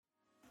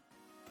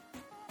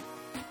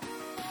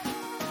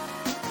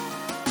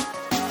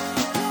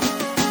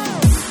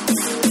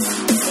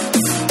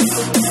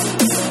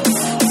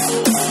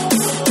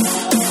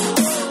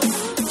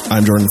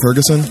I'm Jordan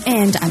Ferguson.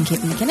 And I'm Kate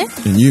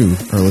McKinnon. And you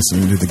are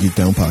listening to the Geek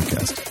Down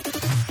Podcast.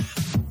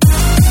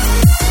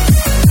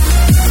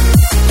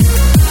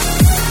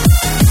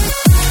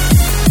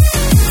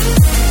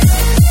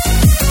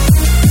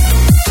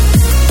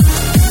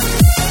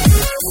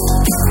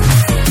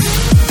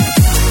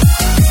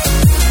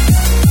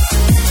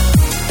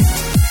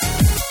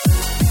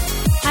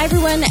 Hi,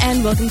 everyone,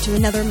 and welcome to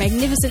another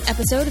magnificent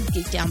episode of the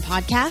Geek Down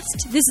Podcast.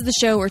 This is the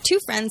show where two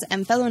friends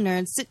and fellow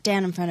nerds sit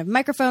down in front of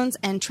microphones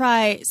and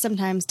try,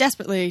 sometimes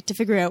desperately, to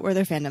figure out where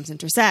their fandoms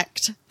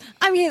intersect.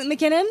 I'm Kate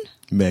McKinnon.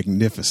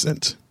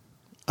 Magnificent.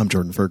 I'm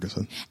Jordan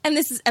Ferguson. And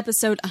this is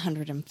episode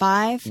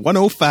 105.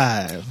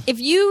 105. If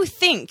you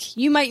think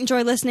you might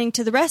enjoy listening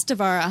to the rest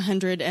of our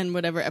 100 and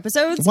whatever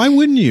episodes, Why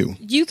wouldn't you?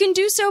 you can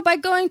do so by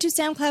going to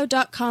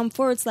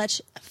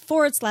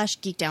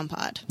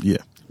soundcloud.com/geekdownpod. Yeah.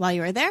 While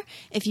you are there,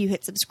 if you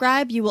hit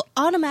subscribe, you will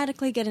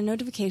automatically get a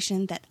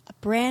notification that a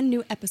brand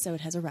new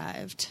episode has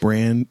arrived.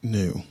 Brand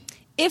new.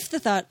 If the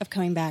thought of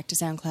coming back to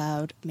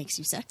SoundCloud makes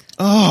you sick,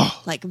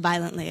 Oh, like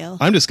violently ill,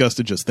 I'm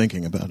disgusted just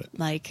thinking about it.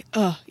 like,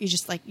 you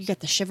just like, you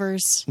get the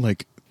shivers.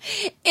 Like,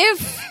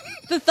 If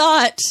the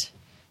thought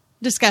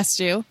disgusts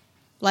you,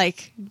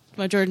 like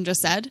what Jordan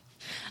just said,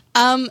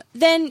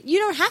 then you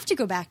don't have to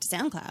go back to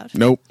SoundCloud.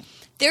 nope.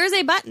 There is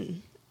a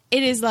button.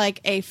 It is like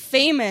a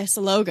famous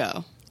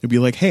logo. It'd be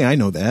like, hey, I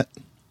know that.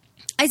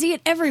 I see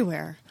it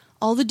everywhere.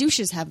 All the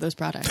douches have those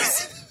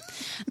products.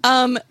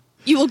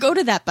 You will go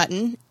to that button,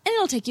 and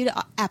it'll take you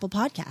to Apple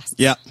Podcast.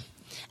 Yeah.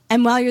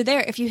 And while you're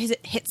there, if you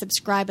hit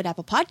subscribe at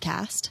Apple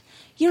Podcast,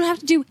 you don't have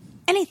to do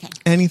anything.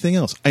 Anything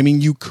else? I mean,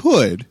 you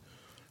could,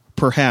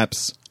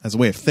 perhaps, as a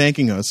way of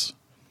thanking us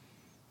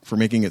for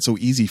making it so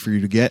easy for you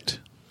to get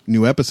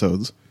new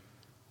episodes,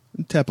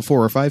 tap a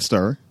 4 or 5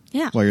 star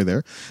while you're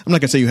there. I'm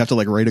not going to say you have to,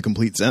 like, write a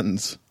complete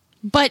sentence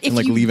But if and,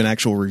 like, you leave an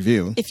actual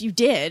review. if you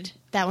did,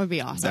 that would be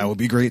awesome. That would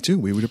be great, too.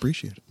 We would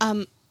appreciate it.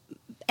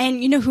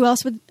 And you know who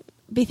else would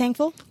be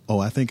thankful? Oh,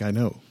 I think I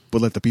know.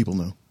 But let the people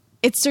know.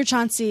 It's Sir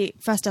Chauncey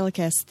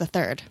Frostelicus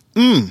III.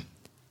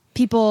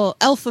 People,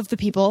 elf of the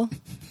people,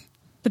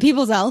 the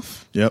people's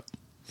elf, Yep.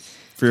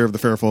 Fear of the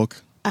fair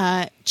folk.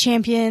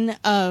 champion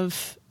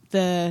of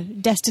the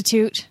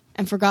destitute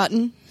and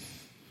forgotten.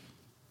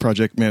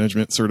 Project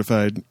management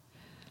certified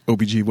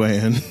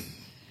OBGYN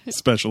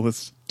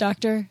specialist.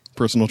 Doctor.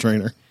 Personal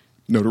trainer.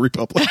 Notary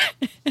public.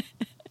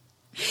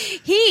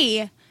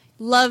 He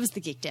loves the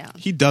Geek Down.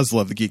 He does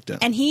love the Geek Down.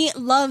 And he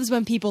loves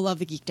when people love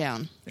the Geek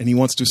Down And he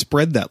wants to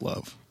spread that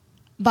love.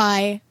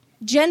 by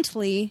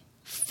gently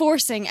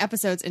forcing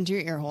episodes into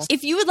your ear holes.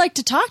 If you would like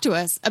to talk to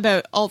us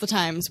about all the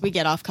times we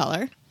get off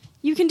color,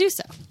 you can do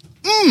so.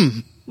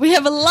 We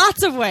have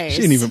lots of ways. She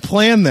didn't even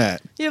plan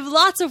that. You have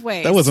lots of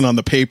ways. That wasn't on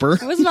the paper.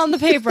 It wasn't on the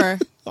paper.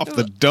 Off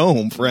the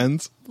dome,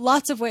 friends.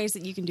 Lots of ways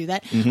that you can do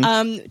that.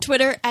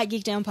 Twitter at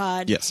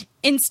GeekDownPod. Yes.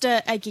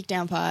 Insta at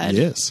GeekDownPod.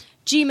 Yes.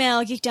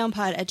 Gmail,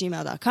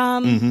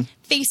 geekdownpod@gmail.com.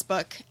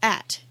 Facebook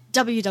at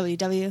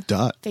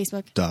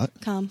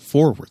www.facebook.com.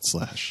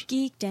 //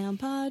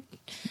 Geekdownpod.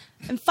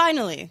 And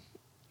finally,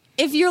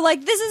 if you're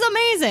like, this is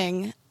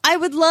amazing, I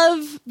would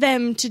love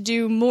them to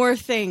do more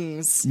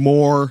things.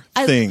 More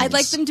things. I'd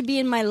like them to be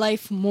in my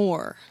life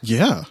more.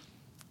 Yeah.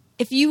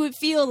 If you would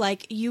feel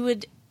like you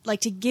would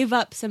like to give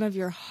up some of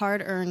your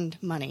hard-earned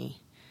money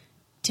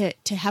to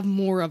have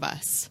more of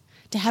us,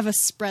 to have us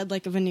spread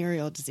like a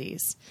venereal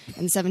disease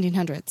in the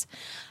 1700s,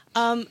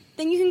 then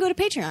you can go to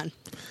Patreon.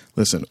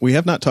 Listen, we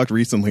have not talked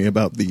recently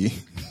about the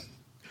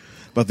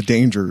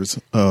dangers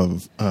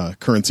of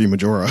currency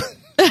majora,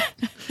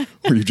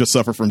 where you just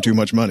suffer from too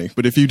much money.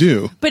 But if you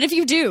do, if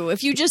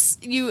you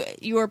just you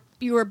are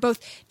both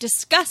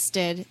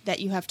disgusted that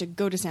you have to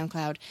go to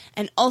SoundCloud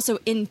and also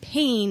in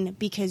pain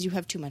because you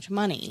have too much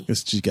money.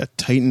 you got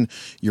to tighten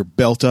your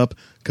belt up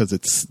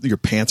because your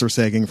pants are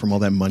sagging from all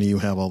that money you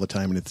have all the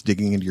time, and it's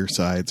digging into your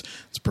sides.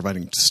 It's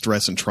providing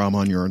stress and trauma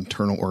on your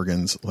internal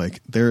organs. Like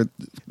the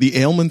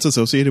ailments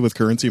associated with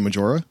currency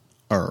majora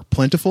are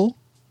plentiful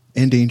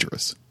and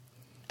dangerous.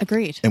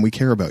 Agreed. And we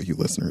care about you,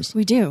 listeners.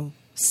 We do.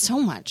 So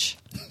much.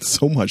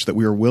 So much that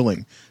we are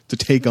willing to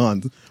take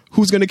on.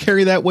 Who's going to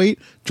carry that weight?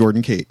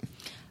 Jordan Kate.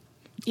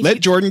 Let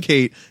Jordan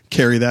Kate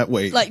carry that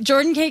weight. Like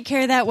Jordan Kate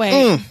carry that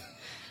weight.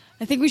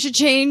 I think we should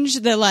change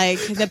the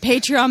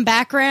Patreon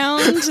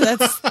background.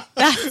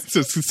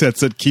 That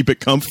said, keep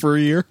it comf for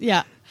a year.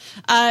 Yeah.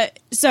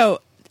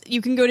 So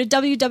you can go to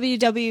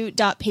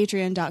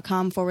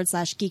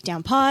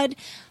www.patreon.com/geekdownpod.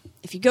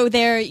 If you go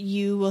there,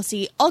 you will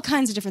see all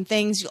kinds of different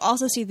things. You'll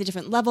also see the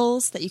different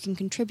levels that you can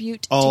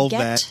contribute All to get.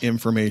 that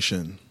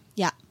information.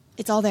 Yeah,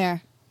 it's all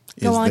there.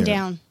 Go is on there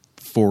down.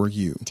 For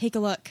you. Take a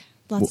look.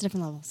 Lots of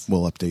different levels.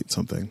 We'll update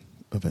something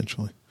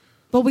eventually.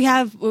 But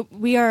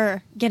we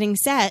are getting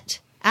set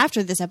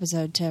after this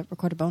episode to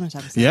record a bonus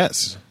episode.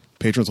 Yes.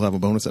 Patrons will have a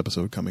bonus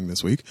episode coming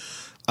this week.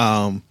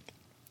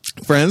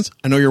 Friends,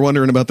 I know you're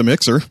wondering about the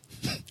mixer.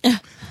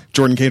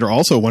 Jordan and Kate are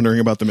also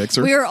wondering about the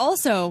mixer. We are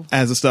also...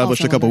 As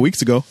established a couple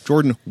weeks ago,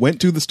 Jordan went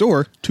to the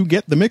store to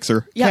get the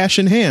mixer, cash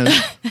in hand,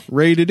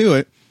 ready to do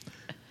it.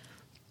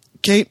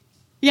 Kate,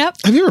 Yep.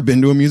 have you ever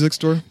been to a music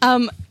store?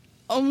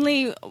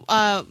 only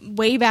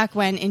way back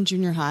when in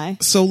junior high.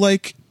 So,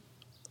 like,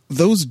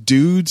 those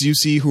dudes you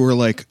see who are,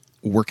 like,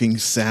 working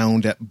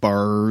sound at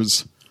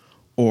bars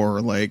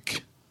or,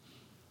 like,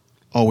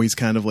 always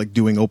kind of, like,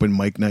 doing open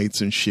mic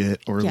nights and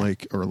shit or,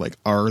 like,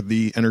 are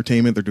the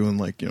entertainment. They're doing,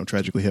 like, you know,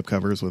 Tragically Hip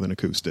covers with an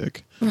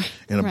acoustic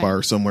in a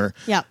bar somewhere.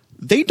 Yeah.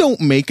 They don't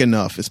make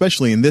enough,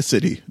 especially in this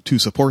city, to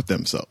support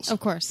themselves.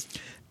 Of course.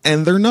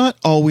 And they're not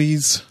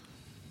always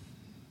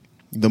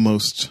the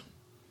most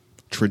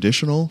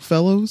traditional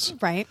fellows.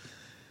 Right.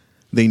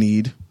 They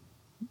need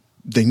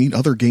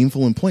other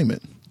gainful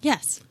employment.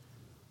 Yes.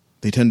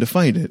 They tend to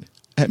find it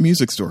at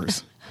music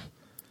stores.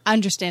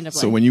 Understandably.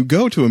 So when you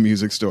go to a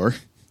music store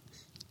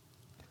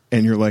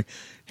and you're like,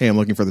 hey, I'm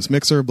looking for this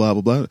mixer, blah,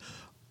 blah, blah.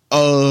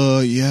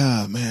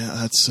 Yeah, man,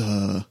 that's,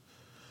 I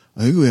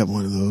think we have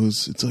one of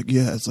those. It's like,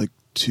 yeah, it's like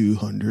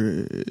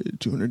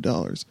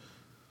 $200.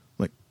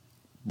 Like,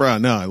 bruh,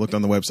 no, I looked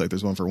on the website.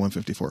 There's one for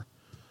 $154.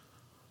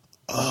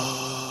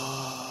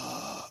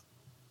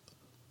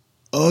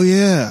 Oh,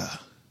 yeah.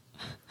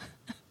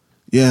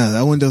 Yeah,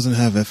 that one doesn't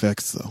have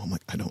FX though. I'm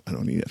like, I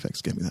don't need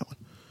FX. Get me that one.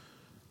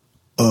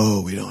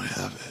 Oh, we don't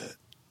have it.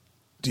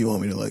 Do you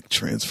want me to like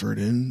transfer it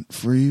in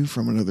for you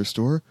from another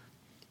store?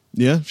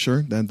 Yeah,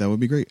 sure. That would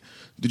be great.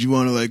 Did you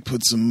want to like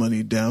put some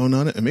money down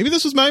on it? And maybe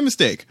this was my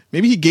mistake.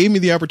 Maybe he gave me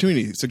the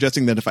opportunity,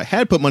 suggesting that if I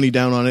had put money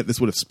down on it, this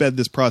would have sped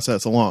this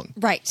process along.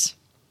 Right.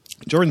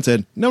 Jordan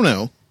said,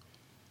 no.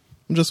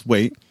 Just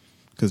wait.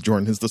 Because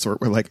Jordan is the sort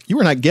where like, you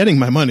are not getting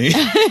my money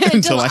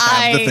until I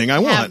have the thing I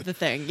want. Have the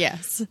thing,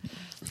 yes.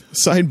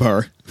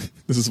 Sidebar.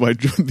 This is why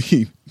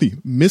the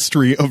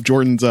mystery of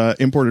Jordan's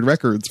imported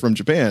records from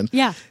Japan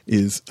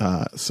is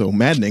so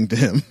maddening to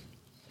him.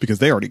 Because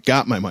they already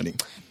got my money.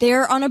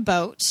 They're on a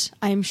boat,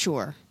 I'm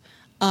sure,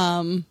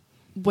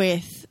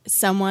 with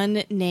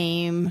someone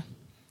named,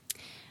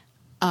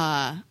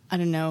 I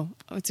don't know,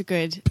 what's a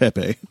good...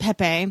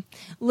 Pepe.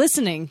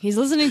 Listening. He's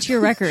listening to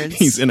your records.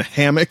 He's in a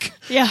hammock.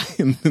 Yeah.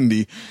 In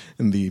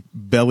the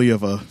belly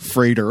of a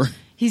freighter.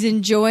 He's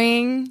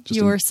enjoying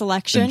your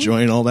selection.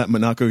 Enjoying all that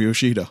Minako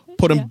Yoshida.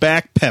 Put him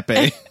back,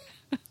 Pepe.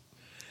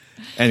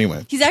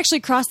 Anyway. He's actually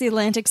crossed the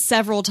Atlantic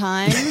several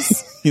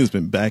times. He's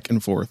been back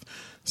and forth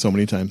so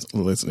many times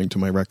listening to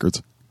my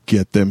records.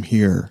 Get them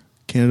here.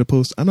 Canada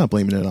Post. I'm not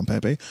blaming it on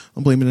Pepe.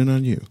 I'm blaming it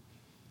on you.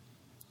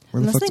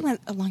 Unless they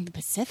went along the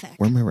Pacific.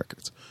 Where are my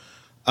records?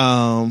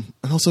 And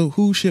also,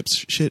 who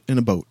ships shit in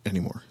a boat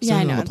anymore? Yeah,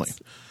 I know. On a plane.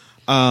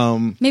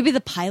 Maybe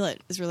the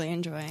pilot is really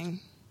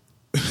enjoying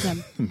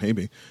them.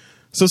 Maybe.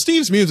 So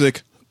Steve's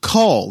Music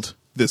called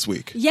this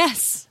week.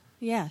 Yes.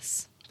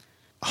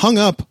 Hung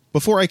up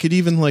before I could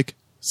even like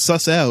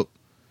suss out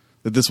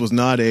that this was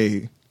not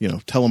a, you know,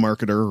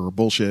 telemarketer or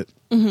bullshit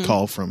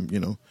call from, you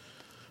know,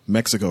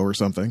 Mexico or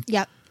something.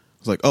 Yep. I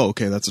was like, oh,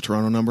 okay, that's a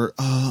Toronto number.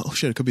 Oh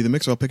shit, it could be the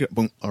mixer. I'll pick it up.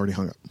 Boom, already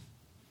hung up.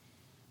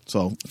 So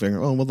I'll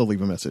figure, oh, well, they'll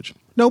leave a message.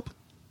 Nope.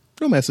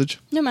 No message.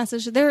 No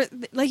message. They're,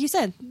 like you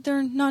said,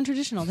 they're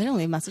non-traditional. They don't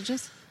leave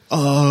messages.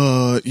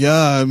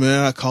 Yeah,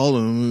 man, I called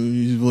him.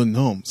 He wasn't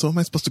home. So am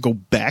I supposed to go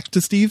back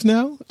to Steve's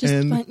now?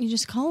 Why don't you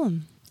just call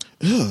him?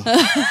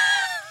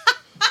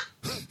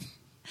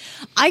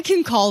 I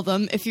can call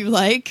them if you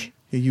like.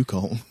 Hey, you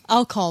call them.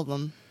 I'll call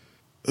them.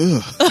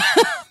 Ugh.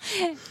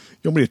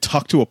 You want me to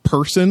talk to a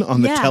person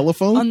on the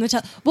telephone? On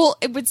the well,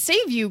 it would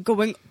save you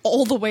going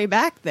all the way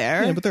back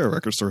there. Yeah, but there are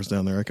record stores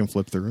down there. I can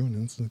flip through,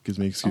 and it gives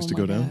me an excuse to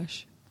go down.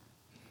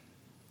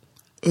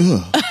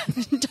 Ugh.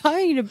 I'm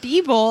talking to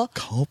people.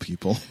 Call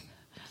people.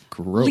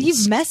 Gross.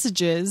 Leave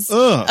messages.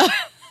 Ugh.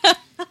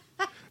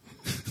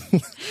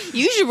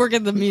 You should work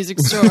at the music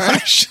store.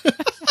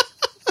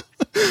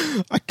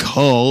 I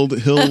called.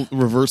 He'll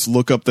reverse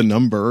look up the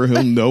number.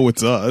 He'll know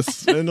it's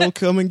us, and he'll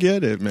come and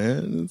get it,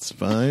 man. It's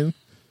fine.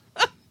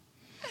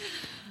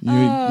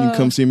 You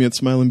come see me at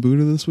Smiling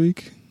Buddha this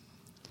week?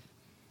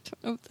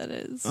 Don't know what that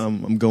is.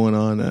 I'm going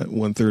on at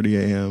 1:30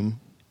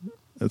 a.m.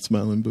 at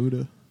Smiling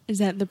Buddha. Is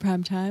that the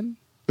prime time?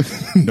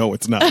 No,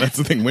 it's not. That's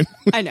the thing.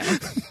 I know.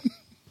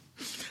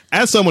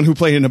 As someone who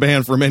played in a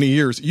band for many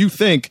years, you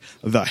think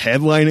the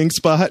headlining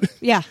spot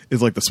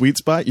is like the sweet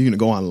spot. You're going to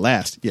go on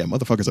last. Yeah,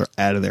 motherfuckers are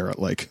out of there at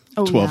like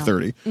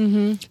 12:30.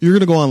 Mm-hmm. You're going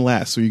to go on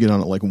last, so you get on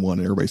at like 1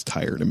 and everybody's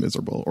tired and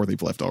miserable, or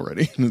they've left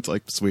already. And it's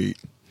like, sweet.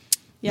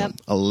 Yep.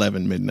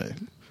 11 midnight.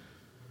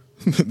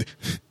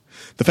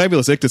 The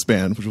Fabulous Ictus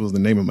Band, which was the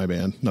name of my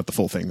band, not the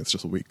full thing. That's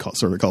just what we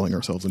started calling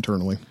ourselves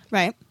internally.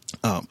 Right.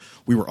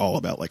 We were all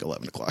about like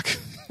 11 o'clock.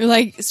 You're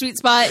like, sweet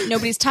spot.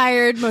 Nobody's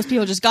tired. Most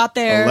people just got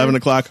there. 11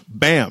 o'clock,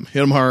 bam, hit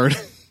them hard.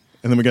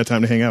 And then we got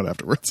time to hang out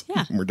afterwards.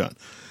 Yeah. And we're done.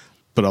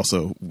 But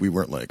also, we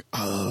weren't like,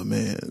 oh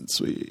man,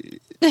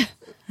 sweet. That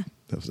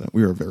was not.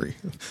 We were very.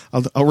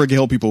 I'll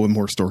regale people with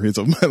more stories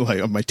of my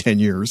life, of my 10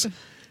 years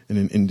in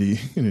an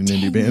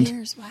indie band. 10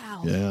 years,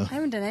 wow. Yeah. I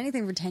haven't done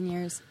anything for 10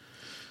 years.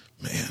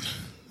 Man,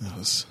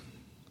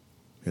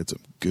 had some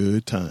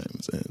good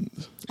times,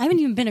 and I haven't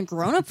even been a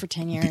grown-up for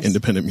 10 years. The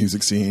independent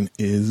music scene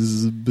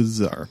is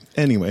bizarre.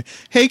 Anyway,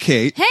 hey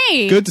Kate.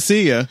 Hey. Good to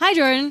see you. Hi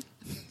Jordan.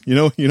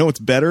 You know what's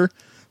better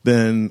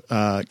than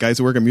guys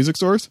who work at music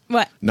stores?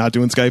 What? Not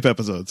doing Skype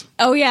episodes.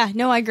 Oh, yeah.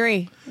 No, I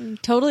agree.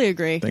 Totally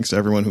agree. Thanks to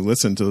everyone who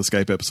listened to the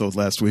Skype episode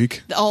last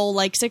week. All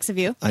like 6 of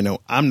you. I know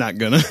I'm not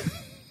gonna.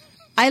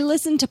 I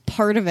listened to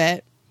part of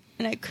it,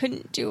 and I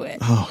couldn't do it.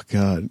 Oh,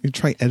 God. You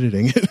try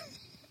editing it.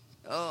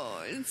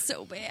 Oh, it's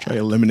so bad. Try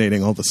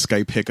eliminating all the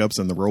Skype hiccups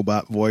and the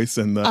robot voice.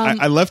 And the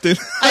I left it.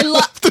 I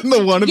left in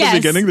the one at Yes. the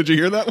beginning. Did you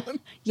hear that one?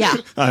 Yeah.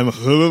 I'm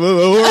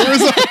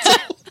horizontal.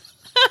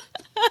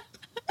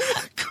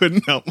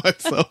 Couldn't help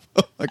myself.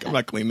 Like, I'm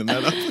not cleaning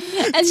that up.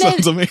 And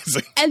Sounds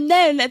amazing. And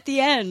then at the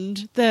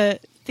end, the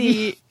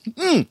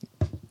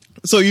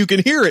So you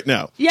can hear it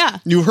now. Yeah.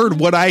 You heard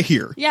what I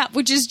hear. Yeah,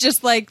 which is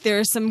just like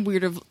there's some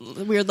weird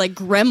like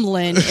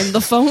gremlin in the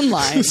phone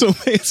line. So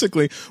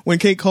basically, when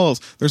Kate calls,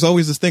 there's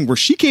always this thing where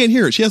she can't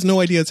hear it. She has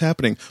no idea it's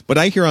happening. But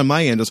I hear on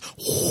my end is,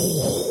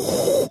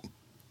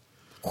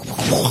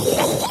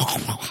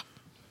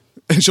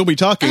 and she'll be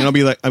talking, and I'll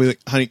be like,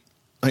 honey,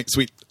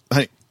 sweet,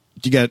 honey,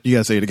 you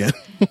gotta say it again.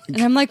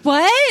 And I'm like,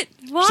 what?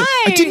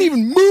 Why? I didn't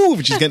even move.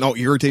 And she's getting all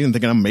irritated and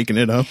thinking I'm making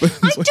it up. I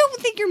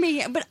don't think you're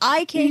making it, but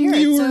I can't hear it.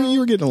 You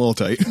were getting a little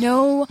tight.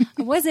 No,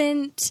 I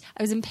wasn't.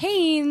 I was in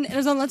pain and I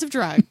was on lots of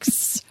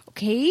drugs.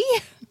 Okay?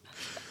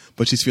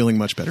 But she's feeling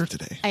much better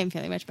today. I am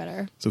feeling much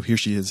better. So here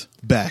she is,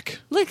 back.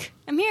 Look,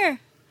 I'm here.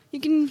 You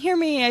can hear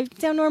me. I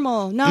sound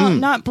normal. No,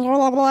 not blah,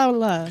 blah, blah,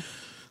 blah.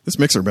 This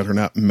mixer better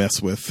not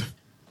mess with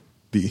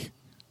the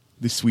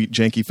sweet,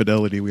 janky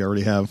fidelity we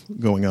already have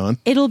going on.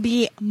 It'll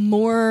be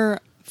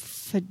more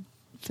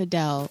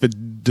Fidelis.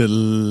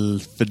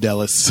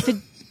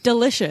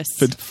 delicious.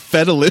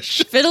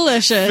 Fedelish.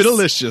 Fidelicious.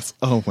 Fidelicious.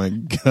 Oh my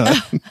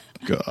God.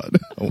 God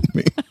help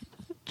me.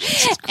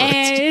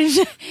 And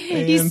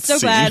he's so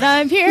scene. glad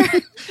I'm here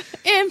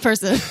in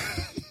person.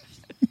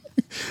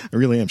 I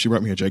really am. She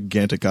brought me a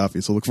gigantic coffee,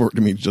 so look forward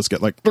to me to just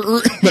get like by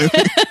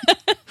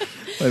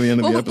the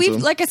end of the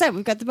episode. Like I said,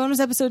 we've got the bonus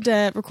episode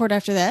to record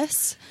after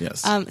this.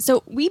 Yes.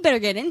 So we better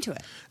get into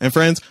it. And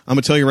friends, I'm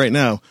going to tell you right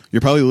now,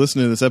 you're probably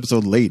listening to this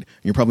episode late,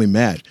 and you're probably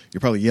mad.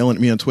 You're probably yelling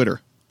at me on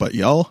Twitter. But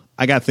y'all,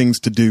 I got things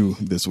to do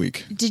this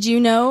week. Did you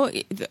know,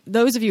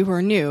 those of you who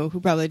are new, who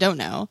probably don't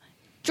know,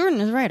 Jordan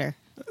is a writer.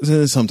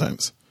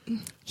 Sometimes.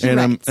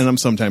 I'm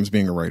sometimes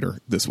being a writer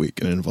this week,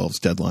 and it involves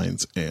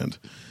deadlines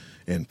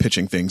and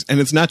pitching things. And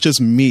it's not just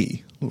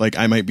me. Like,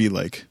 I might be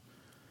like,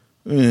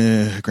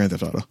 Grand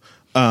Theft Auto.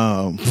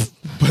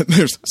 But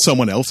there's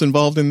someone else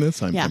involved in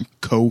this. I'm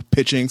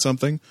co-pitching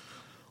something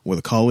with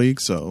a colleague,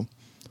 so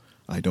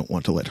I don't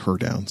want to let her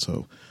down.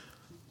 So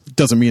it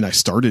doesn't mean I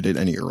started it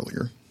any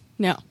earlier.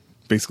 No.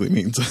 Basically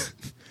means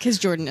because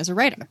Jordan is a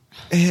writer.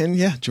 And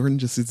yeah, Jordan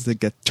just needs to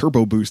get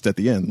turbo boost at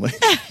the end. Like,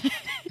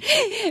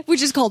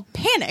 which is called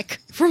panic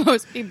for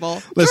most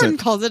people. Listen, Jordan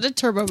calls it a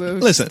turbo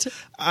boost. Listen,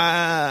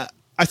 I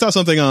saw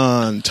something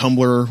on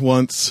Tumblr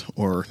once,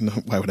 or no,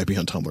 why would I be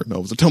on Tumblr? No,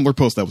 it was a Tumblr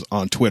post that was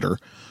on Twitter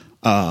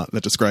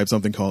that described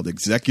something called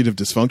executive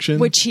dysfunction.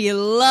 Which he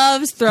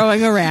loves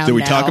throwing around. Did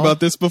we talk about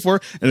this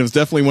before? And it was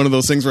definitely one of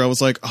those things where I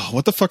was like, oh,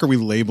 what the fuck are we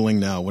labeling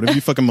now? What if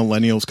you fucking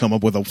millennials come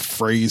up with a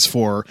phrase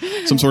for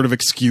some sort of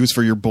excuse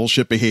for your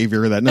bullshit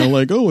behavior that now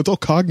like, oh, it's all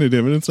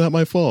cognitive and it's not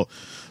my fault.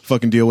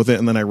 Fucking deal with it.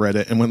 And then I read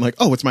it and went like,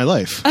 oh, it's my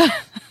life.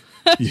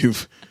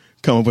 You've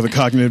come up with a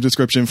cognitive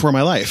description for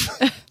my life.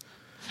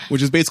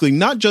 Which is basically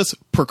not just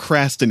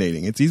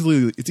procrastinating. It's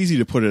easy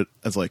to put it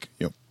as like,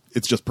 you know,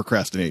 it's just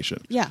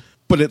procrastination. Yeah.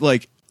 But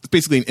it's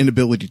basically an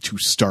inability to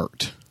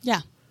start.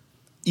 Yeah.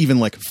 Even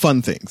like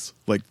fun things.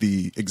 Like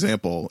the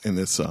example in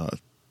this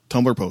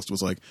Tumblr post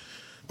was like,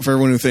 for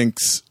everyone who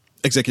thinks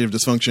executive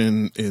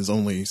dysfunction is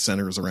only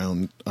centers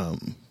around,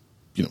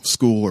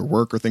 school or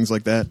work or things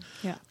like that.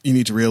 Yeah. You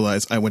need to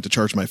realize I went to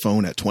charge my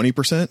phone at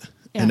 20%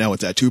 and now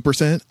it's at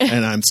 2%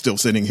 and I'm still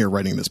sitting here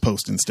writing this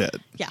post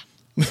instead. Yeah.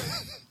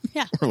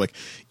 Yeah. Or like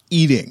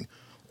eating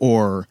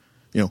or,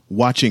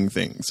 watching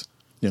things.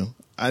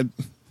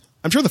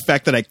 I'm sure the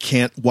fact that I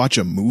can't watch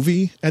a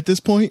movie at this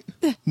point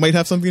might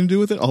have something to do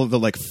with it. All of the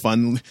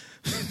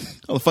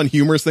all the fun,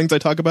 humorous things I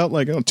talk about,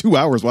 like 2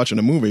 hours watching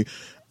a movie.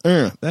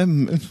 I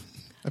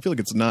feel like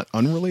it's not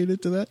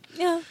unrelated to that.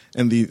 Yeah.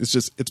 And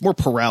it's more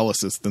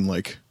paralysis than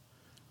like,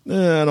 I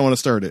don't want to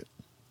start it.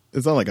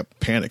 It's not like a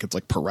panic. It's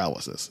like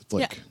paralysis. It's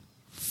like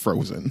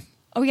frozen.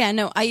 Oh yeah,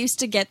 no. I used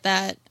to get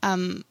that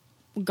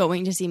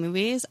going to see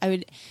movies. I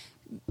would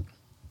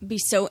be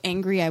so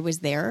angry I was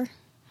there.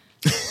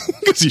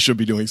 Because you should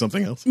be doing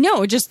something else.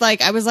 No, just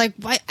like, I was like,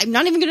 why? I'm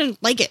not even going to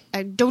like it.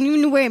 I don't even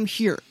know why I'm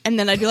here. And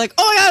then I'd be like,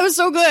 oh yeah, it was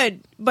so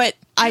good. But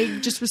I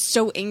just was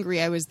so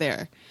angry I was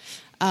there.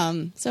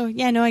 So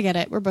yeah, no, I get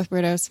it. We're both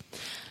weirdos.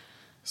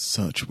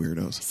 Such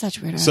weirdos.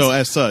 Such weirdos. So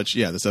as such,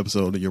 yeah, this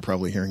episode, you're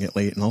probably hearing it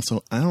late. And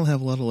also, I don't have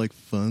a lot of like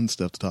fun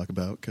stuff to talk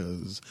about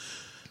because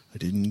I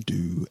didn't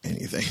do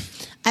anything.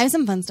 I have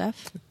some fun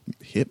stuff.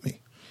 Hit me.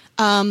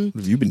 What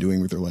have you been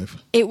doing with your life?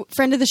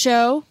 Friend of the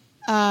show,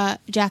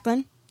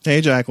 Jacqueline. Hey,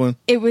 Jacqueline.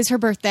 It was her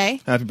birthday.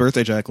 Happy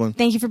birthday, Jacqueline.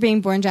 Thank you for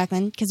being born,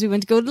 Jacqueline, because we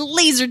went to go to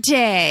laser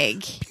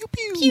tag. Pew,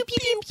 pew, Pew, pew,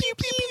 pew, pew,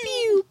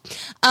 pew,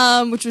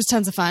 pew. Which was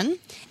tons of fun.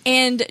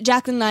 And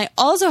Jacqueline and I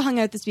also hung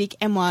out this week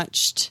and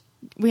watched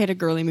we had a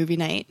girly movie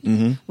night,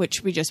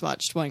 which we just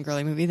watched one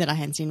girly movie that I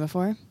hadn't seen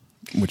before.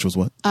 Which was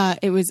what?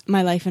 It was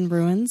My Life in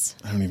Ruins.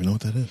 I don't even know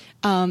what that is.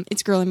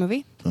 It's a girly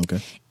movie. Okay.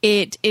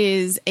 It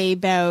is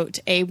about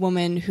a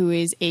woman who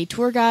is a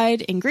tour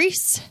guide in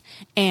Greece,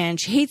 and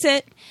she hates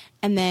it.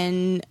 And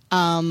then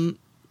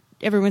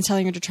everyone's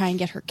telling her to try and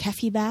get her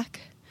kefi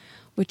back,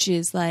 which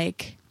is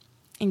like,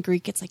 in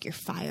Greek, it's like your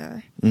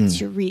fire.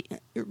 It's your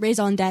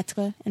raison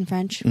d'etre in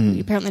French.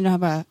 You apparently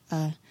don't have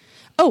a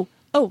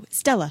Oh,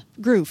 Stella,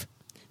 groove.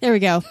 There we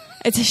go.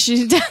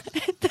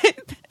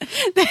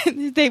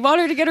 They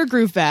want her to get her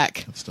groove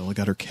back. Stella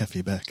got her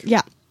kefi back.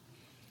 Yeah.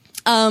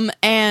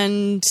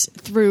 And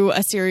through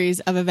a series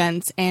of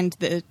events and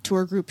the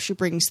tour group she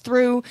brings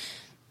through,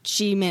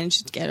 she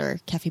managed to get her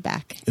kefi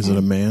back. Is it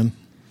a man?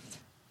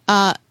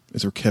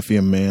 Is her kefi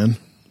a man?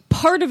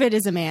 Part of it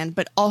is a man,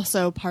 but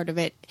also part of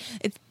it,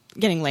 it's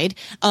getting laid.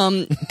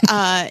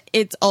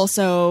 It's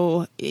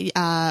also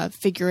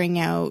figuring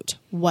out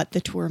what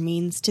the tour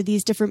means to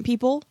these different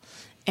people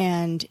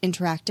and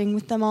interacting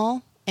with them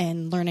all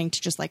and learning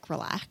to just like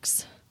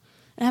relax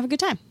and have a good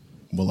time.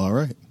 Well, all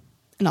right.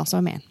 And also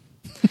a man.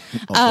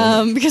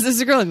 Also, Because it's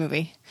a girly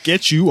movie.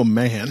 get you a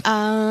man.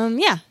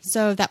 Yeah,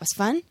 so that was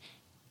fun.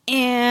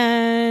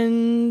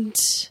 And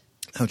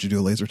How'd you do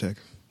a laser tag?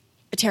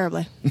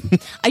 terribly.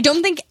 I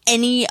don't think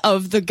any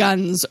of the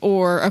guns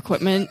or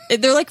equipment,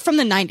 they're like from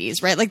the 90s,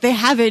 right? Like they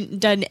haven't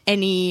done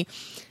any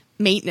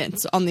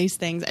maintenance on these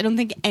things. I don't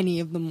think any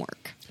of them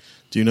work.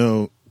 Do you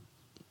know...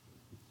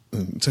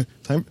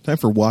 Time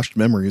for washed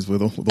memories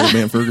with old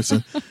man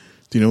Ferguson.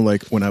 Do you know,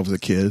 like, when I was a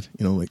kid,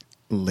 you know, like,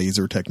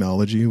 laser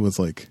technology was,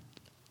 like,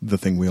 the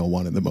thing we all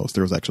wanted the most.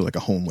 There was actually, like, a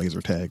home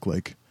laser tag,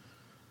 like...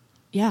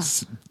 Yeah.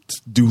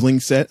 dueling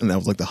set, and that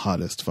was like the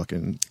hottest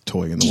fucking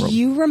toy in the world. Do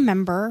you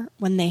remember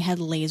when they had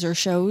laser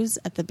shows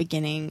at the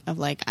beginning of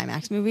like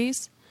IMAX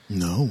movies?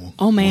 No.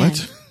 Oh man.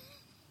 What?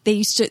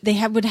 They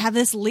would have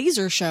this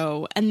laser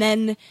show, and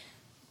then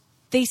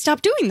they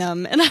stopped doing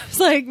them. And I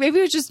was like, maybe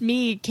it was just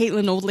me,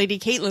 Caitlin, old lady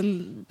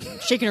Caitlin,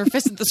 shaking her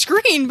fist at the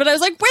screen. But I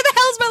was like, where the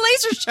hell's my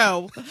laser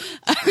show?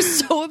 I was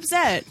so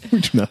upset.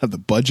 We do not have the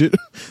budget.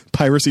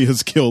 Piracy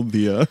has killed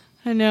the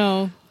I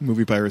know.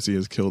 movie piracy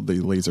has killed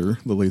the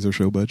laser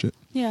show budget.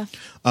 Yeah.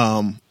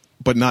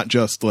 But not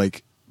just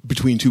like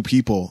between two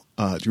people.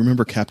 Do you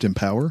remember Captain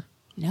Power?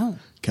 No.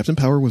 Captain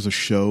Power was a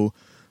show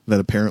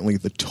that apparently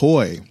the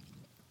toy,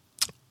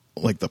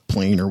 like the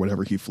plane or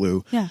whatever he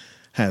flew, Yeah.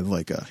 had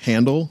like a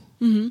handle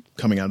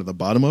coming out of the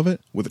bottom of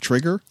it with a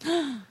trigger.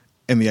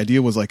 And the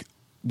idea was like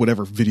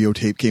whatever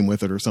videotape came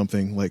with it or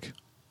something, like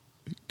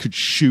could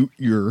shoot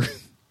your...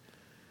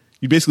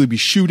 You'd basically be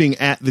shooting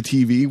at the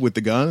TV with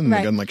the gun, and Right.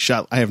 the gun like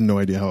shot. I have no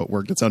idea how it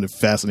worked. It sounded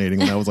fascinating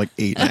when I was like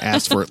 8, and I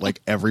asked for it like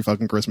every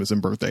fucking Christmas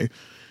and birthday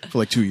for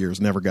like 2 years.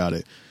 Never got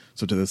it.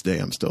 So to this day,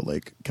 I'm still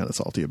like kind of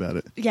salty about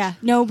it. Yeah.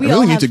 No, I we really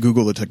all need have, to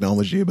Google the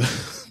technology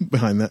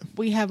behind that.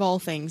 we have all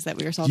things that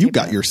we are salty You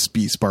got about. your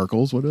Spee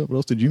Sparkles. What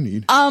else did you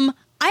need?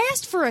 I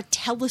asked for a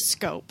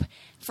telescope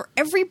for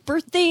every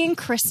birthday and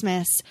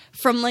Christmas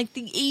from like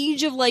the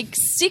age of like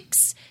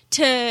 6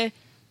 to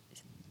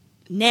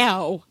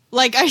now.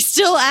 Like, I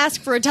still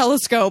ask for a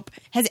telescope.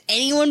 Has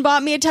anyone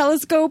bought me a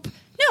telescope?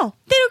 No.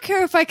 They don't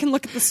care if I can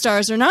look at the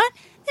stars or not.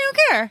 They don't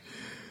care.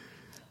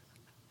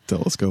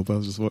 Telescope. I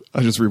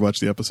just rewatched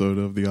the episode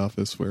of The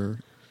Office where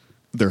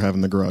they're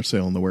having the garage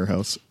sale in the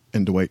warehouse,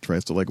 and Dwight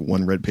tries to like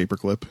one red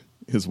paperclip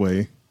his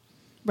way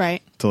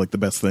Right. to like the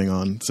best thing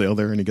on sale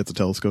there, and he gets a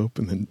telescope,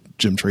 and then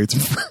Jim trades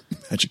him for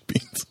magic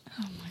beans.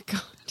 Oh, my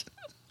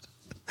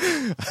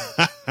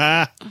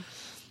God.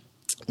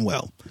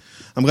 Well,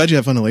 I'm glad you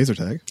had fun at laser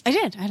tag. I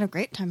did. I had a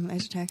great time at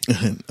laser tag.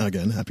 And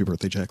again, happy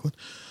birthday, Jacqueline.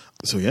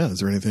 So yeah, is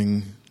there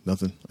anything?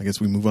 Nothing. I guess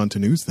we move on to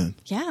news then.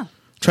 Yeah.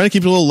 Trying to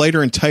keep it a little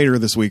lighter and tighter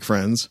this week,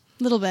 friends.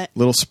 A little bit. A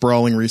little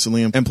sprawling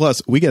recently. And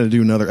plus, we got to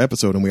do another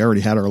episode, and we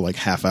already had our like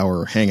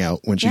half-hour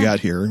hangout when she Yeah. got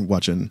here,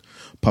 watching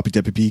Poppy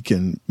Deppy Peak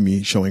and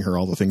me showing her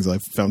all the things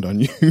I've found on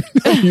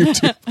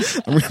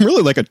YouTube. I'm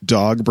really like a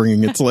dog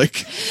bringing its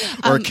like,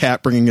 or a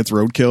cat bringing its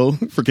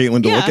roadkill for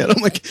Caitlin to look Yeah. at.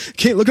 I'm like,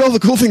 Kate, look at all the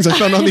cool things I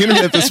found on the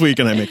internet this week,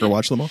 and I make her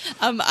watch them all.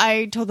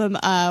 I told them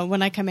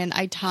when I come in,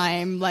 I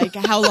time like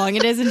how long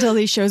it is until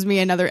he shows me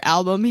another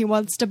album he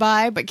wants to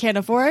buy but can't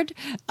afford.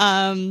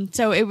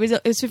 So it was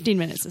 15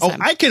 minutes this Oh, time.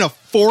 I can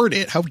afford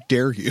it. How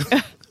dare you?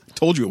 I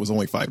told you it was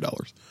only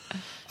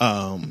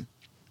 $5.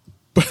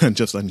 But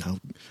just I now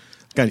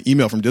got an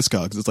email from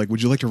Discogs. It's like,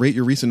 would you like to rate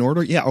your recent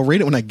order? Yeah, I'll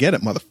rate it when I get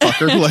it,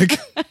 motherfucker. Like,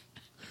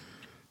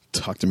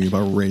 talk to me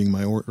about rating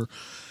my order.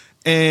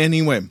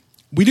 Anyway,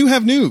 we do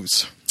have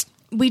news.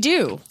 We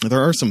do.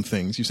 There are some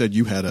things. You said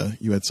you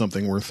had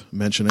something worth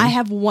mentioning. I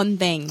have one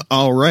thing.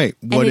 All right.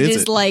 What and it is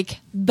is it? like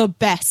the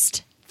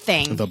best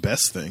thing. The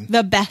best thing.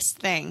 The best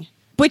thing.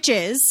 Which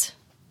is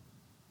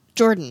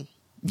Jordan,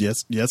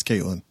 Yes,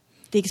 Caitlin.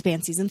 The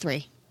Expanse Season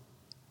 3.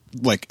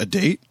 Like a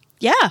date?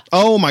 Yeah.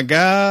 Oh my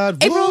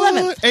God. April What?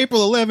 11th.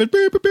 April 11th.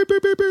 Beep, beep, beep,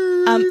 beep, beep,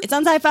 beep. It's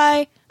on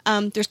Sci-Fi.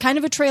 There's kind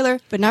of a trailer,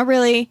 but not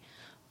really.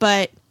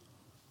 But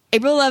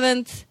April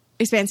 11th,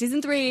 Expanse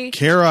Season 3.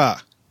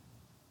 Kara,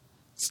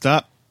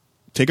 stop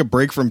take a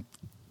break from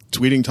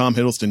tweeting Tom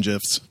Hiddleston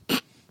gifs.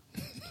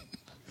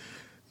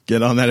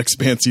 Get on that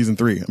Expanse season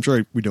 3. I'm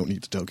sure we don't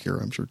need to tell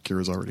Kira. I'm sure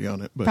Kira's already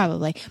on it. But.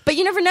 Probably. But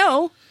you never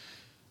know.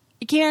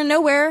 It came out of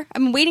nowhere.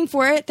 I'm waiting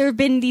for it. There have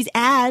been these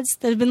ads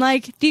that have been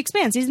like, The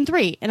Expanse season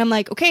 3. And I'm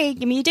like, okay,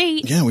 give me a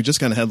date. Yeah, we just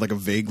kind of had like a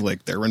vague,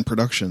 like, they're in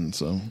production.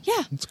 So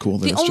yeah, it's cool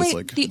that it's just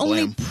like, the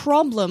only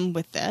problem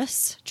with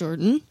this,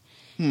 Jordan,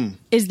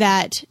 is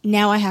that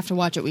now I have to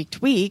watch it week to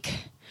week.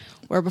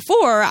 Where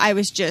before, I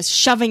was just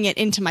shoving it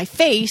into my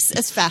face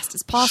as fast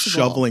as possible.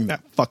 Shoveling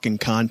that fucking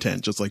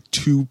content, just like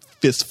 2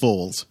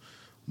 fistfuls,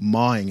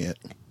 mawing it.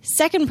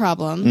 Second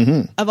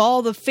problem, of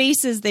all the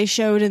faces they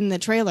showed in the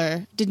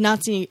trailer, did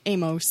not see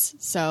Amos,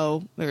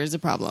 so there is a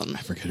problem.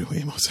 I forget who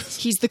Amos is.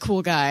 He's the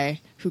cool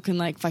guy who can,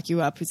 like, fuck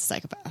you up, who's a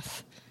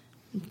psychopath.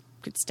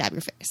 Could stab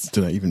your face.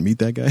 Did I even meet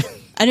that guy?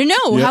 I don't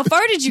know. Yep. How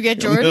far did you get,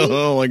 Jordan?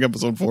 Oh, like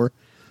episode 4.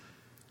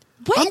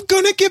 What? I'm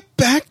gonna get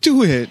back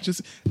to it.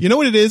 Just, you know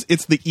what it is?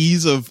 It's the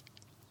ease of,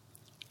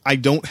 I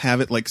don't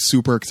have it like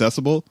super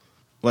accessible.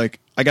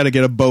 Like, I got to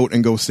get a boat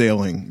and go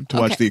sailing to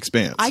watch The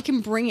Expanse. I can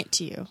bring it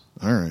to you.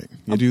 All right,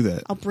 you do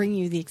that. I'll bring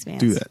you The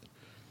Expanse. Do that.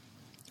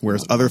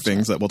 Whereas other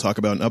things that we'll talk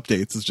about in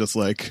updates is just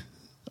like,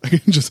 I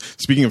can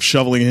just, speaking of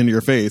shoveling it into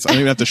your face, I don't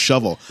even have to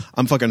shovel.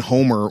 I'm fucking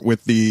Homer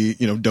with the,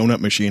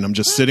 donut machine. I'm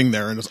just sitting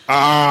there and just,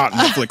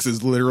 Netflix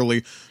is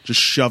literally just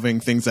shoving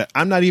things that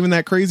I'm not even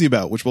that crazy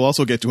about, which we'll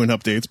also get to in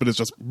updates, but it's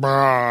just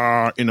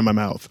into my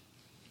mouth.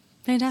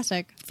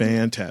 Fantastic.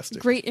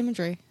 Great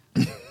imagery.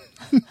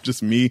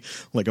 Just me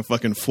like a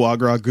fucking foie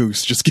gras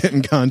goose just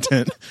getting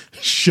content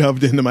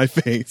shoved into my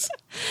face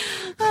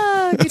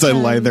as I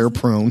lie there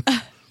prone.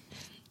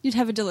 You'd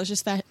have a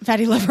delicious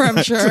fatty liver,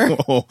 I'm sure.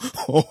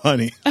 oh,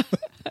 honey.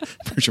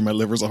 Pretty sure my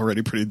liver's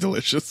already pretty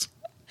delicious.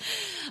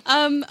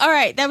 All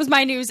right, that was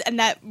my news, and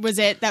that was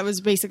it. That was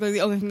basically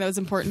the only thing that was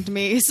important to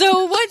me.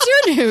 So what's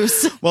your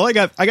news? Well, I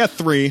got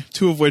 3,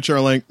 2 of which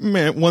are like,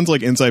 meh. One's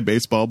like inside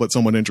baseball, but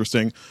somewhat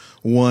interesting.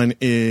 One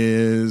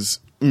is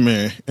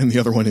meh, and the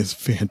other one is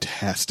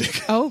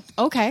fantastic. Oh,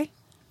 okay.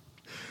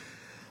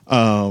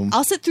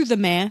 I'll sit through the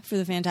meh for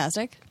the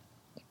fantastic.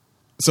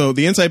 So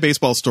the inside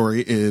baseball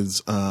story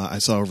is, I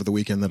saw over the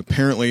weekend that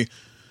apparently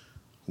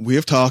we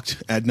have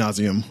talked ad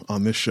nauseum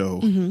on this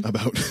show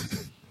about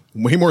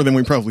way more than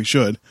we probably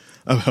should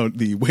about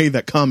the way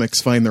that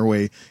comics find their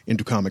way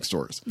into comic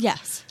stores.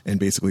 Yes. And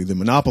basically the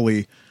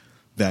monopoly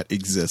that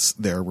exists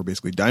there, where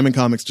basically Diamond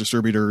Comics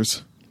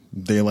distributors,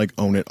 they like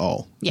own it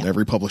all. Yeah. And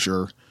every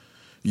publisher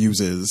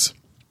uses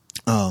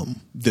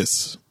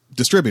this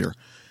distributor,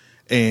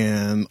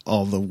 and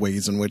all the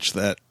ways in which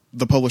that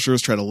the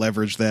publishers try to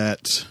leverage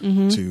that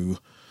to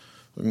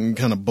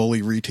kind of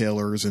bully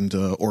retailers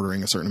into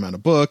ordering a certain amount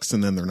of books,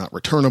 and then they're not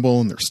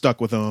returnable and they're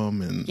stuck with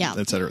them, and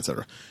et cetera, et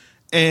cetera.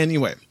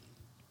 Anyway,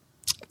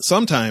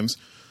 sometimes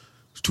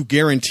to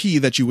guarantee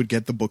that you would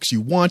get the books you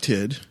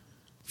wanted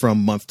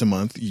from month to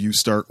month, you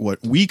start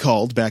what we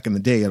called back in the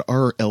day at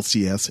our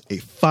LCS a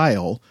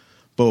file,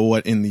 but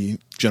what in the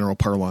general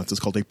parlance is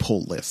called a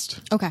pull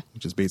list. Okay.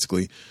 Which is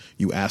basically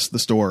you ask the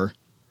store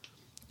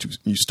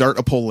you start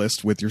a pull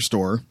list with your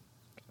store,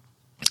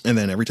 and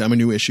then every time a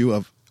new issue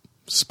of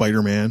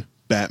Spider-Man,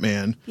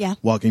 Batman,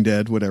 Walking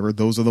Dead, whatever,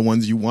 those are the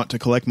ones you want to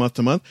collect month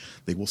to month.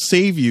 They will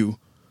save you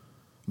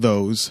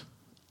those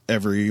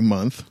every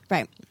month,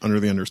 right? Under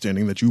the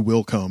understanding that you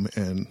will come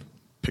and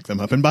pick them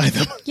up and buy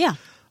them. Yeah.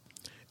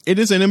 It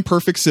is an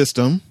imperfect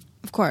system.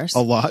 Of course. A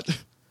lot.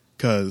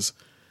 Because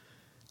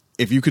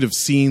if you could have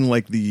seen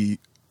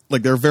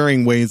there are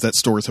varying ways that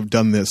stores have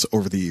done this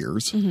over the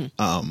years.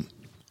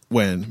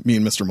 When me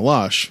and Mr.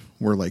 Malash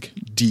were like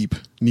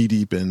knee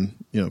deep in,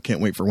 Can't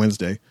Wait for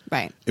Wednesday.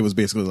 Right. It was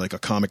basically like a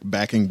comic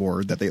backing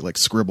board that they like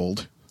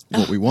scribbled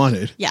what we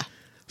wanted. Yeah.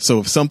 So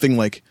if something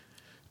like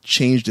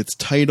changed its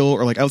title,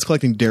 or like I was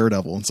collecting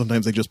Daredevil, and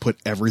sometimes they just put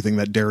everything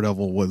that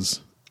Daredevil was,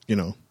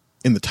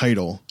 in the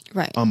title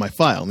on my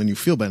file, and then you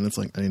feel bad, and it's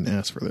like, I didn't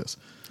ask for this.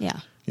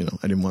 Yeah.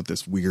 I didn't want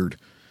this weird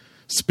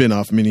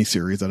spin-off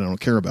miniseries that I don't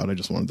care about. I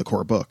just wanted the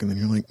core book. And then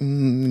you're like,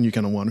 and you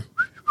kind of want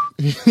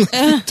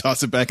to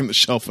toss it back in the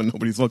shelf when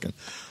nobody's looking.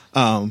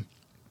 And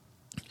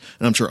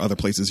I'm sure other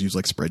places use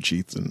like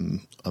spreadsheets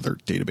and other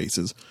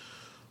databases.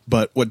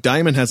 But what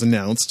Diamond has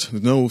announced,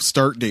 there's no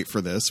start date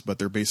for this, but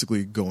they're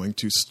basically going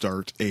to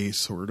start a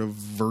sort of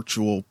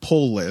virtual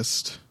pull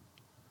list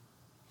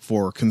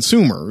for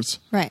consumers.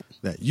 Right.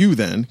 That you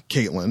then,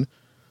 Caitlin,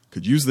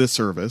 could use this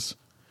service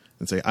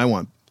and say, I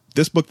want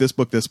this book, this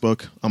book, this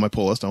book on my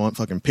pull list. I want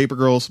fucking Paper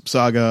Girls,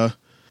 Saga,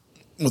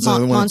 what's the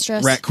other one?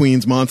 Monstrous. Rat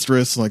Queens,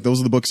 Monstrous. Like, those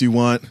are the books you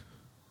want.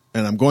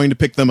 And I'm going to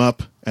pick them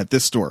up at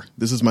this store.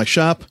 This is my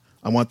shop.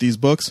 I want these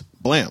books.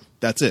 Blam.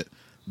 That's it.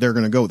 They're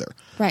going to go there.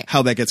 Right.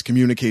 How that gets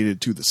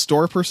communicated to the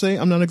store, per se,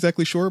 I'm not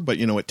exactly sure. But,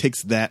 it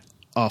takes that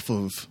off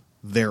of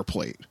their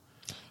plate.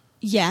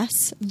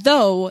 Yes.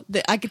 Though,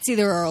 I could see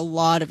there are a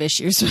lot of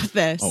issues with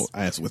this. Oh,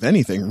 as with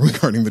anything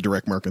regarding the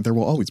direct market, there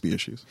will always be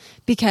issues.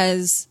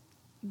 Because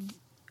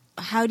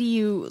how do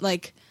you,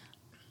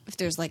 if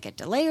there's a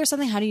delay or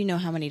something, how do you know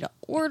how many to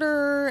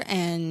order?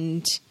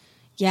 And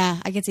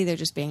I could see there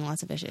just being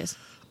lots of issues.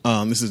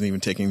 This isn't even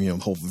taking the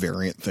whole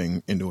variant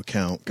thing into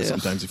account, because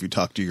sometimes if you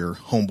talk to your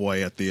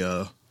homeboy at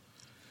the,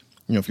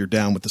 if you're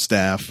down with the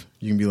staff,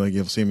 you can be like,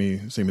 "You'll see me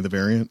the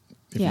variant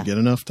if you get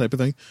enough," type of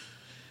thing,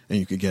 and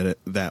you could get it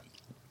that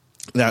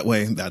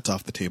way. That's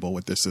off the table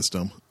with this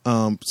system.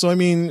 So I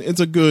mean, it's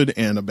a good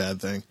and a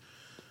bad thing.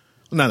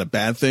 Well, not a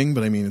bad thing,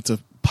 but I mean, it's a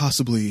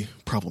possibly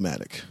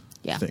problematic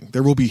thing.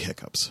 There will be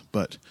hiccups,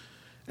 but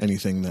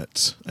anything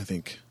that I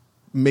think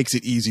makes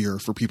it easier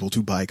for people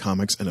to buy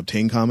comics and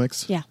obtain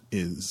comics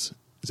is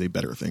a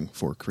better thing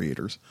for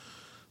creators.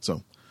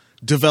 So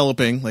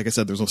developing, like I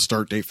said, there's no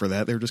start date for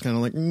that. They're just kind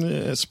of like,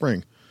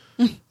 spring.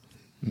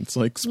 It's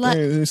like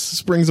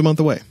spring's a month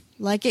away.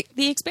 Like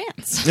The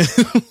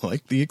Expanse.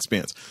 Like The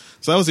Expanse.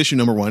 So that was issue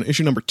number 1.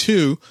 Issue number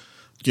 2,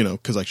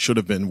 because I should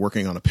have been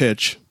working on a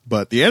pitch,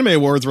 but the Anime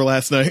Awards were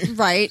last night.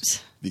 Right.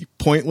 The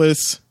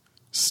pointless,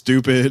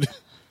 stupid,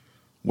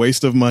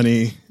 waste of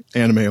money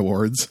Anime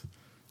Awards.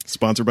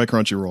 Sponsored by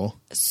Crunchyroll.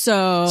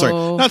 Sorry,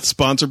 not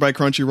sponsored by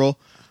Crunchyroll.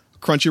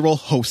 Crunchyroll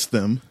hosts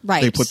them.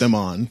 Right. They put them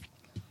on.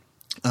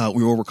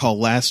 We will recall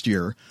last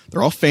year,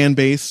 they're all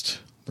fan-based.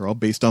 They're all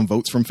based on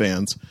votes from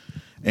fans.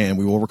 And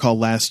we will recall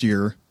last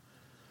year,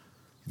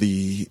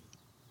 the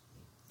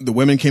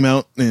women came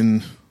out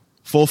in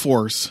full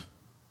force,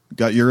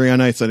 got Yuri on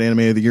Ice that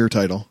Anime of the Year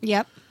title.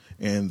 Yep.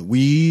 And the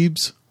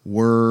weebs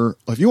were,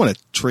 if you want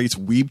to trace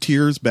weeb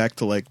tears back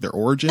to like their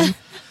origin,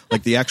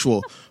 like the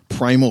actual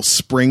primal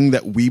spring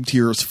that weeb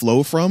tears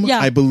flow from,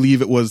 I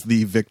believe it was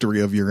the victory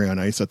of Yuri on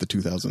Ice at the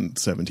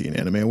 2017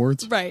 Anime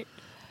Awards. Right.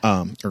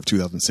 Or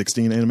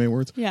 2016 Anime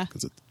Awards. Yeah.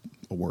 Because it's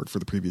a award for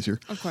the previous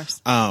year. Of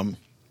course.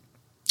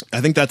 I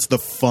think that's the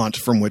font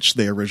from which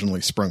they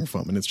originally sprung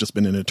from, and it's just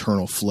been an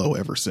eternal flow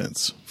ever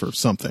since for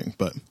something.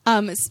 But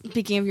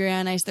speaking of Yuri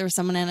on Ice, there was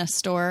someone in a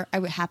store.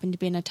 I happened to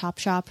be in a Top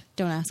Shop.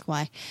 Don't ask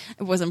why.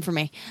 It wasn't for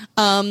me.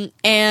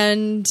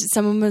 And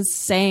someone was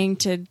saying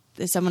to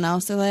someone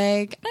else, they're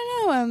like,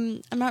 I don't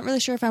know, I'm not really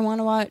sure if I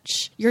want to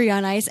watch Yuri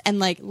on Ice. And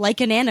like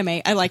an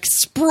anime, I like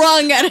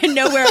sprung out of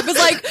nowhere. It was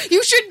like,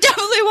 you should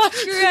definitely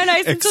watch Yuri on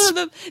Ice.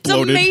 It's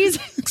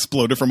amazing.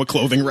 Exploded from a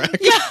clothing rack.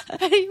 Yeah.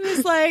 And he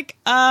was like,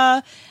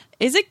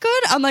 is it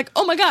good? I'm like,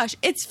 oh my gosh,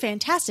 it's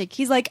fantastic.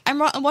 He's like, I'm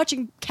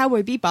watching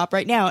Cowboy Bebop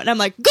right now. And I'm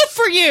like, good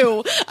for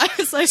you. I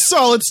was like,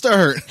 solid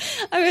start.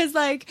 I was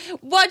like,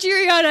 watch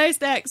Yuri on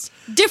Ice next.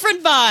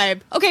 Different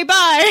vibe. Okay,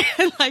 bye.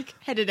 And like,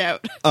 headed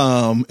out.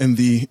 And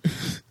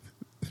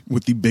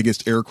with the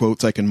biggest air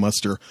quotes I can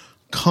muster,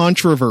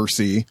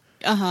 controversy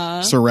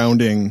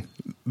surrounding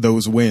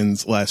those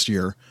wins last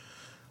year.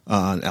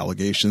 On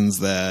allegations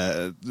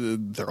that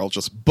they're all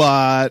just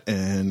bought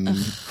and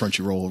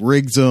Crunchyroll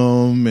rigs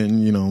them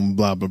and,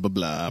 blah, blah,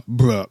 blah,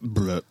 blah,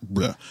 blah,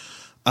 blah.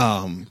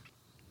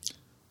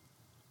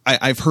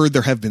 I've heard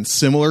there have been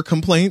similar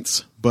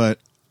complaints, but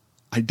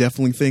I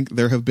definitely think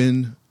there have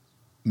been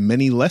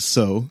many less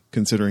so,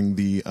 considering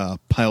the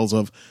piles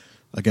of,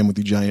 again, with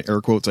the giant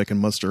air quotes I can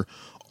muster,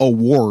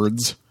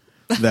 awards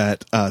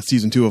that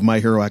season 2 of My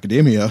Hero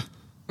Academia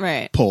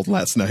pulled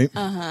last night.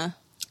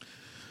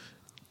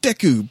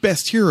 Deku,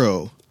 Best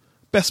Hero,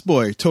 Best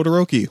Boy,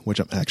 Todoroki, which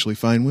I'm actually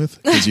fine with,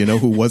 because you know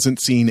who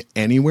wasn't seen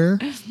anywhere?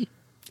 Who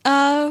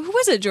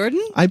was it, Jordan?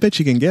 I bet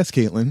you can guess,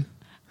 Caitlin.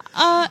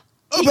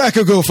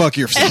 Obako, go fuck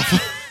yourself.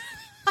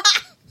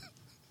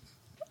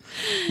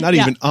 Not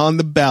even on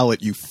the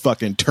ballot, you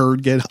fucking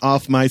turd. Get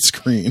off my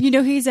screen. You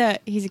know he's a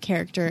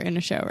character in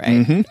a show,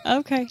 right? Mm-hmm.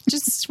 Okay,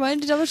 just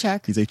wanted to double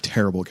check. He's a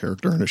terrible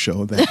character in a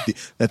show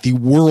that the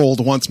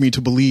world wants me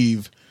to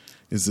believe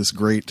is this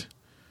great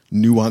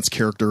nuanced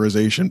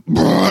characterization.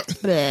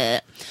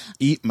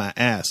 Eat my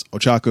ass.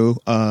 Ochako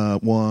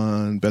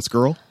won Best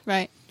Girl.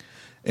 Right.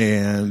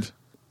 And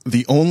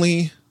the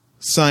only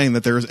sign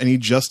that there is any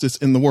justice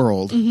in the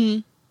world,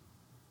 Anime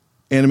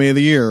of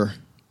the Year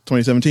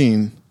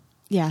 2017.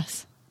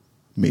 Yes.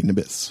 Made in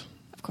Abyss.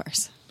 Of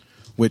course.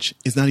 Which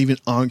is not even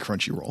on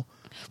Crunchyroll.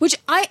 Which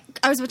I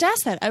was about to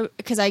ask that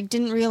because I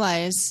didn't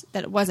realize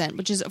that it wasn't,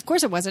 which is, of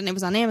course it wasn't. It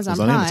was on Amazon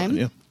Prime. Amazon,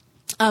 yeah.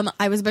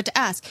 I was about to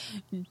ask,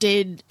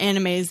 did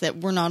animes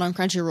that were not on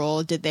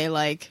Crunchyroll, did they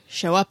like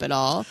show up at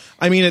all?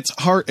 I mean, it's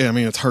hard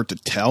to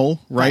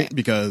tell, right?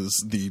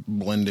 Because the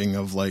blending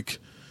of like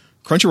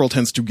Crunchyroll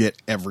tends to get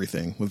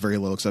everything with very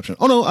little exception.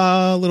 Oh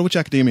no, Little Witch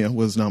Academia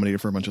was nominated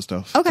for a bunch of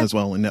stuff as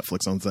well, and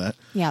Netflix owns that.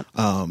 Yeah.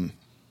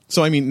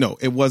 So I mean, no,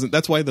 it wasn't.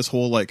 That's why this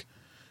whole like,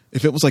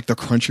 if it was like the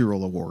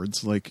Crunchyroll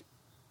Awards, like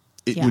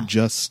it would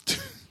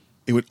just,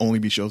 it would only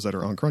be shows that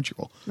are on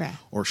Crunchyroll, right?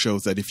 Or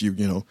shows that if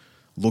you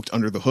looked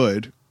under the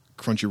hood,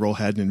 Crunchyroll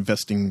had an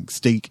investing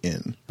stake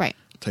in, right?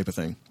 Type of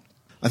thing.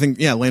 I think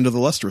Land of the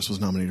Lustrous was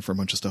nominated for a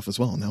bunch of stuff as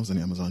well, and that was an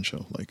Amazon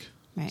show. Like,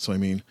 right. So I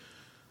mean,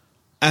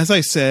 as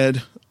I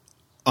said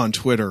on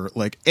Twitter,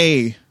 like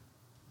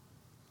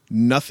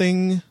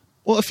nothing.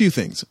 Well, a few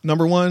things.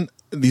 Number one,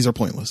 these are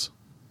pointless.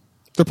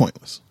 They're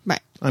pointless.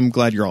 Right. I'm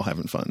glad you're all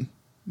having fun.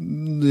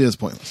 It is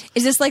pointless.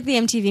 Is this like the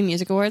MTV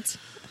Music Awards?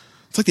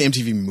 It's like the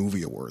MTV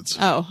Movie Awards.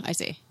 Oh, I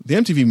see. The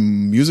MTV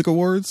Music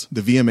Awards,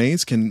 the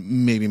VMAs,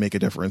 can maybe make a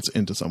difference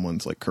into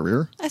someone's like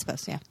career. I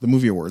suppose, yeah. The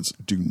movie awards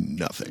do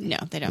nothing. No,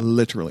 they don't.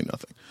 Literally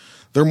nothing.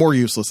 They're more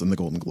useless than the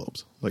Golden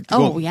Globes. Like, the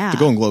yeah. the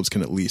Golden Globes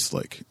can at least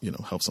like,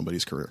 help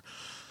somebody's career.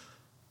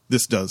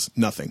 This does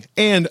nothing.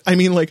 And I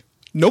mean, like,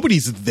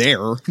 nobody's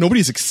there.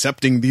 Nobody's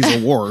accepting these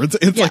awards.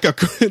 It's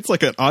it's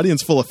like an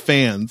audience full of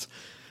fans,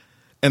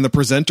 and the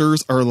presenters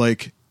are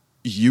like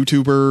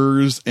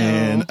YouTubers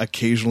and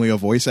occasionally a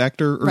voice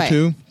actor or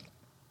two.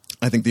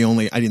 I think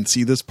I didn't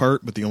see this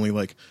part, but the only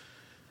like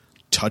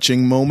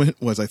touching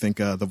moment was, I think,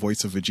 the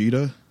voice of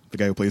Vegeta, the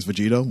guy who plays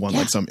Vegeta, won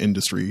like some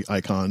industry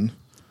icon,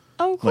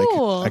 cool,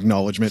 like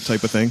acknowledgement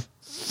type of thing.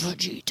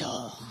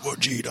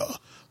 Vegeta.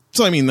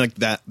 So I mean, like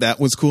that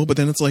was cool, but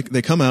then it's like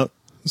they come out.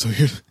 So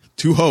here's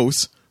two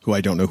hosts who I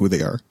don't know who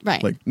they are.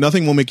 Right. Like,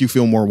 nothing will make you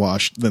feel more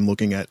washed than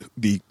looking at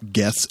the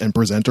guests and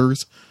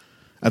presenters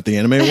at the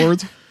Anime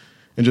Awards.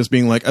 And just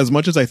being like, as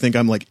much as I think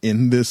I'm like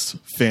in this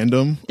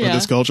fandom or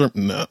this culture,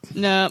 no.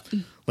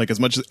 Like, as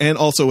much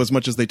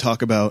as they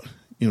talk about,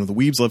 the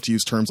weebs love to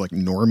use terms like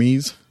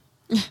normies.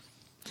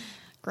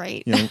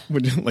 Great.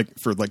 Like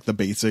for like the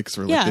basics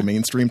or like the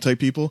mainstream type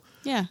people.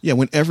 Yeah. Yeah.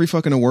 When every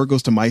fucking award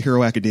goes to My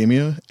Hero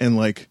Academia and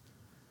like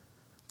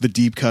the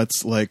deep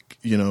cuts, like,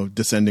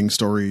 Descending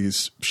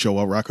Stories,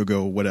 Showa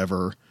Rakugo,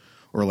 whatever,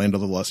 Orlando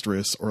the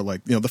Lustrous, or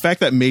like, the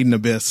fact that Made in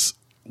Abyss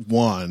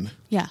won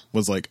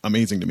was like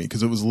amazing to me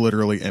because it was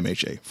literally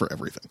MHA for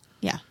everything.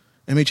 Yeah.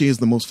 MHA is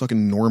the most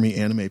fucking normie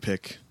anime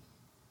pick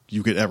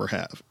you could ever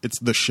have. It's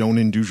the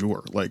shonen du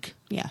jour. Like,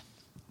 I'm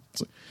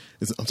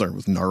sorry,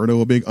 was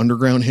Naruto a big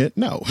underground hit?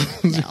 No.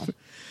 No.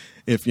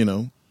 If,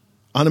 anime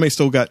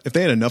if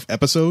they had enough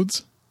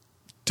episodes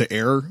to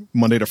air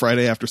Monday to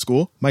Friday after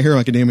school, My Hero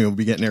Academia would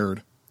be getting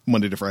aired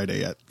Monday to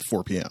Friday at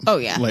 4 p.m. Oh,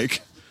 yeah.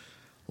 Like,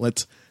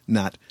 let's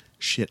not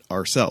shit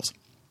ourselves.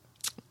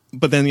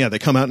 But then, they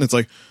come out and it's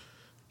like,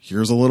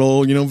 here's a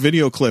little,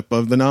 video clip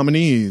of the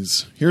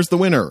nominees. Here's the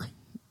winner.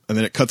 And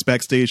then it cuts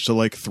backstage to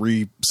like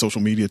 3 social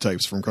media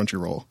types from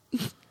Crunchyroll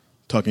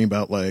talking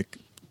about like,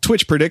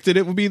 Twitch predicted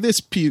it would be this,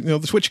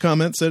 the Twitch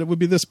comment said it would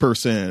be this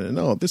person.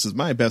 And, this is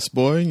my best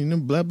boy,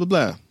 blah, blah,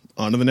 blah.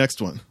 On to the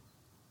next one.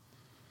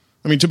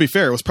 I mean, to be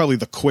fair, it was probably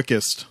the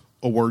quickest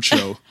award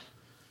show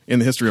in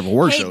the history of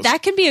award shows.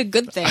 That can be a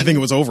good thing. I think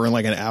it was over in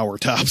like an hour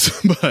tops,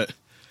 but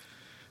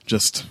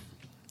just...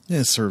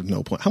 it served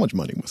no point. How much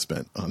money was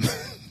spent on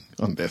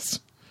this?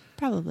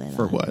 Probably a lot.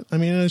 For what? I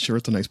mean, sure,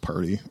 it's a nice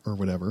party or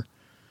whatever.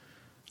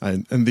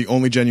 And the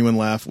only genuine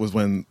laugh was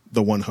when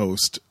the one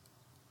host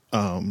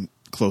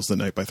closed the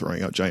night by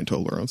throwing out giant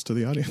Toblerones to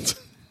the audience.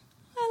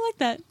 I like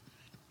that.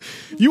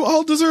 You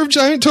all deserve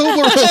giant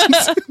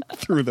Toblerones.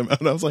 Threw them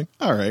out. I was like,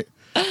 all right.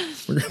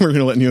 We're going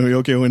to let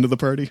Yokio into the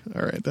party?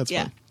 All right, that's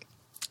fine.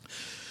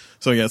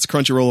 So, it's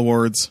Crunchyroll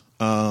Awards.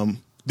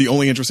 The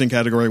only interesting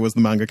category was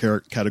the manga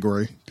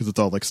category because it's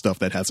all like stuff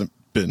that hasn't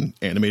been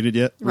animated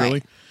yet, really.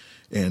 Right.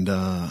 And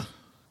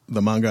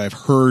the manga I've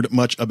heard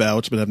much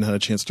about, but haven't had a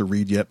chance to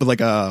read yet. But like,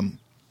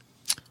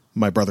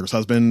 My Brother's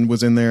Husband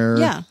was in there.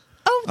 Yeah.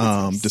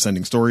 Oh. Nice.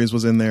 Descending Stories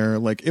was in there.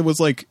 Like, it was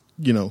like,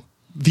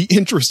 the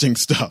interesting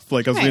stuff.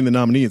 Like, I was reading the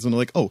nominees and I'm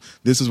like, oh,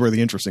 this is where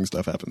the interesting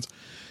stuff happens.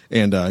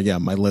 And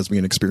My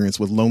Lesbian Experience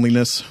with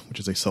Loneliness, which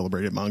is a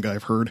celebrated manga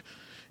I've heard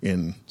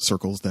in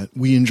circles that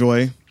we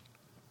enjoy.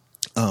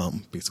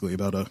 Basically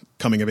about a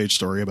coming of age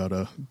story about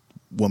a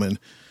woman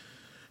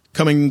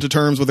coming to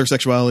terms with her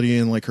sexuality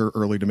in like her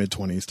early to mid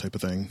 20s type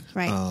of thing.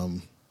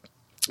 Right.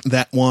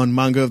 That won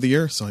manga of the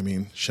year. So, I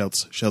mean,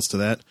 shouts to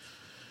that.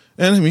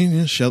 And I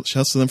mean, shouts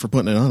to them for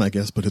putting it on, I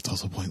guess, but it's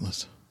also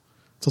pointless.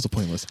 It's also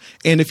pointless.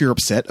 And if you're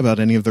upset about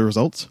any of the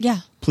results,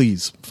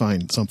 please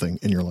find something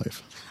in your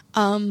life.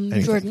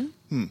 Jordan,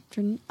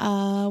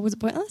 was it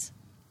pointless?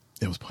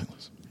 It was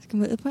pointless. It's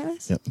completely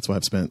pointless? Yeah, that's why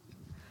I've spent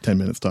 10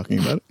 minutes talking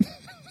about it.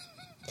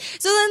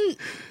 So then,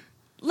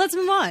 let's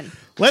move on.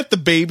 Let the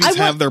babies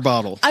have their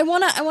bottle. I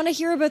wanna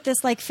hear about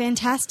this like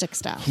fantastic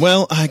stuff.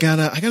 Well, I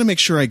gotta make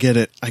sure I get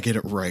it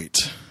right.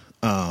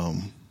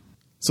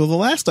 So the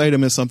last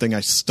item is something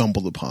I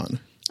stumbled upon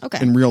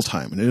in real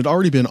time, and it had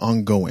already been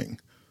ongoing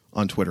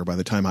on Twitter by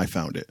the time I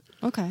found it.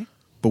 Okay.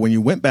 But when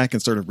you went back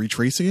and started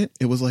retracing it,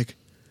 it was like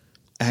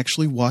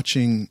actually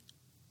watching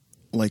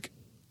like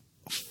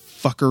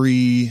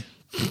fuckery.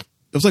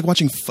 It was like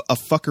watching a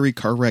fuckery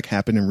car wreck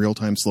happen in real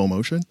time slow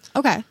motion.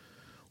 Okay.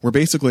 Where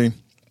basically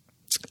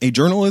a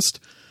journalist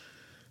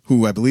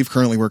who I believe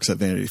currently works at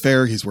Vanity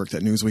Fair, he's worked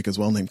at Newsweek as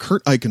well, named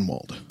Kurt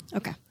Eichenwald,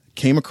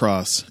 came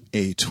across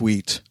a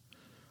tweet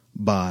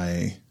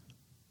by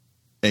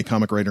a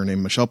comic writer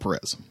named Michelle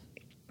Perez.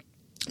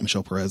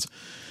 Michelle Perez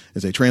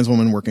is a trans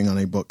woman working on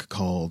a book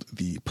called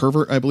The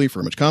Pervert, I believe,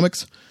 for Image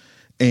Comics.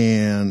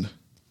 And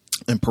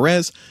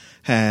Perez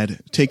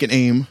had taken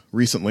aim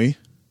recently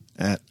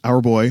at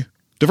our boy,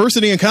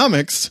 Diversity in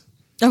Comics.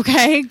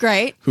 Okay,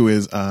 great. Who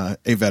is a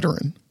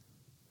veteran.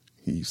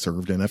 He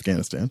served in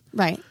Afghanistan.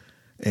 Right.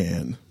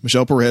 And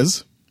Michelle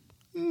Perez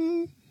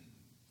kind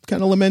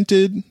of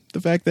lamented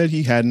the fact that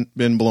he hadn't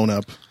been blown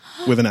up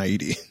with an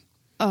IED.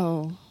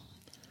 Oh.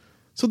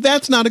 So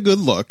that's not a good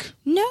look.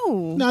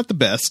 No. Not the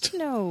best.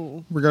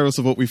 No. Regardless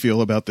of what we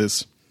feel about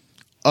this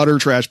utter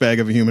trash bag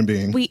of a human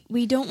being.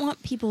 We don't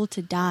want people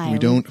to die.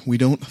 We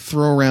don't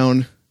throw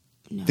around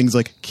things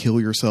like kill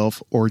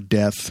yourself or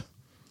death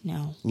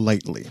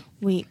lightly.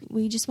 We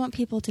just want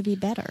people to be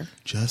better.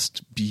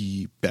 Just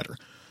be better.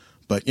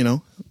 But,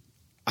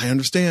 I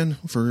understand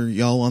for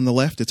y'all on the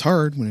left, it's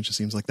hard when it just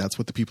seems like that's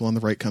what the people on the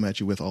right come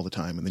at you with all the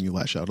time. And then you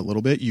lash out a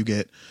little bit, you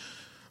get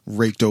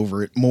raked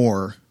over it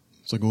more.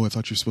 It's like, oh, I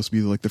thought you're supposed to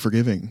be like the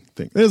forgiving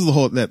thing. That's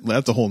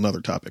a whole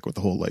nother topic with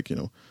the whole,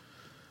 the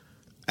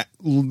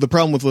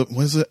problem with,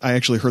 what is it? I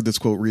actually heard this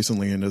quote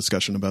recently in a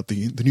discussion about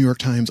the New York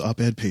Times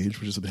op-ed page,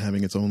 which has been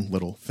having its own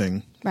little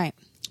thing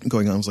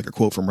going on. It was like a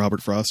quote from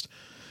Robert Frost.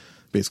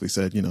 Basically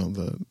said,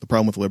 the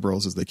problem with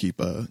liberals is they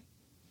keep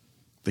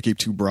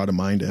too broad a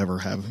mind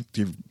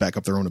to back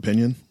up their own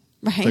opinion,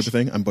 type of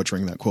thing. I'm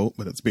butchering that quote,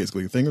 but it's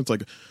basically the thing. It's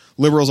like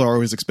liberals are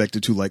always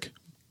expected to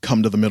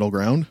come to the middle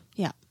ground.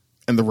 Yeah.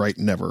 And the right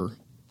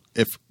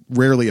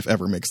rarely, if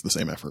ever, makes the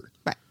same effort.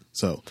 Right.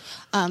 So,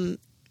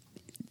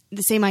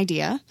 the same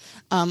idea.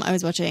 I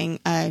was watching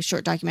a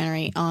short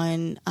documentary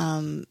on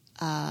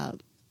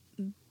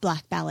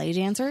black ballet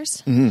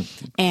dancers,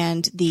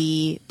 and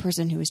the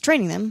person who was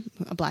training them,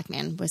 a black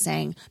man, was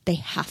saying they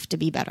have to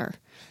be better.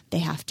 They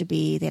have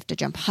to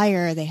jump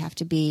higher. They have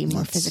to be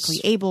more physically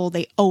able.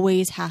 They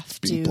always have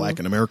to be black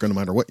in America, no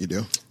matter what you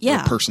do.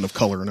 Yeah. Or a person of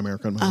color in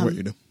America, no matter what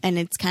you do. And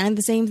it's kind of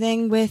the same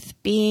thing with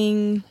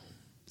being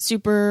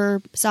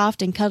super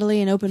soft and cuddly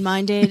and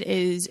open-minded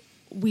is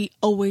we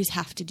always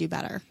have to do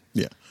better.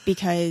 Yeah.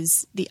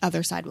 Because the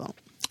other side won't.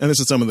 And this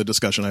is some of the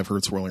discussion I've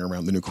heard swirling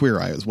around the new Queer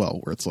Eye as well,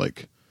 where it's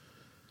like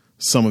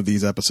some of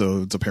these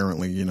episodes,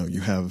 apparently,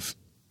 you have,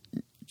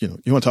 you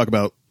want to talk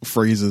about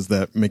phrases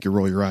that make you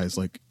roll your eyes,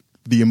 like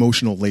the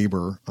emotional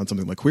labor on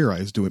something like Queer Eye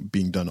is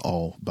being done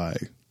all by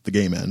the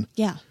gay men.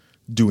 Yeah.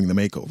 Doing the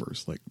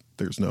makeovers. Like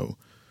there's no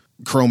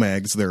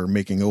Cro-Mags they're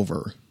making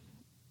over.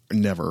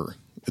 Never.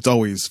 It's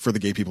always for the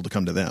gay people to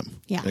come to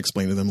them and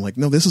explain to them like,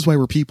 no, this is why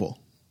we're people.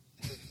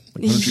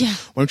 Why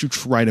don't you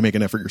try to make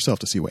an effort yourself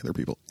to see why they're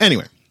people?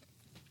 Anyway,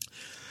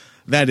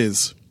 that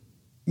is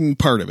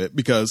part of it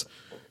because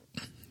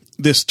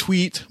this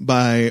tweet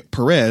by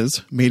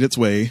Perez made its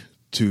way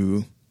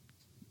to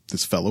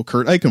this fellow,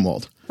 Kurt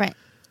Eichenwald. Right.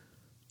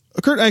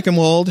 Kurt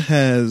Eichenwald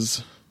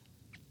has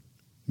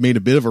made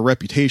a bit of a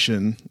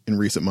reputation in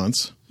recent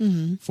months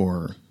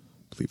for,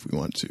 I believe we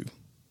want to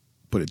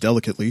put it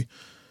delicately,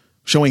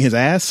 showing his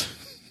ass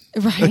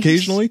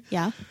occasionally.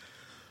 Yeah.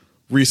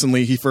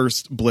 Recently, he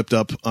first blipped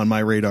up on my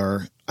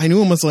radar. I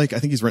knew him as I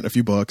think he's written a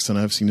few books, and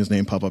I've seen his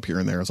name pop up here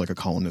and there as a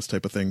columnist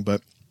type of thing.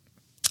 But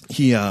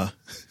he entered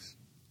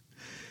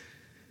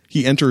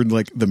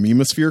the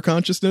memosphere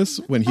consciousness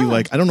when he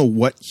I don't know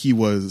what he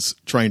was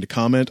trying to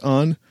comment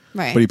on,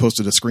 but he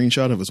posted a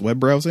screenshot of his web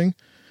browsing,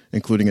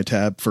 including a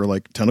tab for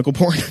tentacle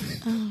porn.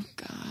 Oh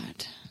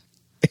God!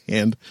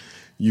 And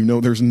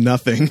there's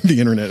nothing the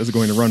internet is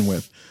going to run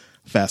with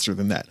faster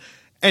than that.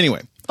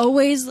 Anyway.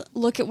 Always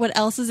look at what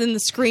else is in the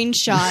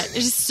screenshot.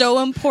 It's so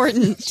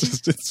important.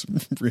 It's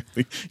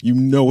really,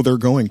 they're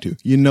going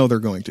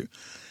to.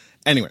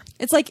 Anyway.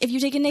 It's like if you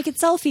take a naked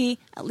selfie,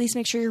 at least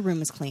make sure your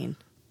room is clean.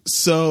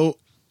 So,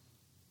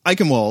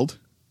 Eichenwald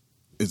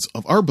is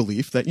of our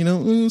belief that,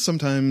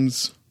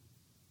 sometimes,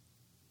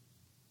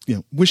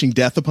 wishing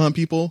death upon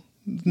people,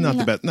 not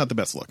the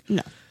best look.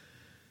 No.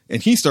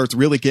 And he starts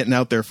really getting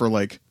out there for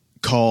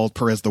called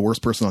Perez the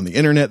worst person on the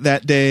internet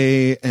that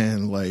day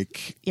and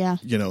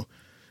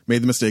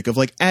made the mistake of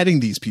adding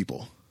these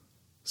people.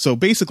 So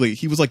basically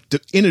he was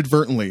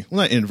inadvertently,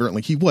 well, not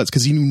inadvertently, he was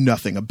because he knew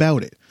nothing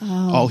about it.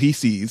 Oh. All he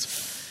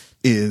sees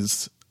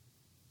is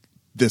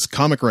this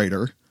comic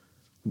writer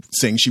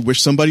saying she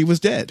wished somebody was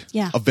dead.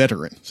 Yeah. A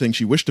veteran saying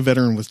she wished a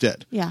veteran was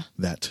dead. Yeah.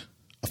 That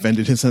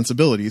offended his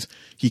sensibilities.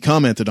 He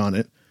commented on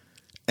it.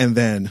 And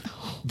then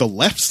the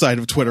left side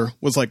of Twitter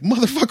was like,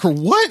 motherfucker,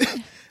 what?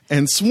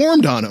 And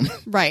swarmed on him.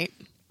 Right.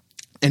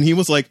 And he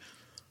was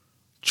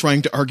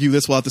trying to argue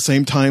this while at the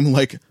same time,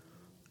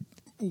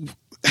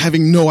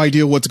 having no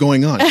idea what's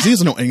going on. 'Cause he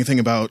doesn't know anything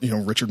about,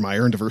 Richard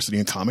Meyer and diversity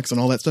in comics and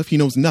all that stuff. He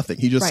knows nothing.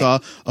 He just saw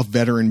a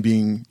veteran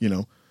being,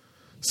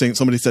 saying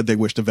somebody said they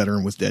wished a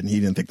veteran was dead and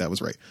he didn't think that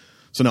was right.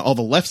 So now all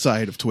the left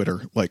side of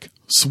Twitter,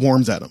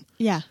 swarms at him.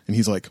 Yeah. And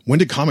he's like, when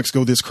did comics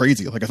go this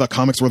crazy? I thought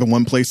comics were the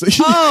one place that...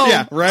 Oh.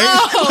 Yeah, right?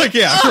 Oh. Right?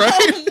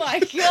 Oh, my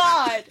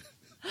God.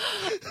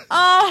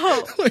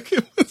 Oh.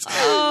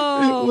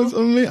 It was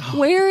amazing.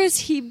 Where has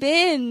he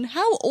been?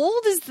 How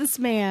old is this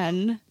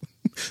man?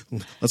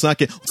 Let's not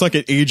get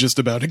ageist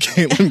about it,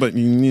 Caitlin, but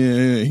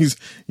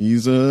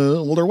he's a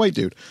older white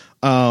dude.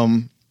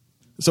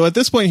 So at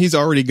this point, he's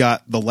already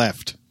got the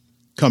left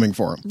coming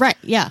for him. Right,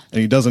 yeah.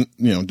 And he doesn't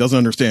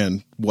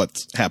understand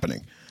what's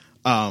happening.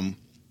 And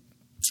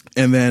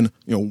then,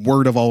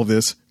 word of all of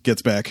this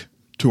gets back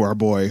to our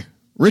boy,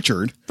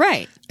 Richard.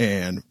 Right.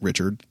 And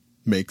Richard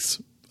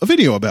makes a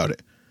video about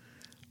it.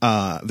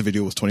 The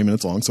video was 20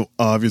 minutes long, so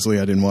obviously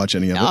I didn't watch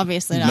any of it.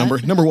 Obviously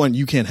not. Number one,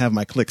 you can't have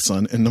my clicks,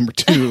 son. And number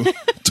two,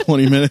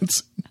 20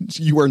 minutes,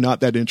 you are not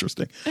that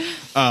interesting.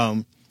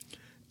 And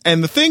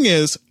the thing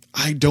is,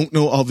 I don't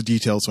know all the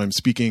details, so I'm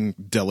speaking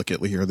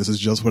delicately here. This is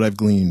just what I've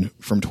gleaned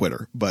from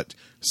Twitter. But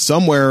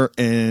somewhere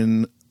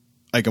in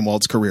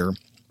Eichenwald's career,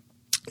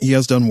 he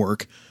has done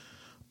work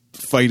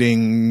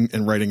fighting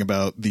and writing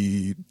about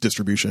the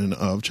distribution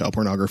of child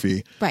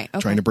pornography, right?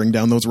 Okay. Trying to bring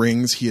down those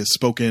rings. He has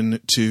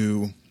spoken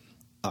to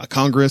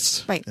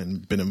Congress, right,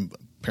 and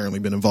apparently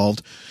been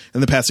involved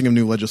in the passing of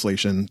new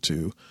legislation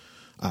to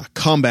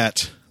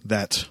combat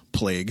that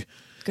plague.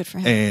 Good for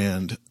him.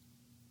 And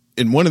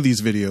in one of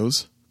these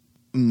videos,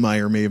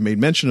 Meyer may have made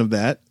mention of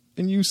that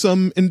and used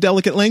some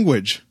indelicate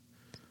language,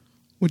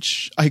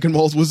 which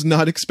Eichenwald was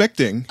not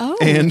expecting. Oh.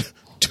 And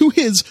to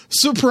his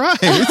surprise,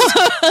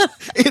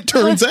 it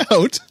turns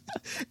out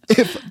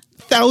if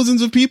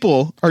thousands of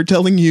people are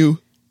telling you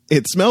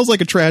it smells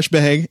like a trash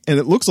bag and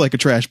it looks like a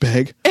trash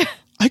bag,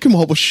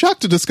 Eichenwald was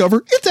shocked to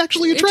discover it's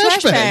actually a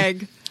trash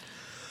bag.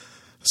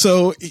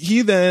 So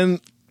he then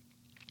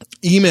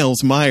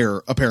emails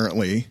Meyer,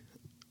 apparently,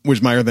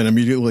 which Meyer then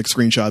immediately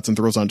screenshots and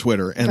throws on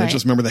Twitter. And I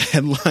just remember the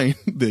headline,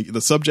 the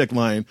subject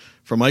line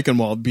from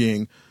Eichenwald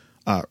being,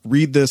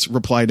 read this,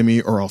 reply to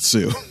me, or I'll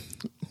sue.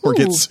 Or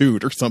get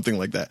sued or something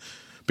like that.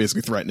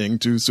 Basically threatening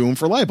to sue him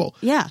for libel.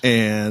 Yeah.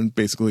 And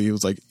basically he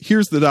was like,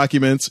 here's the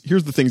documents,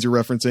 here's the things you're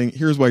referencing,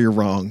 here's why you're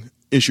wrong,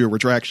 issue a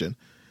retraction.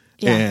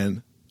 Yeah.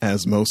 And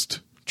as most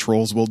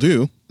trolls will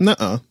do,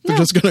 they're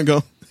just going to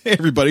go, hey,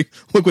 everybody,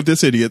 look what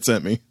this idiot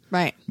sent me.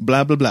 Right.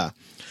 Blah, blah, blah.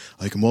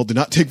 Eichenwald did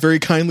not take very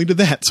kindly to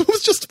that. So it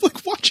was just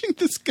like watching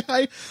this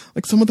guy,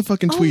 like some of the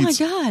fucking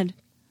tweets. Oh my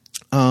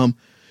God.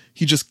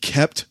 He just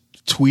kept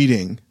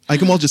tweeting.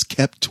 Eichenwald just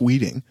kept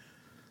tweeting.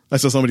 I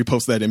saw somebody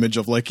post that image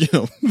of like,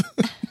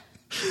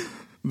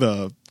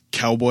 the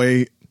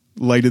cowboy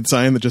lighted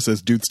sign that just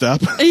says, dude, stop.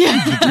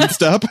 Yeah. Dude,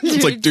 stop.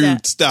 It's like,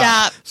 dude,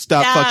 stop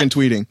fucking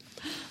tweeting.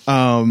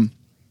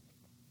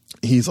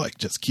 He's like,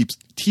 just keeps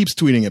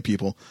tweeting at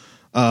people.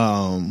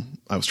 I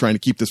was trying to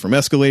keep this from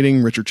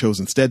escalating. Richard chose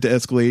instead to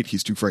escalate.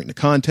 He's too frightened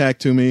to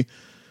contact me.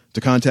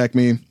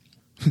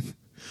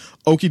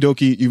 Okie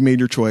dokie, you've made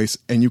your choice,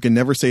 and you can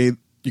never say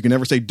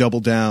double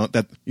down.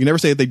 That you never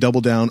say that they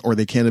double down or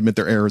they can't admit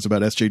their errors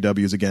about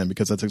SJWs again,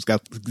 because that's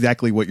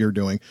exactly what you're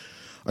doing.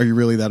 Are you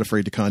really that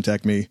afraid to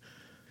contact me?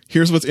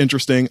 Here's what's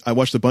interesting. I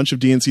watched a bunch of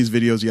DNC's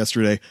videos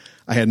yesterday.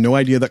 I had no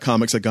idea that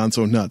comics had gone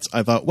so nuts.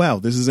 I thought, wow,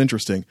 this is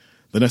interesting.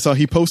 Then I saw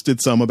he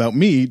posted some about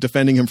me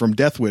defending him from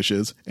death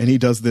wishes, and he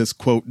does this,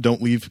 quote,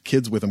 don't leave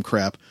kids with him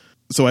crap.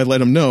 So I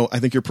let him know, I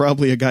think you're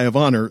probably a guy of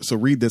honor, so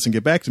read this and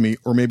get back to me,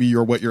 or maybe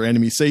you're what your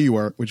enemies say you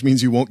are, which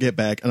means you won't get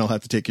back and I'll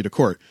have to take you to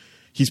court.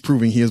 He's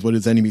proving he is what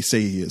his enemies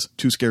say he is.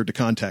 Too scared to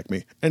contact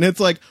me. And it's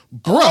like,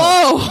 bro,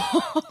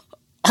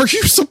 are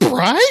you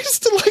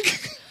surprised?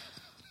 Like,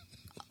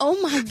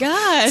 oh my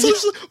God.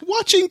 So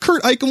watching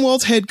Kurt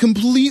Eichenwald's head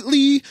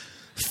completely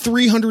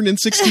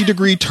 360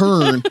 degree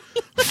turn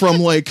from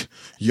like,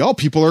 y'all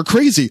people are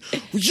crazy.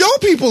 Y'all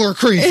people are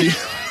crazy.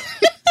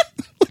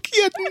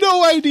 He had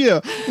no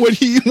idea what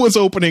he was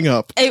opening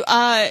up. He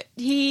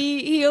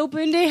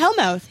opened a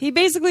hellmouth. He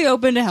basically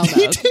opened a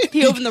hellmouth.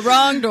 He opened the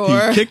wrong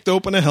door. He kicked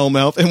open a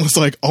hellmouth and was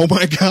like, oh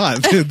my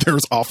God,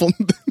 there's awful.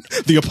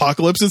 The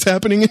apocalypse is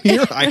happening in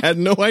here. I had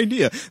no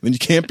idea. Then you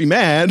can't be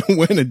mad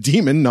when a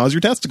demon gnaws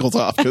your testicles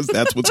off, because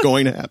that's what's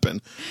going to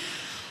happen.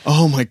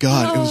 Oh my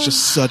God. It was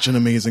just such an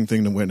amazing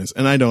thing to witness.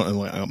 And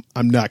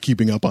I'm not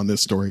keeping up on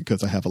this story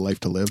because I have a life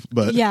to live,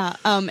 but yeah.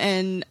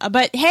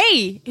 But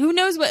hey, who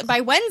knows what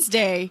by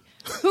Wednesday,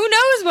 who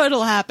knows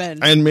what'll happen?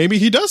 And maybe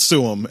he does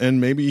sue him, and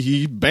maybe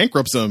he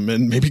bankrupts him,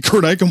 and maybe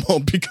Kurt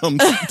Eichenwald becomes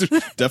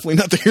definitely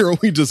not the hero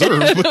we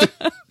deserve,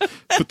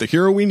 but the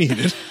hero we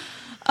needed.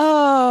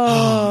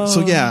 Oh. So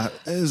yeah,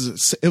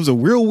 it was a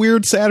real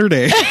weird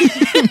Saturday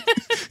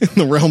in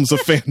the realms of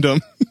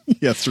fandom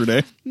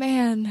yesterday.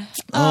 Man.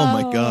 Oh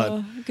my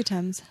God. Good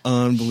times.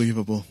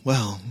 Unbelievable.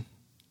 Well,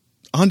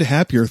 on to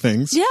happier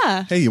things.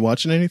 Yeah. Hey, you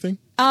watching anything?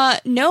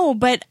 No,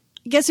 but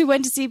guess who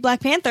went to see Black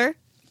Panther?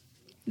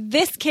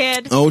 This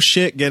kid. Oh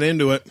shit, get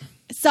into it.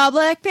 Saw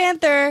Black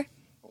Panther.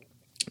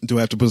 Do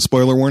I have to put a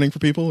spoiler warning for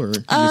people, or are you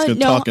just gonna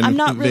talk in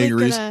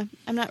vagaries?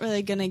 I'm not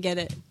really gonna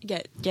get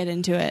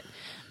into it.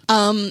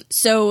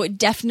 So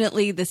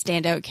definitely the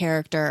standout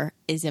character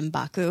is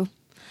M'Baku.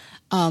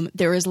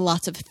 There is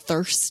lots of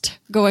thirst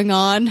going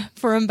on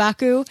for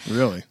M'Baku.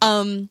 Really?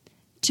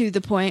 To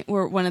the point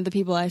where one of the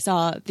people I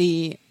saw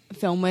the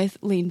film with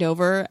leaned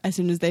over as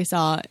soon as they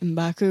saw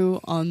M'Baku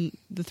on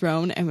the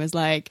throne and was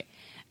like,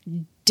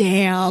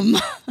 damn.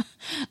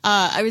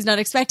 I was not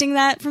expecting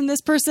that from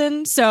this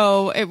person,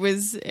 so I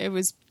was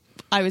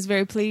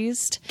very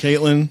pleased.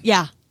 Caitlin?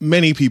 Yeah.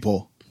 Many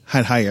people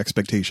had high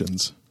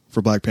expectations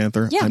for Black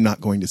Panther. Yeah. I'm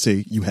not going to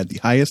say you had the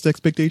highest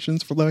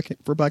expectations for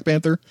Black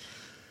Panther.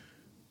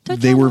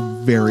 They were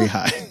very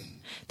high.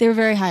 They were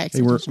very high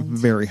expectations. They were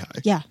very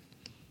high. Yeah.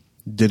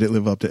 Did it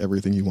live up to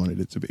everything you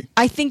wanted it to be?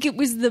 I think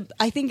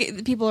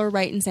people are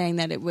right in saying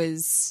that it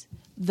was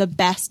the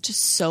best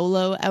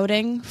solo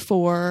outing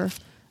for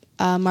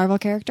a Marvel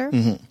character.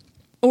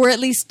 Or at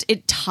least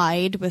it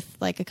tied with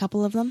like a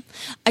couple of them.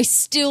 I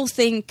still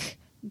think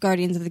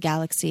Guardians of the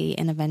Galaxy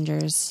and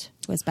Avengers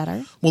was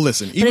better. Well,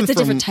 listen, but it's a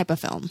different type of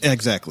film.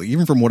 Exactly.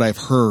 Even from what I've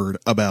heard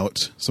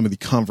about some of the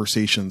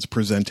conversations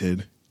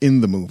presented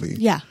in the movie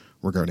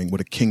regarding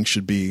what a king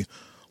should be,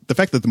 the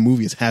fact that the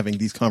movie is having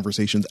these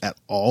conversations at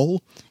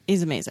all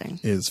is amazing.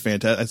 Is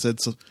fantastic. I said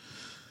so.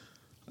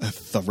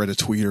 I read a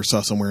tweet or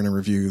saw somewhere in a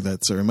review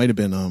that it might have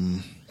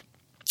been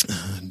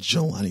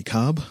Jelani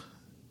Cobb.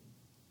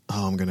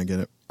 Oh, I'm going to get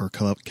it. Or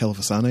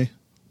Califasane.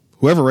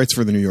 Whoever writes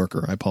for The New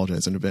Yorker. I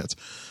apologize in advance.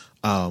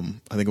 I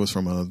think it was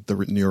from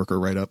the New Yorker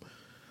write-up.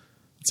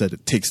 It said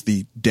it takes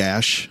the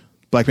dash.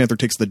 Black Panther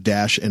takes the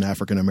dash in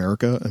African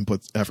American and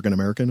puts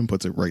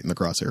it right in the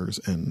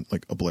crosshairs and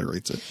like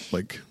obliterates it.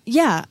 Like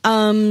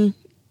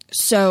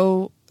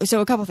So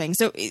a couple things.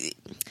 So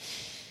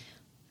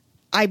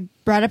I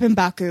brought up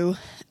M'Baku.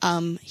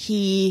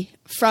 He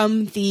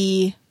from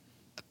the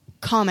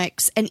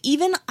comics, and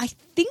even I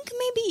think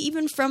maybe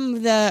even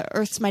from the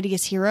Earth's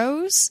Mightiest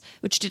Heroes,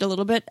 which did a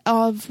little bit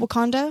of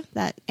Wakanda,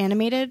 that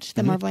animated,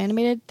 the Marvel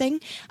animated thing.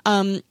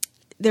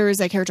 There is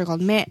a character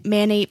called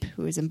Manape,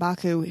 who is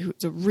M'Baku,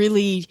 who's a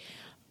really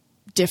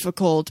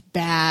difficult,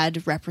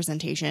 bad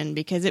representation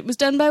because it was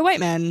done by white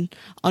men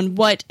on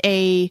what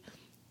a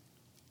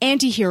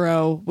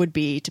anti-hero would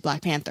be to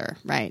Black Panther,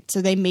 right?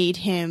 So they made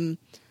him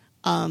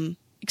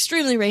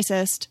extremely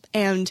racist,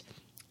 and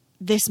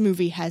this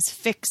movie has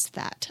fixed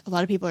that. A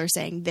lot of people are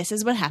saying this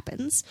is what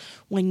happens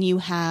when you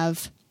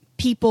have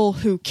people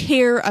who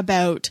care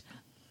about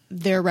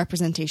their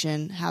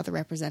representation, how they're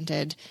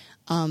represented,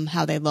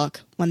 how they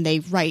look when they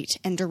write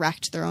and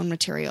direct their own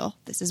material.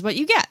 This is what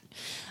you get.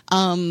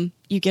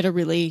 You get a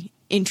really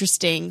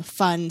interesting,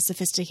 fun,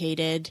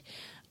 sophisticated,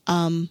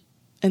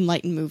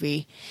 enlightened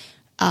movie.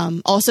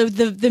 Also,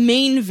 the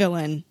main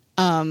villain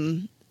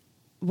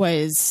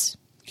was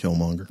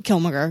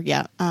Killmonger,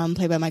 yeah,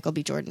 played by Michael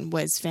B. Jordan,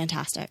 was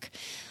fantastic.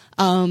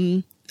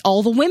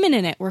 All the women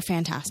in it were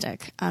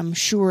fantastic.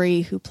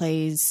 Shuri, who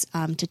plays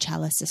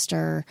T'Challa's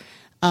sister,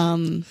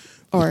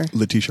 or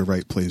Letitia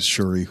Wright plays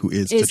Shuri, who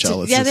is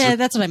T'Challa's sister. Yeah,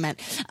 that's what I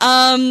meant.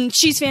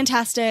 She's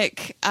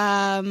fantastic,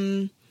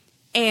 and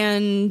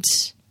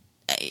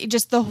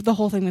just the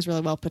whole thing was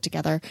really well put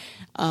together.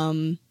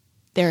 There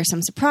are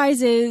some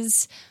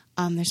surprises.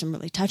 There's some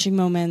really touching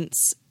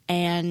moments,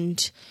 and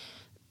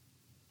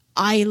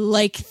I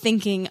like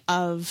thinking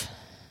of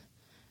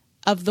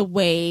the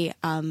way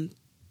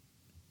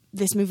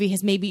this movie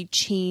has maybe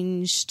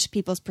changed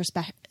people's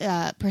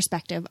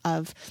perspective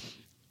of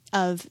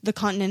the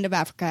continent of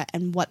Africa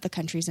and what the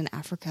countries in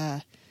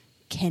Africa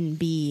can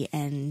be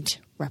and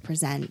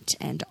represent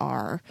and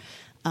are.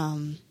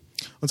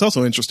 It's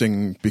also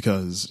interesting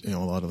because, a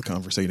lot of the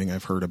conversating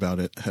I've heard about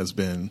it has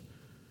been,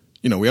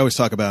 we always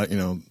talk about,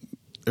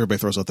 everybody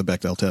throws out the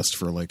Bechdel test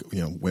for like,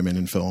 women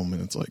in film,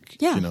 and it's like,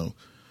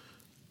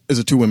 is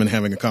it two women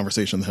having a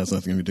conversation that has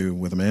nothing to do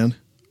with a man?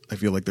 I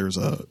feel like there's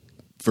a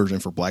version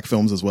for black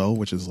films as well,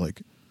 which is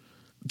like,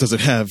 does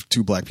it have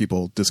two black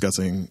people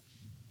discussing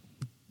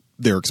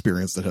their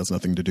experience that has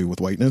nothing to do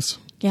with whiteness?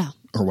 Yeah.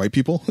 Or white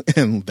people?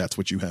 And that's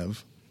what you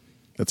have.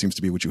 That seems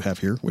to be what you have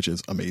here, which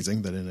is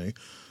amazing that in a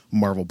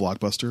Marvel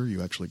blockbuster,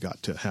 you actually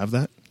got to have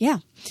that. Yeah.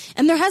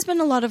 And there has been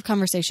a lot of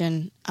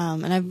conversation,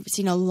 and I've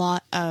seen a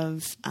lot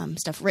of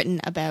stuff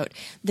written about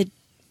the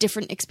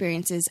different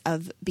experiences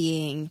of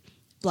being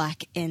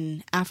black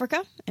in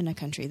Africa, in a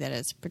country that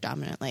is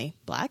predominantly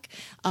black,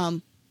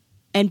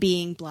 and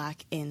being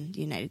black in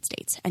the United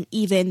States. And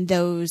even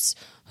those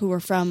who are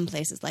from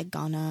places like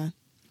Ghana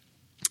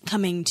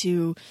coming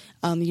to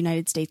the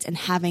United States and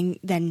having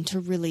then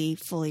to really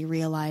fully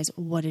realize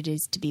what it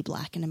is to be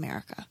black in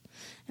America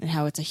and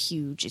how it's a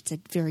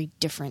very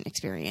different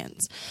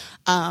experience.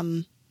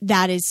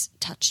 That is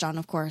touched on,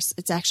 of course.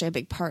 It's actually a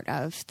big part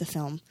of the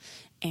film,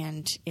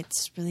 and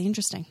it's really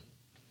interesting.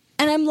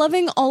 And I'm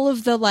loving all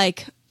of the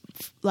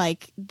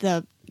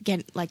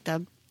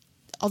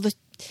all the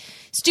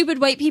stupid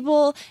white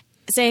people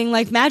saying,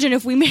 like, imagine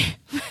if we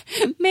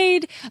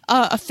made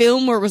a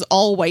film where it was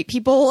all white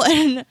people,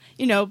 and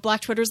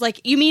Black Twitter's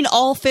like, you mean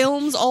all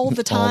films all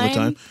the time? All the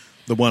time.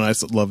 The one I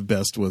loved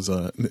best was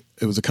it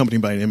was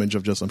accompanied by an image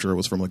of I'm sure it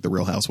was from like the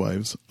Real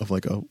Housewives, of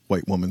like a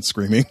white woman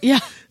screaming. Yeah,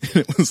 and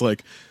it was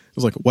like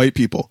white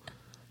people.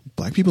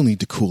 Black people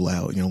need to cool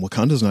out.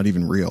 Wakanda's not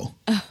even real.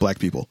 Black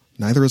people,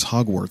 neither is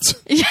Hogwarts.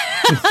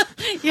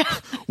 Yeah.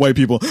 White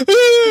people.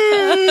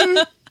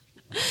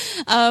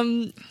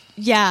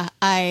 Yeah,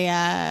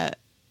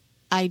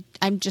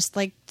 I'm just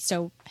like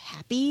so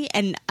happy,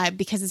 and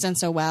because it's done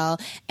so well,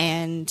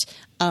 and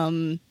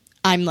I'm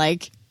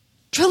like,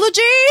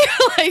 trilogy.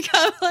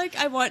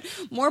 I want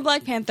more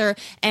Black Panther,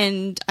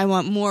 and I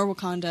want more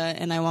Wakanda,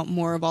 and I want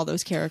more of all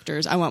those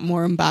characters. I want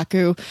more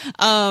M'Baku.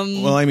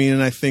 Well, I mean,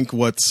 and I think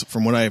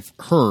from what I've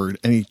heard,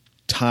 any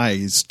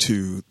ties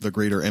to the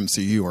greater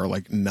MCU are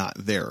like not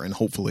there, and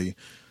hopefully,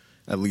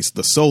 at least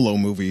the solo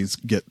movies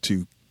get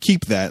to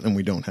keep that, and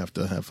we don't have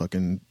to have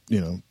fucking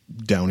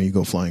Downey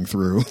go flying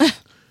through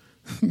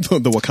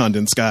the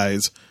Wakandan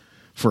skies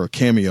for a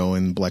cameo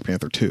in Black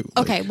Panther 2.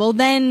 Okay, well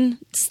then,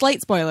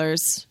 slight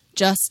spoilers.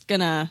 Just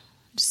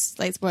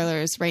slight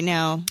spoilers right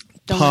now.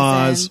 Don't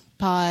Pause. listen.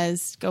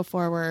 Pause. Go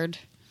forward.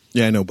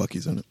 Yeah, I know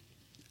Bucky's in it.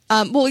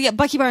 Well, yeah,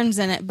 Bucky Barnes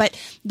in it, but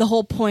the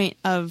whole point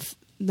of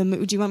the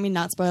movie... Do you want me to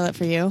not spoil it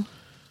for you?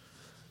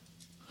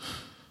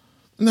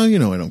 No,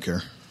 I don't care.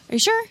 Are you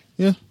sure?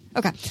 Yeah.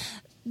 Okay.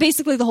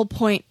 Basically, the whole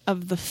point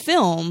of the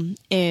film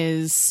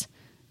is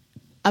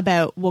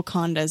about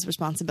Wakanda's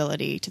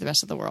responsibility to the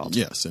rest of the world.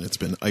 Yes, and it's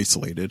been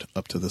isolated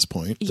up to this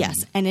point. Yes,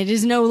 and it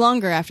is no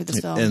longer after this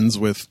It film. ends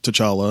with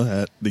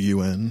T'Challa at the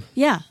UN.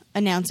 Yeah,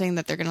 announcing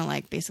that they're going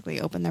to basically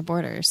open their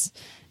borders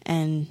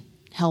and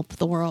help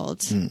the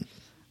world.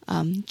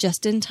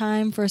 Just in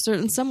time for a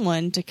certain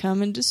someone to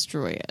come and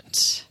destroy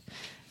it.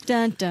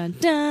 Dun, dun,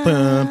 dun.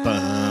 Ba,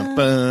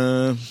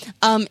 ba,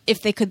 ba.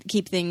 If they could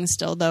keep things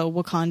still, though,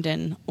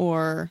 Wakandan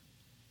or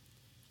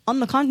on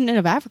the continent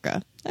of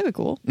Africa, that'd be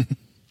cool.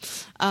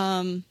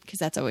 Because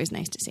that's always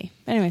nice to see.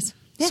 But anyways,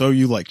 yeah. So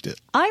you liked it.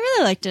 I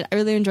really liked it. I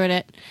really enjoyed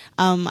it.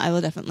 I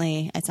will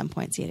definitely at some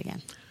point see it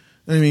again.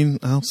 I mean,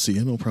 I'll see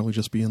it. It'll probably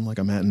just be in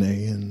a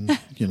matinee in,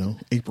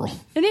 April.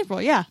 In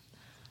April, yeah.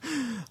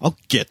 I'll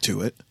get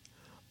to it.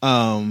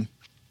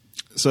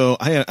 So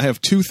I have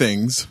two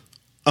things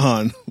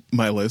on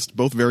my list,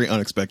 both very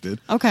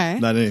unexpected. Okay.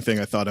 Not anything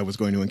I thought I was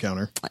going to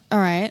encounter. All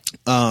right.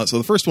 So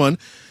the first one,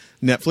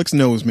 Netflix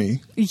knows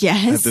me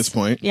Yes. at this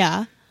point.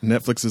 Yeah.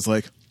 Netflix is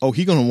like, oh,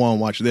 he's going to want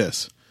to watch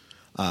this.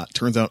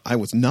 Turns out I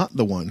was not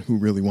the one who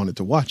really wanted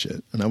to watch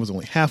it, and I was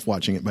only half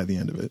watching it by the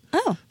end of it.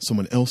 Oh.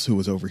 Someone else who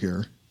was over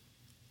here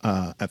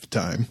at the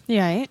time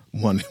Yeah. Right.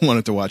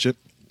 wanted to watch it,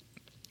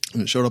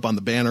 and it showed up on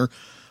the banner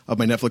of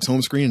my Netflix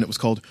home screen, and it was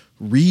called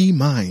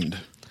Remind.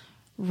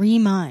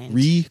 Remind.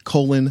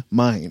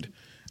 Mind.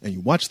 And you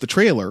watch the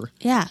trailer,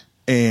 Yeah.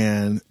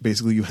 and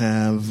basically you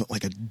have a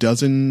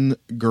dozen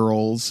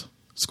girls,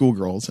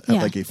 schoolgirls, at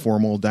Yeah. a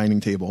formal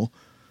dining table.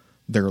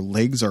 Their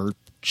legs are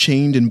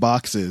chained in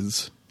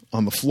boxes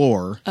on the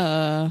floor.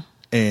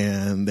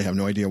 And they have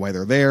no idea why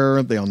they're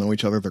there. They all know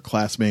each other. They're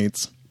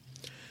classmates.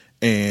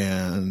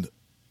 And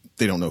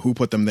they don't know who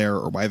put them there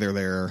or why they're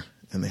there.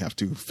 And they have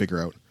to figure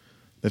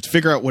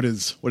out what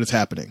is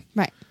happening.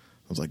 Right.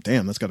 I was like,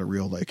 damn, that's got a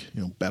real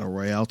battle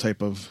royale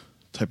type of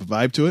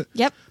vibe to it.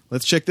 Yep.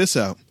 Let's check this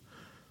out.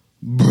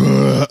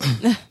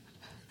 Bruh.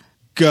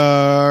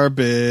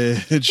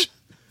 Garbage.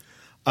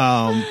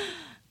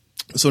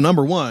 So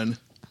number one,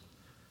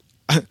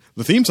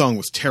 the theme song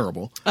was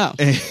terrible. Oh.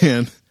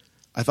 And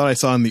I thought I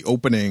saw in the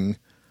opening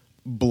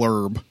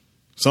blurb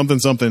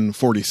something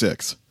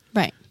 46.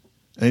 Right.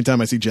 Anytime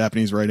I see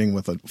Japanese writing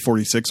with a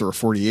 46 or a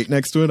 48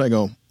 next to it, I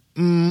go,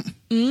 And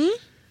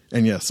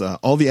yes,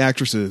 all the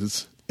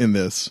actresses in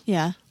this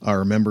Yeah.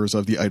 are members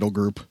of the idol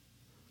group.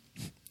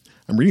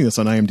 I'm reading this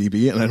on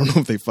IMDb, and I don't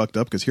know if they fucked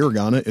up because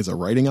hiragana is a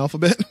writing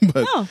alphabet,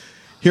 but Oh.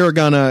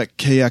 hiragana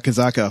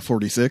Kayakazaka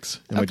 46.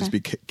 It might Okay. just be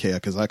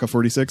Kayakazaka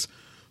 46,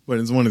 but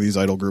it's one of these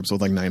idol groups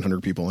with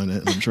 900 people in it,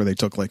 and I'm sure they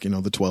took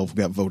the 12 who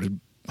got voted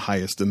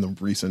highest in the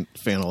recent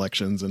fan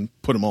elections and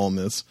put them all in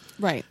this.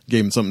 Right.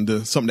 Gave them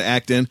something to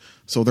act in.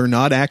 So they're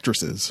not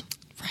actresses.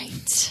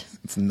 Right.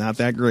 It's not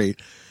that great.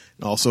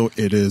 Also,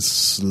 it is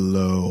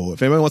slow.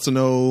 If anybody wants to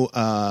know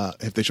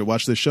if they should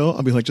watch this show,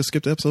 I'll be like, just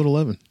skip to episode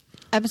 11.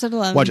 Episode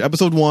 11. Watch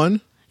episode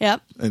 1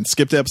 Yep. and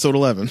skip to episode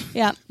 11.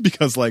 Yep.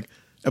 Because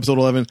episode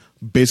 11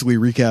 basically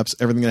recaps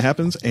everything that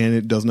happens, and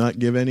it does not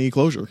give any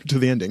closure to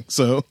the ending.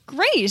 So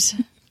Great.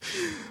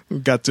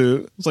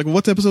 it's like,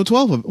 what's episode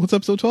 12? What's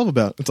episode 12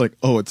 about? It's like,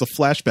 oh, it's a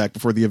flashback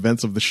before the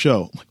events of the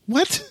show. I'm like,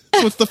 what?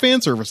 So it's the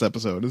fan service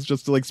episode. It's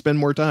just to spend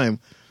more time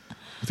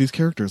with these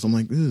characters. I'm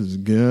like, this is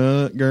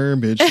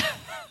garbage.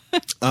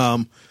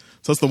 So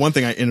that's the one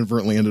thing I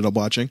inadvertently ended up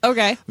watching.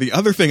 Okay. The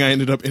other thing I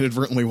ended up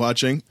inadvertently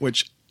watching,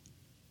 which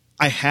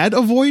I had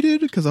avoided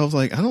because I was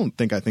like,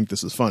 I think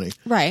this is funny.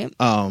 Right.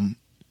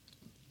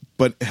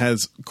 But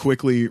has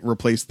quickly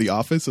replaced The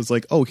Office. It's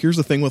like, oh, here's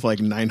a thing with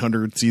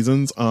 900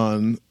 seasons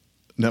on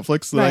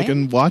Netflix that I Right.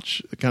 can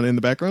watch kind of in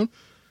the background.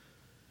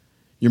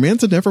 Your man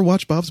said never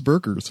watch Bob's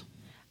Burgers.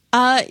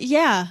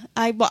 Yeah.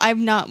 I've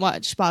not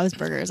watched Bob's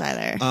Burgers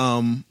either.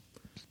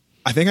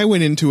 I think I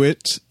went into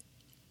it.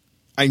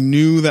 I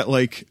knew that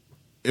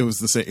it was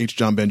the same. H.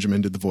 John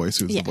Benjamin did the voice,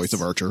 who's Yes. the voice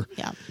of Archer.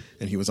 Yeah.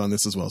 And he was on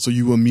this as well. So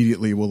you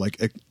immediately will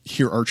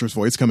hear Archer's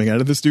voice coming out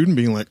of this dude and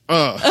being like,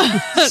 ugh,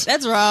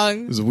 That's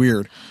wrong. this is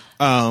weird.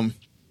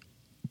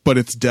 But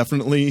it's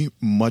definitely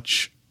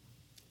much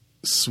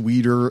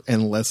sweeter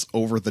and less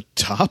over the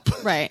top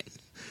Right.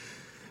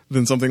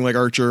 than something like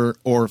Archer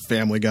or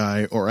Family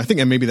Guy. Or I think,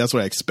 and maybe that's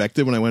what I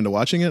expected when I went into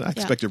watching it. I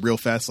expected real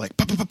fast, pa,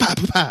 pa, pa, pa,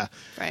 pa, pa.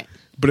 Right.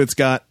 But it's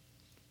got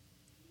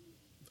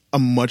a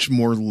much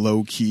more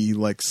low key,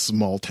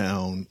 small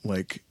town,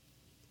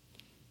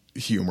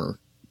 humor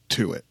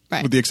to it.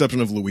 Right. With the exception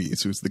of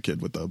Louise, who's the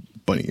kid with the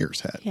bunny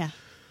ears hat. Yeah.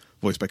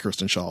 Voiced by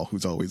Kirsten Shaw,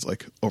 who's always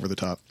over the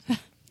top.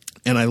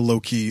 And I low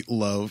key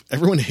love,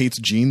 everyone hates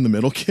Gene, the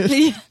middle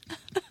kid.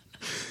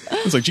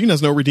 It's like Gene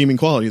has no redeeming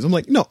qualities. I'm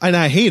like, no, and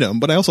I hate him,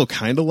 but I also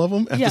kind of love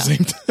him at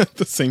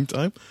the same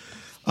time.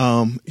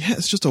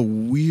 It's just a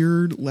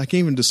weird. I can't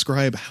even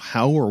describe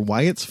how or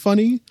why it's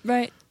funny.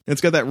 Right.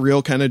 It's got that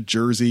real kind of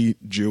Jersey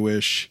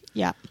Jewish.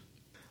 Yeah.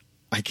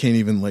 I can't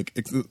even like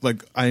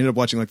I ended up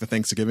watching like the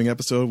Thanksgiving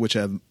episode, which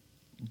had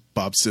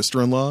Bob's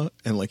sister-in-law,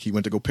 and like he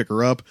went to go pick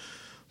her up,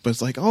 but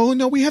it's like, oh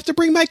no, we have to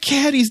bring my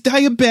cat. He's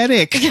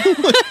diabetic.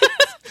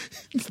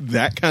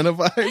 That kind of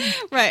vibe.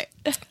 Right.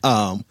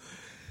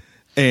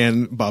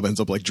 And Bob ends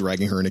up like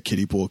dragging her in a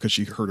kiddie pool because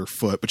she hurt her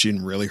foot, but she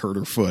didn't really hurt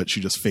her foot.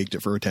 She just faked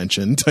it for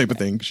attention type of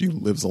thing. She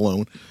lives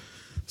alone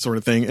sort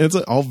of thing. And it's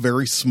all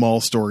very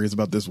small stories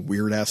about this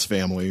weird ass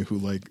family who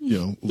like,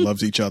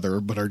 loves each other,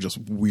 but are just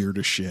weird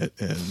as shit.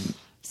 And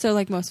so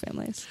like most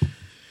families.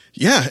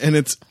 Yeah. And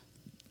it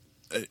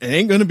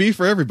ain't going to be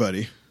for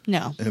everybody.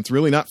 No. And it's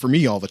really not for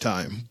me all the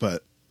time,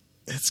 but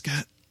it's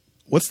got,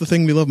 what's the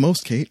thing we love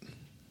most, Kate?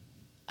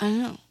 I don't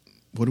know.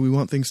 What do we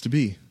want things to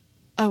be?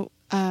 Oh,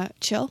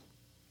 chill.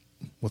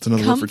 What's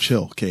another word for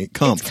chill, Kate?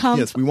 Comf. Comf.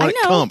 Yes, we want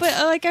I know, it comf.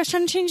 but like I was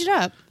trying to change it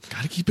up.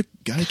 Gotta keep it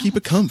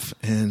comf.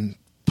 And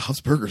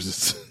Bob's Burgers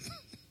it's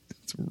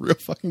real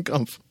fucking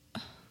comf.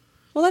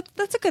 Well,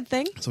 that's a good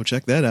thing. So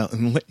check that out.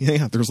 And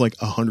yeah, there's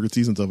like 100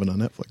 seasons of it on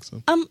Netflix.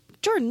 So.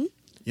 Jordan.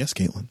 Yes,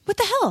 Caitlin. What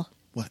the hell?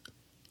 What?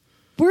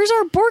 Where's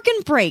our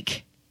Borgen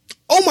break?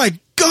 Oh my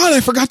God, I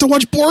forgot to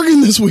watch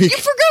Borgen this week. You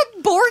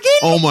forgot Borgen?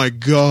 Oh my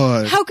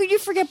God. How could you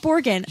forget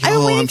Borgen? Yo, I've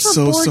been waiting I'm for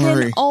so Borgen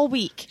sorry. all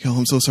week. Yo,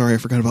 I'm so sorry. I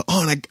forgot about.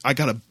 Oh, and I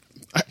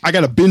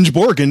gotta binge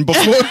Borgen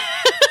before.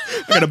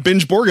 I gotta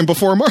binge Borgen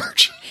before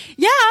March.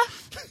 Yeah.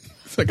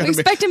 So I'm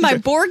expecting my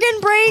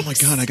Borgen break. Oh my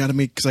God,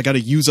 I gotta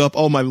use up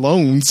all my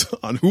loans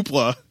on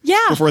Hoopla. Yeah.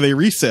 Before they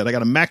reset. I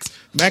gotta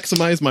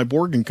maximize my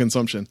Borgen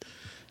consumption.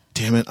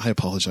 Damn it. I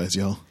apologize,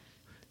 y'all.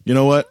 You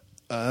know what?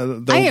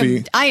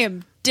 I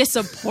am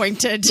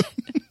disappointed.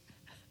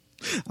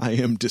 I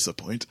am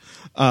disappointed.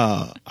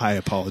 I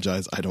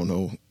apologize. I don't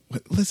know.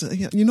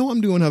 Listen, I'm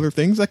doing other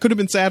things. That could have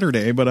been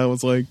Saturday, but I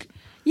was like,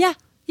 yeah.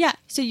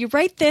 So you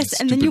write this,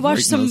 and then you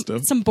watch some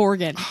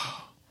Borgen.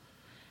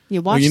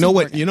 You watch.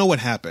 Well, you know what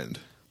happened.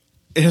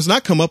 It has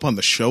not come up on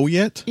the show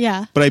yet.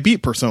 Yeah. But I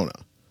beat Persona.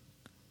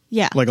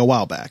 Yeah. Like a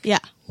while back. Yeah.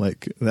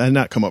 Like that had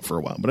not come up for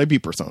a while, but I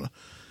beat Persona.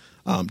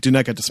 Did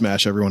not get to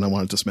smash everyone I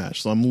wanted to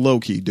smash, so I'm low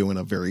key doing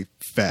a very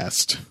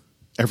fast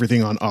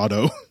everything on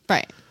auto.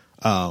 Right.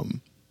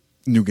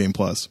 New Game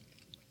Plus,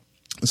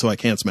 so I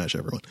can't smash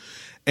everyone.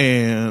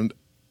 And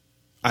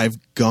I've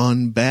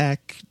gone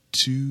back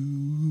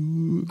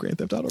to Grand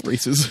Theft Auto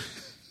races,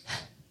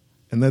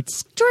 and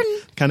that's Jordan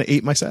kind of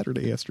ate my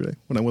Saturday yesterday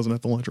when I wasn't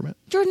at the laundromat.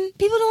 Jordan,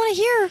 people don't want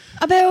to hear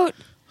about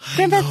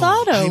Grand Theft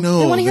Auto. I know.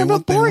 They want to hear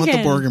about Borgen. They want the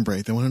Borgen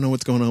break. They want to know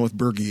what's going on with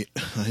Burgite.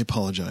 I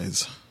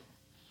apologize.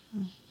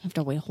 I have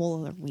to wait a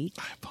whole other week.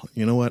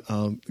 You know what?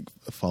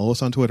 Follow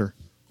us on Twitter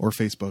or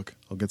Facebook.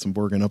 I'll get some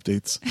Borgen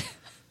updates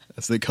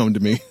as they come to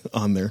me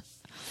on there.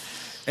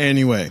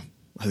 Anyway,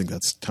 I think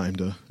that's a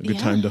good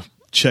time to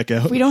check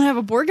out. If we don't have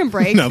a Borgen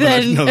break, now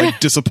then... that I've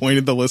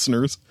disappointed the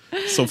listeners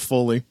so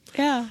fully.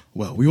 Yeah.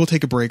 Well, we will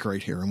take a break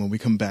right here, and when we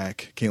come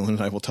back, Caitlin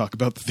and I will talk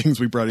about the things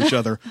we brought each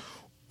other.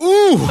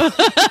 Ooh!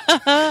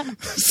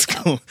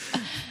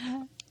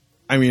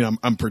 I mean,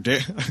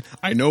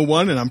 I know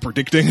one, and I'm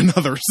predicting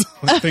another. So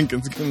I think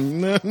it's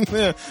gonna.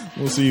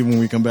 We'll see when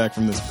we come back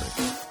from this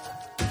break.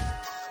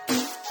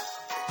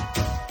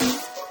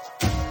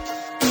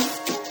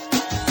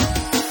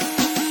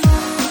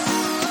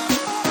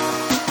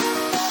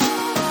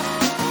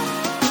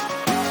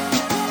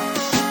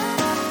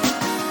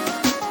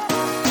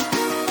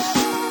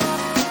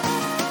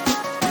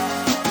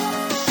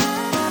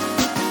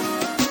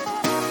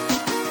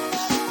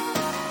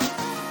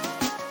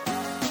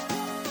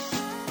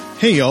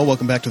 Hey y'all,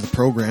 welcome back to the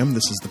program.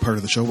 This is the part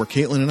of the show where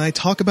Caitlin and I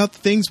talk about the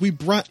things we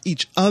brought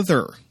each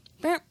other.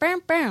 Bow, bow,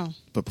 bow.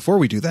 But before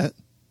we do that,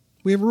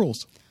 we have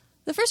rules.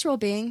 The first rule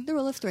being the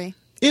rule of 3.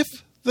 If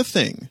the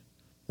thing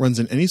runs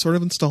in any sort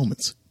of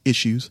installments,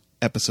 issues,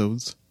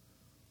 episodes...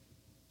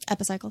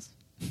 Epicycles.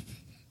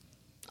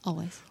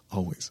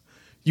 Always.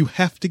 You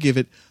have to give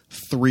it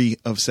 3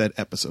 of said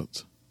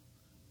episodes.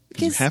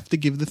 Because you have to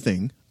give the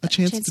thing a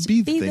chance to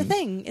be the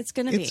thing. It's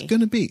going to be. It's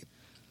going to be.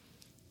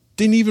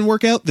 Didn't even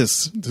work out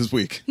this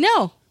week.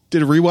 No.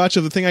 Did a rewatch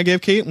of the thing I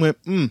gave Kate and went,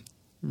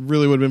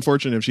 really would have been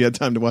fortunate if she had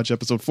time to watch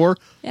episode 4.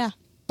 Yeah.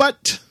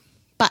 But.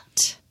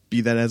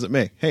 Be that as it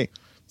may. Hey,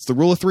 it's the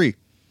rule of 3.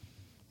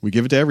 We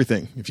give it to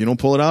everything. If you don't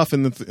pull it off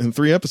in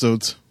 3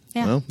 episodes,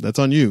 well, that's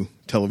on you,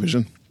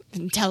 television.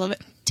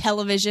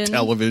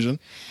 Television.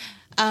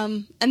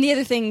 And the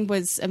other thing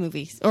was a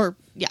movie.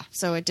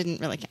 So it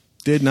didn't really count.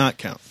 Did not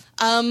count.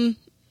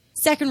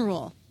 Second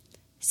rule.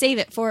 Save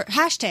it for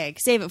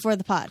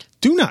the pod.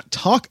 Do not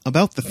talk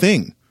about the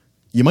thing.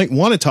 You might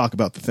want to talk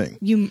about the thing.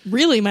 You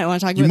really might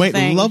want to talk about the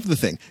thing. You might love the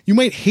thing. You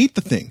might hate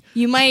the thing.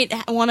 You might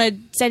want to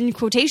send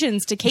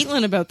quotations to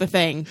Caitlin about the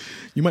thing.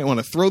 You might want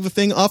to throw the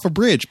thing off a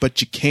bridge,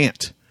 but you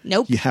can't.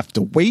 Nope. You have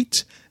to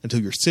wait until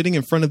you're sitting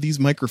in front of these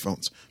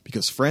microphones.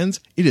 Because, friends,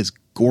 it is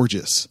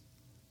gorgeous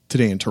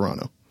today in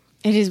Toronto.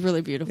 It is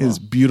really beautiful. It is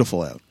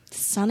beautiful out.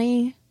 It's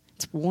sunny.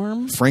 It's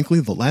warm. Frankly,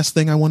 the last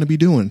thing I want to be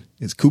doing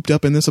is cooped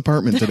up in this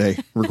apartment today,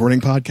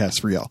 recording podcasts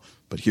for y'all.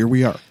 But here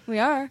we are. We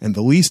are. And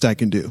the least I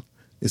can do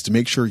is to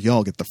make sure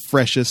y'all get the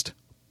freshest,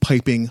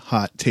 piping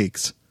hot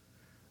takes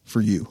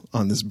for you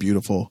on this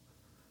beautiful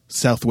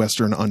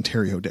southwestern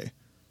Ontario day.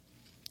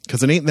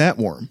 Because it ain't that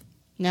warm.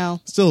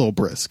 No. Still a little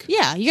brisk.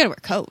 Yeah, you got to wear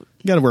a coat.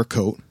 You got to wear a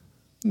coat.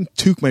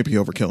 Toque might be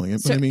overkilling it,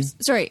 but I mean...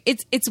 Sorry,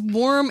 it's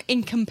warm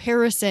in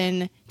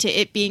comparison to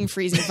it being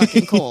freezing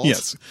fucking cold.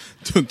 Yes.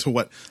 To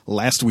what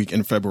last week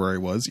in February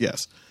was,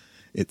 yes.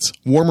 It's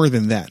warmer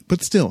than that.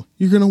 But still,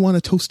 you're going to want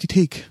a toasty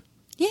take.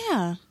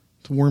 Yeah.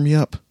 To warm you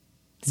up.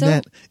 So,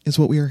 that is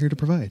what we are here to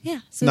provide. Yeah.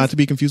 So not to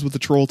be confused with the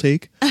troll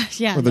take.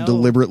 Yeah, or the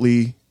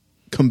deliberately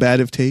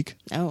combative take.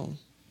 No.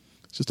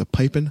 It's just a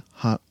piping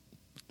hot,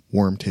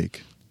 warm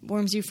take.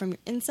 Warms you from your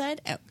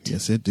inside out.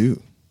 Yes, it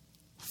do.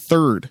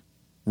 Third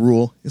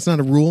rule. It's not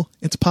a rule.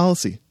 It's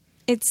policy.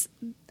 It's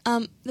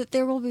that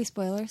there will be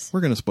spoilers.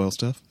 We're going to spoil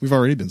stuff. We've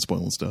already been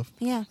spoiling stuff.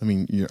 Yeah. I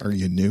mean, are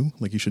you new?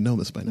 Like, you should know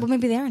this by now. Well,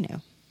 maybe they are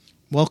new.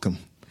 Welcome.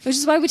 Which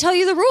is why we tell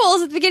you the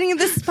rules at the beginning of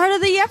this part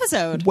of the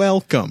episode.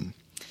 Welcome.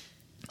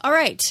 All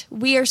right.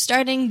 We are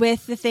starting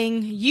with the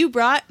thing you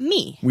brought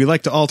me. We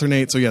like to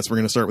alternate. So, yes, we're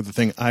going to start with the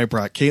thing I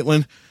brought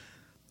Caitlin.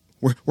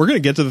 We're going to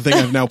get to the thing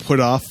I've now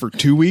put off for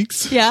 2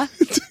 weeks. Yeah.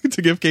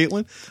 to give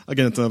Caitlin.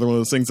 Again, it's another one of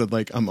those things that,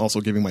 like, I'm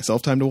also giving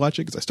myself time to watch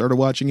it because I started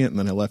watching it and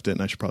then I left it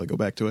and I should probably go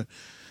back to it.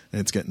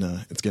 And it's getting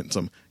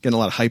a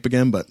lot of hype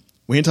again, but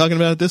we ain't talking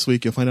about it this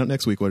week. You'll find out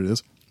next week what it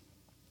is.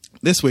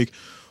 This week,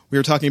 we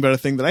were talking about a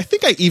thing that I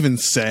think I even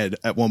said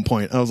at one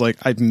point. I was like,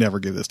 I'd never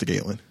give this to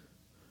Caitlin.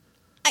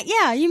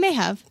 Yeah, you may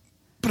have.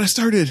 But I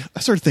started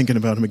thinking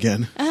about him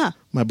again. Uh-huh.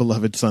 My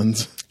beloved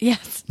sons.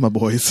 Yes. My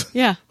boys.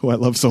 Yeah. Who I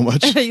love so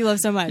much. You love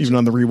so much. Even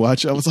on the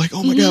rewatch, I was like,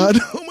 oh my God,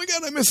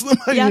 I miss them.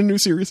 I need a new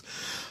series.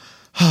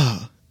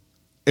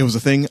 It was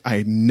a thing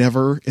I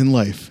never in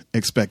life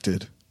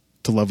expected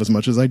to love as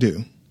much as I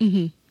do.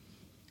 Mm-hmm.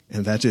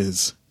 And that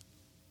is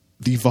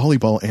the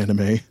volleyball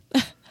anime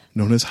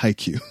known as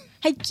Haikyuu.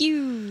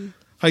 Haikyuu.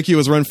 Haikyuu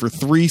was run for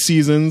 3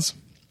 seasons.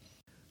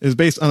 It is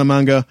based on a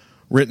manga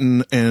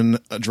written and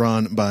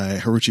drawn by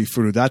Haruchi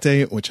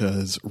Furudate, which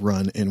has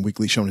run in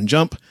Weekly Shonen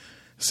Jump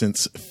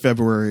since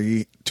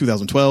February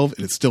 2012. It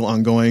is still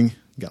ongoing.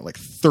 Got like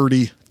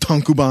 30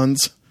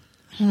 tankobons.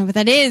 I don't know what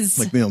that is.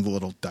 Like, the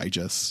little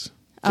digests,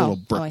 little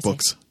brick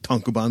books,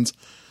 tankobons.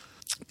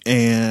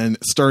 And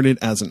started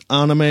as an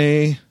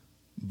anime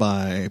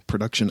by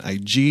Production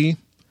IG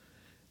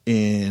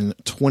in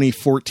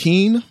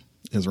 2014. It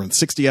has run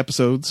 60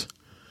 episodes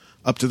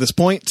up to this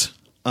point.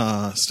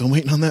 Still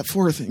waiting on that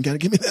 4th. You got to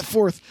give me that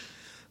 4th.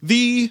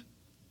 The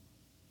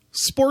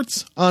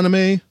sports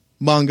anime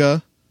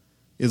manga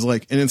is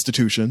like an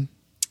institution.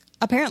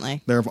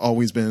 Apparently. There have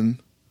always been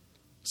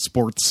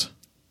sports.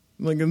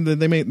 Like,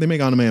 they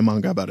make anime and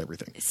manga about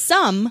everything.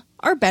 Some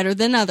are better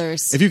than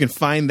others. If you can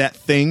find that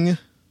thing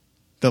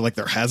that, like,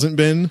 there hasn't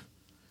been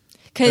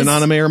an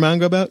anime or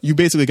manga about, you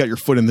basically got your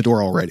foot in the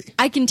door already.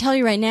 I can tell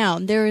you right now,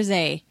 there is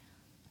a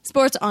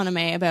sports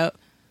anime about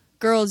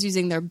girls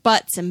using their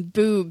butts and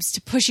boobs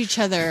to push each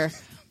other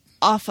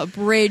off a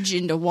bridge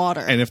into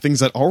water. And if things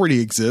that already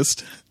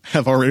exist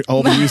have already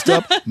all been used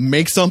up,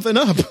 make something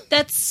up.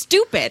 That's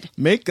stupid.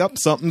 Make up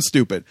something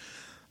stupid.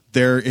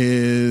 There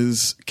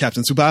is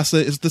Captain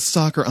Tsubasa is the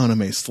soccer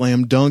anime.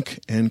 Slam Dunk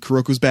and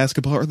Kuroko's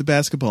Basketball are the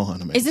basketball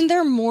anime. Isn't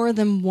there more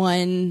than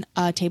one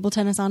table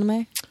tennis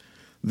anime?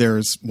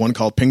 There's one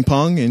called Ping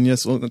Pong, and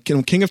yes,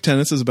 King of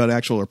Tennis is about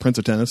actual, or Prince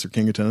of Tennis, or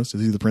King of Tennis.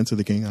 Is he the Prince or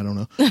the King? I don't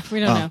know. We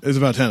don't know. It's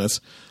about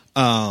tennis.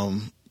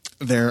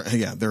 There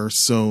are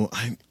so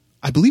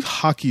I believe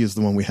hockey is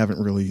the one we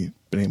haven't really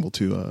been able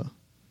to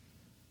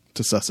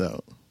suss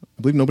out.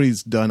 I believe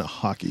nobody's done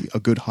a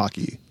good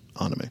hockey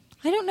anime.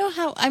 I don't know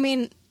how. I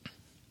mean,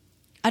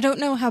 I don't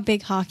know how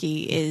big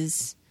hockey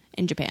is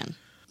in Japan.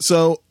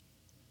 So,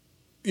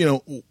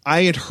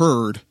 I had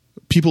heard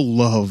people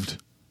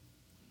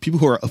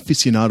who are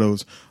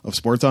aficionados of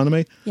sports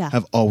anime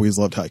have always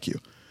loved Haikyuu.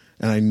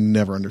 And I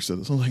never understood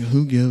this. I was like,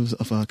 who gives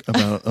a fuck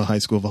about a high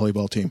school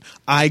volleyball team?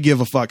 I give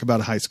a fuck about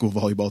a high school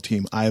volleyball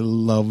team. I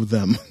love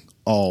them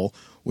all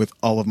with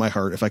all of my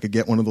heart. If I could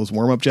get one of those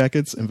warm-up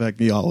jackets, in fact,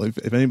 y'all,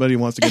 if anybody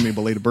wants to give me a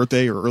belated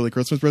birthday or early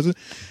Christmas present,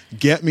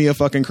 get me a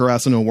fucking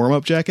Karasuno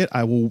warm-up jacket.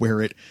 I will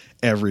wear it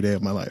every day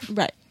of my life.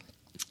 Right.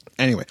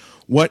 Anyway,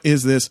 what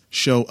is this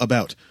show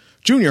about?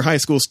 Junior high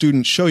school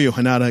student Shoyo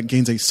Hanada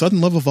gains a sudden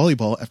love of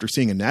volleyball after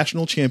seeing a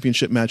national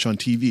championship match on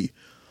TV.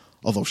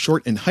 Although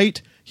short in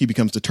height, he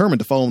becomes determined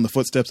to follow in the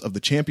footsteps of the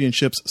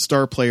championship's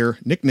star player,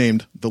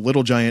 nicknamed the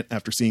Little Giant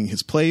after seeing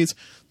his plays.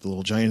 The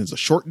Little Giant is a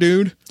short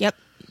dude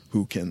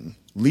who can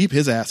leap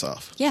his ass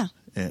off. Yeah.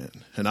 And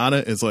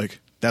Hanada is like,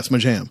 that's my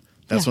jam.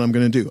 That's what I'm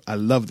going to do. I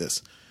love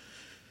this.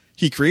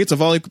 He creates a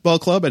volleyball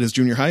club at his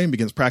junior high and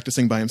begins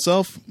practicing by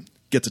himself,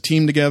 gets a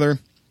team together,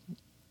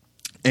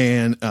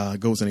 and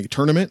goes in a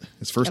tournament,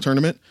 his first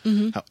tournament.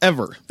 Mm-hmm.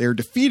 However, they are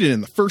defeated in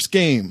the first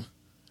game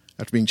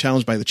after being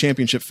challenged by the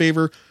championship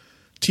favor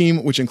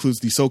team, which includes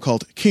the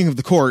so-called King of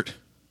the Court,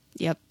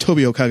 Yep.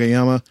 Tobio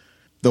Kageyama.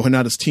 Though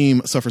Hanada's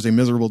team suffers a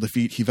miserable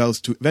defeat, he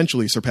vows to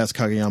eventually surpass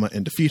Kageyama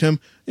and defeat him.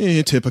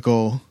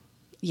 Typical.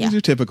 Yeah. These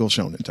are typical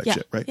shonen type Yeah,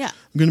 shit, right? yeah.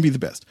 I'm going to be the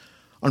best.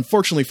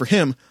 Unfortunately for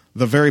him,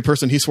 the very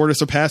person he swore to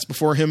surpass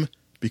before him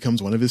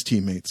becomes one of his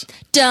teammates.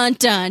 Dun,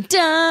 dun,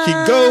 dun. He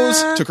goes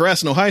to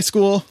Karasuno High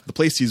School, the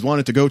place he's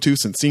wanted to go to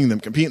since seeing them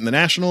compete in the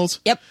Nationals.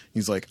 Yep.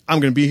 He's like, I'm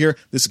going to be here.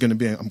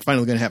 I'm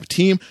finally going to have a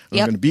team. I'm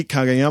Yep. going to beat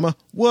Kageyama.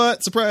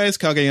 What? Surprise,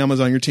 Kageyama's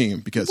on your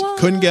team because he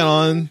couldn't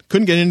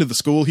get into the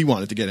school he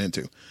wanted to get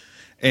into.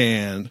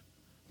 And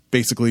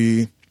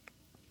basically,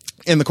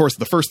 in the course of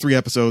the first 3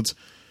 episodes,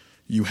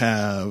 you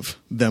have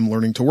them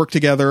learning to work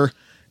together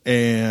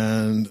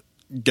and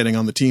getting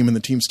on the team, and the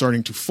team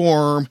starting to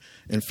form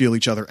and feel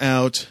each other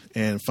out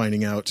and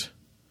finding out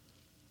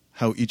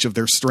how each of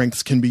their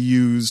strengths can be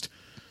used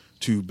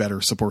to better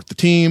support the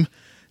team.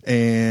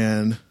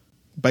 And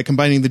by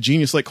combining the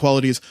genius-like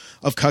qualities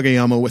of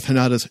Kageyama with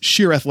Hanada's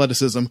sheer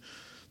athleticism,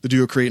 the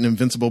duo create an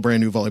invincible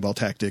brand new volleyball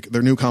tactic.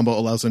 Their new combo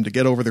allows them to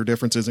get over their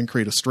differences and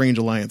create a strange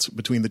alliance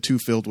between the two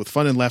filled with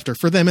fun and laughter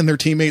for them and their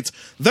teammates.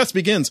 Thus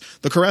begins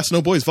the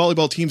Karasuno Boys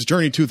volleyball team's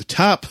journey to the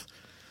top.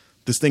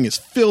 This thing is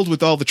filled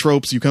with all the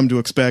tropes you come to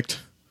expect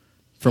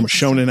from a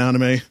shonen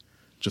anime.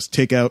 Just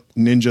take out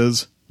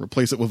ninjas,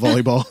 replace it with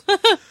volleyball.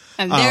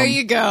 And there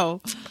you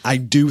go. I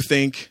do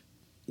think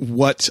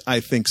what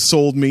I think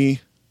sold me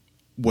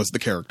was the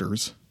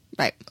characters.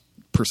 Right.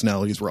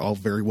 Personalities were all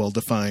very well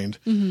defined.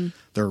 Mm-hmm.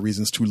 There are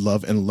reasons to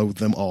love and loathe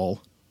them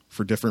all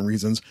for different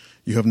reasons.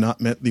 You have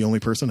not met the only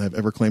person I've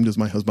ever claimed as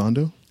my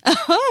husbando.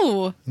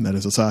 Oh. And that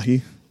is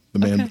Asahi, the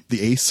man, Okay.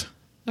 the ace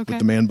Okay. with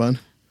the man bun.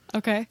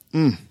 Okay.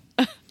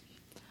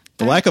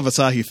 The lack of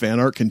Asahi fan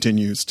art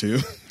continues to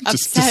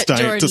just Upset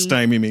Jordan. to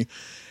stymie me.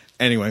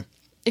 Anyway,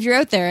 If you're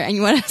out there and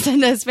you want to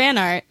send us fan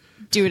art,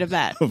 do it of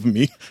that. of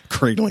me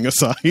cradling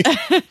Asahi.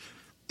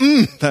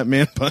 That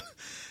man bun.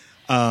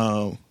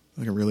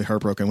 I got really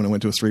heartbroken when I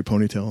went to a straight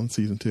ponytail in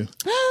season 2.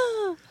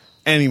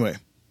 Anyway,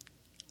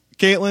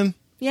 Caitlin,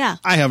 Yeah.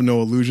 I have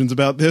no illusions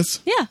about this.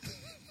 Yeah.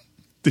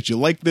 Did you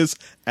like this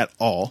at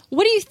all?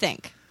 What do you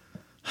think?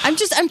 I'm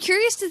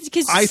curious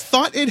because I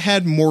thought it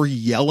had more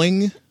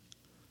yelling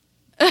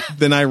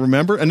than I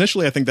remember.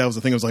 Initially, I think that was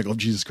the thing. I was like, oh,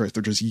 Jesus Christ,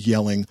 they're just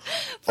yelling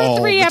for all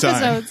 3 the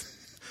time. episodes.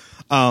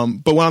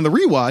 But when on the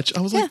rewatch,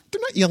 I was Yeah. like,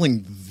 they're not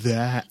yelling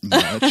that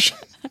much.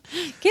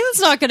 Caitlin's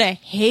not going to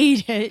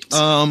hate it.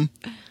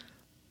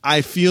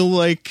 I feel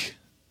like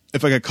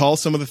if I could call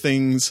some of the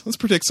things, let's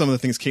predict some of the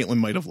things Caitlin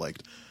might have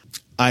liked.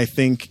 I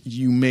think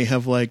you may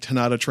have liked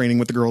Hanada training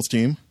with the girls'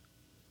 team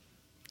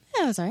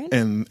Yeah, that's all right.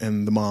 and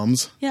the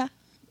moms Yeah.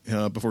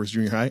 before his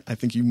junior high. I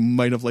think you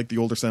might have liked the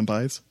older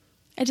senpais.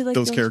 I did like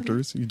Those the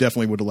characters. You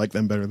definitely would have liked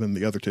them better than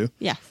the other two.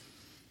 Yeah.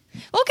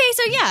 Okay,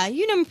 so yeah,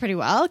 you know me pretty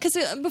well because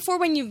before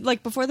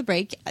the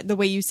break, the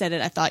way you said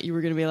it, I thought you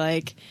were going to be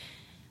like,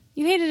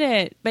 you hated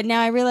it, but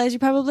now I realize you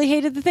probably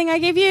hated the thing I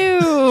gave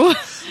you.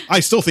 I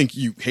still think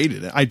you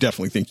hated it. I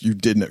definitely think you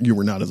didn't. You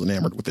were not as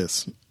enamored with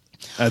this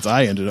as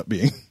I ended up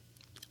being.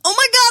 Oh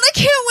my god, I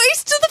can't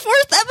wait to the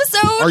 4th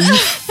episode. Are you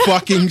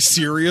fucking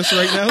serious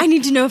right now? I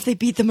need to know if they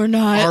beat them or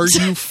not. Are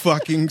you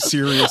fucking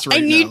serious right I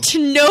now? need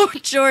to know,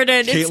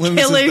 Jordan. It's Caitlin,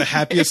 this killing is the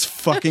happiest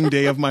fucking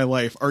day of my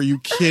life. Are you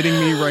kidding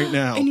me right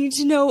now? I need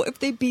to know if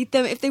they beat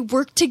them, if they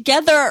work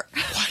together.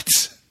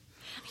 What?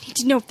 I need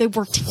to know if they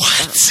work together.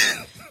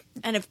 What?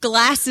 And if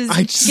Glasses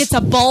I just- gets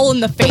a ball in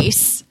the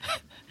face.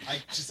 I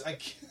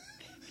can't.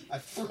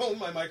 I've thrown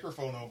my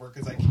microphone over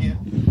because I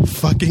can't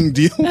fucking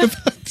deal with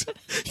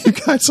it. You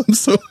guys, I'm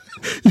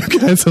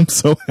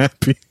so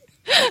happy.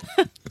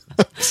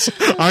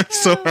 I'm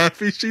so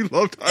happy she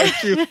loved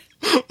IQ.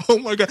 Oh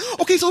my god.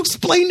 Okay, so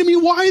explain to me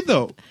why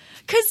though.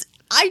 Because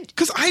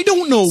I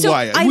don't know So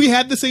why. I- We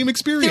had the same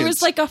experience. there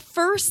was like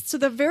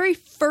the very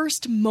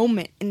first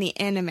moment in the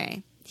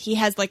anime, he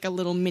has like a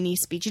little mini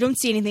speech. You don't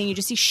see anything, you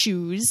just see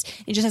shoes.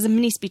 He just has a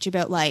mini speech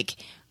about like,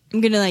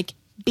 I'm gonna like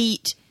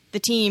beat the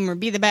team or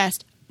be the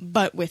best,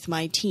 but with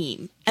my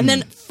team. And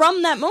then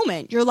from that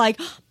moment, you're like,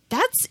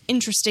 that's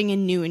interesting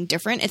and new and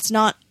different. It's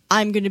not,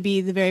 I'm gonna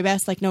be the very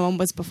best like no one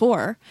was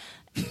before.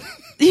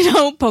 You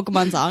know,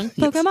 Pokemon song.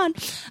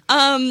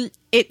 Pokemon.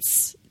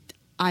 It's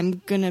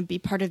I'm gonna be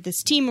part of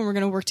this team and we're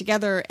gonna work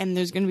together and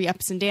there's gonna be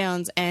ups and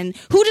downs, and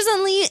who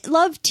doesn't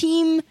love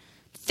team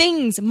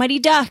things? Mighty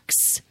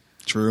Ducks.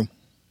 True.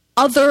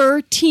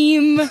 Other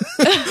team.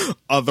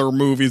 Other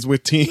movies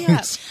with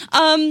teams.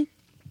 Yeah.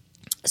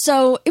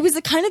 So it was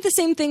kind of the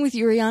same thing with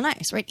Yuri on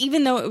Ice, right?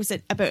 Even though it was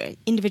about an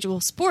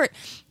individual sport,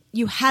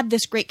 you had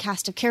this great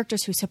cast of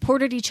characters who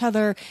supported each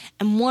other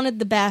and wanted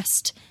the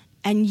best,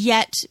 and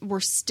yet were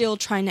still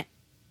trying to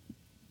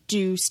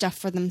do stuff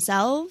for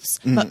themselves,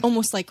 but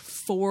almost like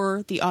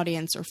for the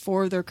audience or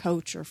for their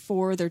coach or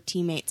for their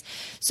teammates.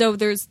 So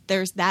there's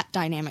that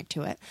dynamic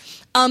to it.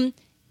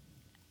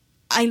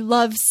 I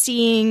love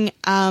seeing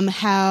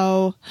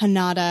how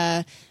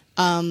Hanada,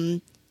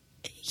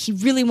 he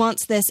really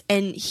wants this,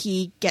 and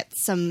he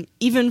gets some,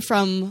 even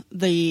from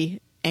the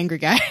angry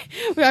guy.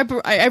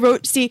 I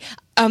wrote,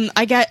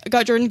 I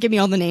got Jordan to give me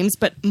all the names,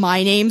 but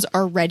my names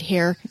are Red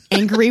Hair,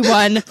 Angry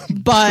One,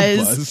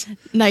 Buzz,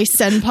 Nice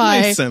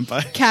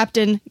Senpai,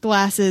 Captain,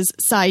 Glasses,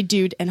 Side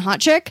Dude, and Hot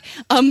Chick.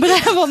 But I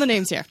have all the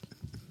names here.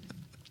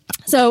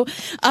 So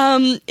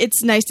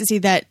it's nice to see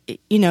that,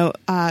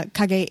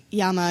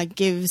 Kageyama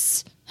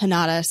gives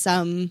Hinata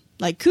some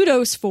like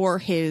kudos for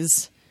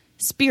his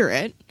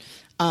spirit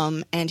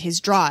and his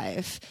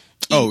drive.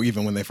 Oh,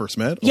 even when they first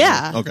met?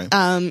 Yeah. Okay.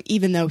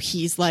 Even though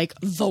he's like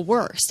the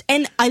worst.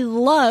 And I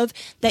love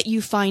that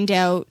you find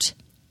out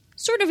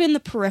sort of in the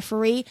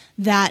periphery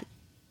that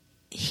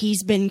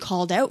he's been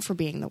called out for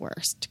being the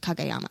worst,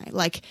 Kageyama.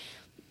 Like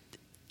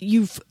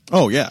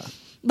Oh, yeah.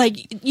 Like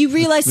you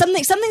realize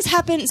something's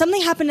happened.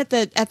 Something happened at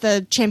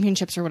the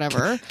championships or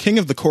whatever. King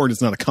of the Court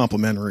is not a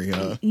complimentary.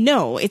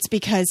 No, it's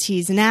because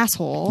he's an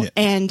asshole,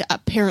 and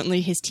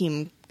apparently his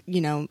team.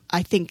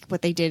 I think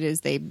what they did is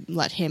they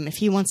let him, if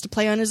he wants to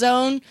play on his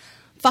own,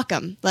 fuck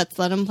him. Let's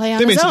let him play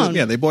on his own.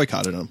 Yeah, they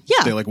boycotted him.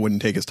 Yeah, they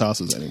wouldn't take his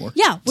tosses anymore.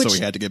 Yeah, so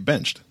he had to get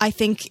benched. I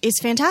think is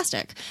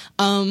fantastic.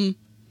 And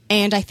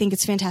I think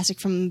it's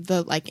fantastic from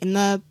in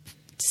the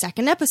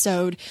second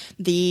episode,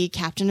 the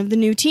captain of the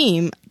new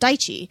team,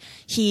 Daichi,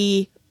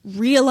 he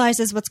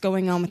realizes what's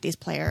going on with these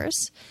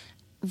players,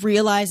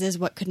 realizes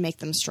what could make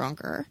them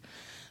stronger,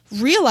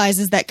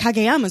 realizes that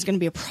Kageyama is going to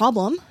be a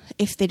problem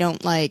if they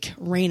don't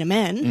rein him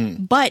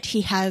in, but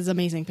he has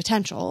amazing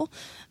potential.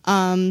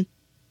 I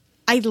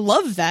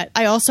love that.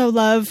 I also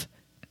love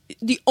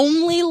the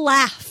only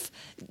laugh.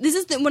 This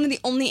is one of the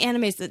only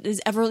animes that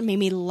has ever made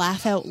me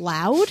laugh out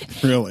loud.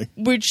 Really?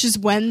 Which is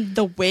when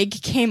the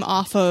wig came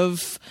off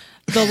of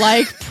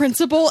the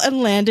principal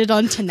and landed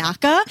on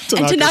Tanaka.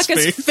 And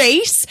Tanaka's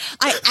face.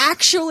 I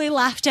actually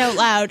laughed out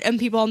loud, and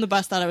people on the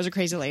bus thought I was a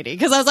crazy lady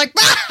because I was like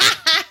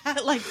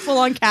full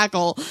on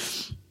cackle.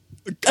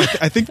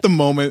 I think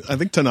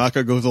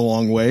Tanaka goes a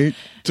long way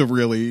to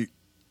really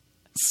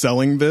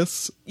selling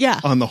this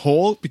on the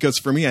whole, because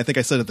for me, I think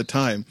I said at the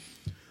time,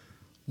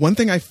 one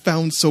thing I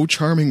found so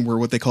charming were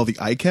what they call the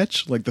eye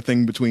catch, like the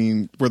thing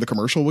between where the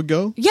commercial would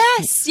go.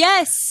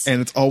 Yes.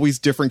 And it's always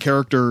different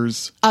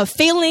characters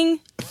failing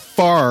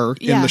far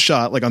in the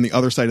shot, like on the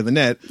other side of the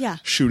net,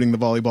 shooting the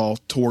volleyball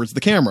towards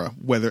the camera.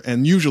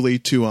 And usually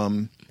to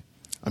I'm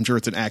sure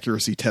it's an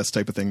accuracy test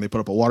type of thing. They put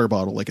up a water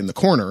bottle in the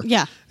corner.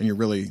 Yeah. And you're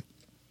really,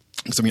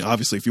 I mean,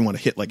 obviously if you want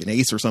to hit an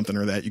ace or something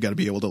or that, you got to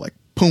be able to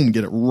boom,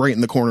 get it right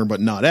in the corner, but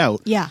not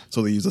out. Yeah.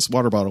 So they use this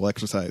water bottle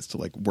exercise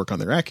to work on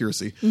their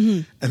accuracy.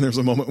 Mm-hmm. And there's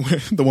a moment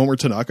where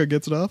Tanaka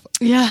gets it off.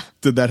 Yeah.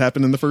 Did that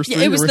happen in the first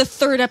three? It was the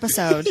third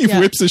episode. He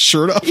whips his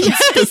shirt off.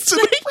 Yes.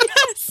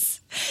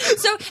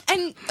 So,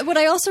 and what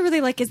I also really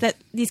like is that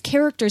these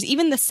characters,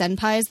 even the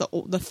senpais,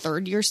 the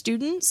third year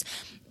students,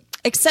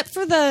 except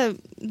for the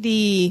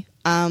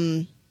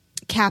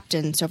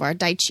captain so far,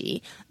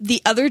 Daichi,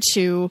 the other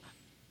two,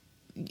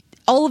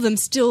 all of them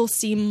still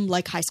seem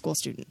like high school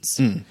students.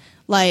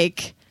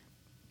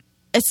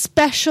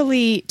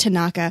 Especially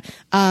Tanaka.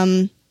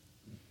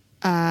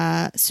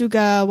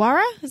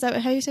 Sugawara, is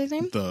that how you say his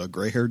name? The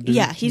gray-haired dude?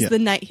 Yeah, he's the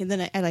nice.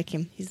 I like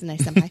him. He's the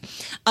nice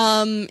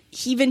senpai.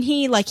 Even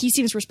he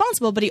seems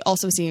responsible, but he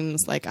also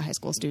seems like a high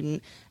school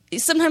student.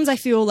 Sometimes I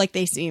feel like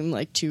they seem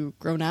too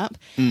grown up,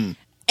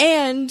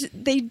 and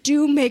they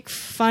do make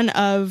fun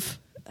of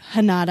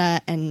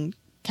Hinata and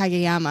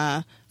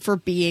Kageyama for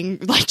being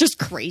just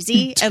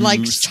crazy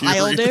and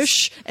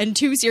childish and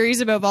too serious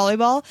about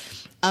volleyball.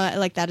 I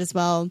like that as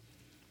well.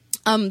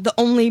 The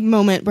only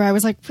moment where I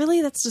was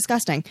really, that's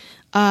disgusting.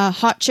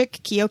 Hot chick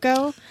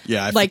Kyoko.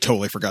 Yeah, I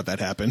totally forgot that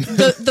happened.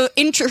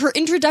 Her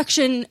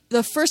introduction,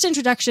 the first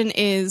introduction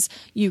is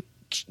you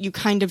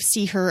kind of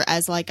see her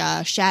as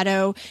a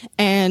shadow,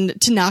 and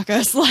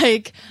Tanaka's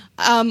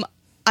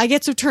I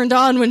get so turned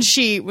on when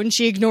she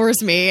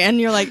ignores me,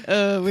 and you're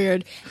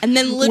weird. And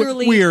then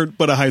literally weird,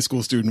 but a high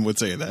school student would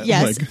say that.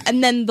 Yes,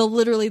 and then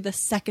literally the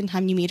second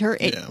time you meet her,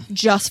 it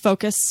just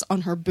focuses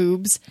on her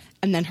boobs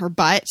and then her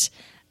butt.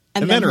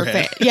 And then her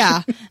face.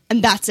 Yeah.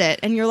 And that's it.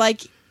 And you're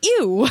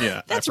ew.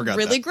 Yeah, that's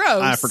really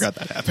gross. I forgot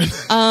that happened.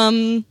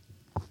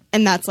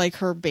 And that's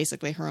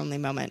basically her only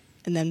moment.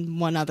 And then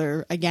one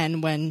other,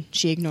 again, when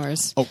she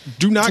ignores. Oh,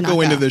 do not Tanaka.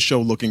 Go into this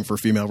show looking for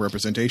female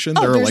representation.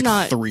 There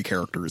are 3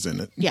 characters in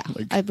it. Yeah.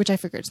 Which I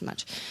figured as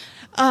much.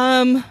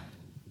 But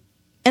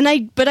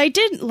I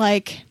did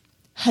like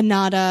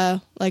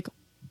Hinata,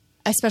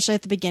 especially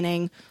at the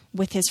beginning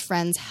with his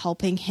friends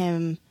helping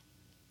him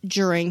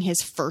during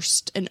his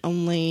first and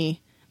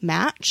only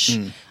match,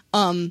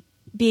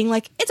 being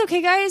it's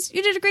okay guys,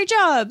 you did a great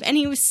job, and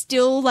he was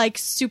still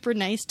super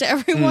nice to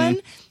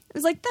everyone. It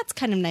was that's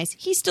kind of nice.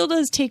 He still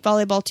does take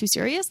volleyball too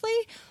seriously,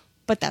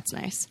 but that's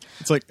nice.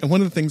 It's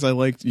one of the things I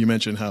liked, you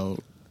mentioned how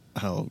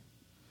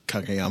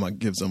Kageyama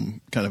gives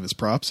him kind of his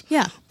props,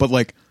 but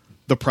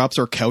the props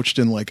are couched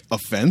in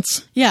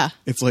offense.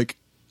 It's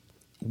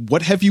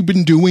what have you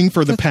been doing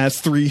for the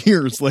past 3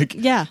 years?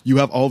 You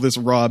have all this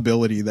raw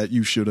ability that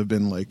you should have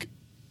been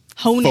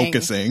honing,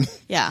 focusing.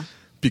 Yeah.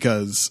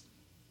 Because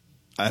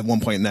at one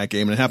point in that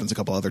game, and it happens a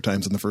couple other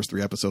times in the first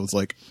 3 episodes,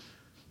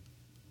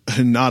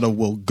 Hinata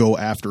will go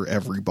after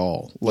every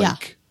ball.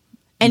 Like,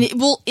 and it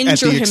will injure at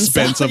the himself.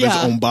 expense of his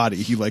own body.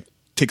 He like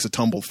takes a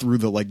tumble through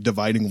the like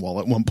dividing wall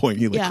at one point.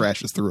 He like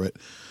crashes through it.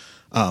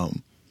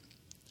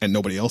 And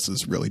nobody else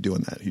is really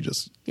doing that.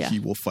 He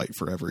will fight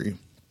for every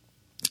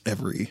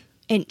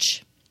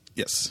inch.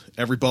 Yes.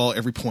 Every ball,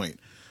 every point.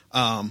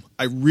 I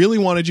really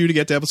wanted you to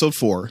get to episode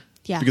 4.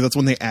 Yeah. Because that's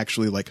when they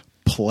actually like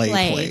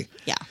play.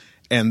 Yeah.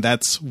 And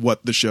that's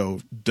what the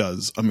show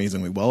does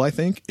amazingly well, I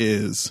think,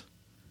 is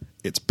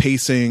its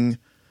pacing,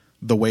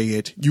 the way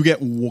you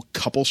get a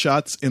couple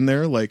shots in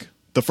there. Like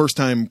the first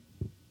time,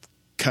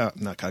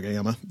 not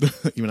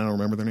Kageyama, even I don't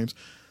remember their names.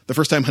 The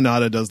first time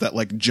Hinata does that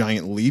like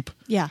giant leap.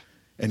 Yeah.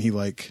 And he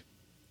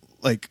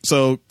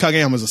so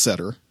Kageyama's a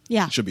setter.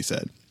 Yeah. Should be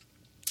said.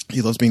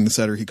 He loves being the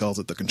setter. He calls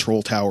it the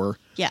control tower.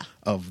 Yeah.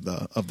 Of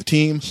the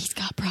team. He's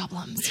got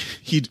problems.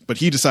 But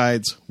he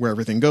decides where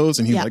everything goes,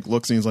 and he like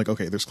looks and he's like,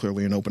 okay, there's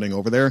clearly an opening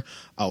over there.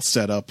 I'll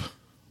set up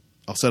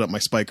my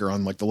spiker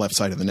on like the left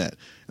side of the net,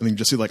 and then you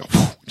just see like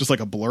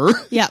a blur.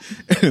 Yeah.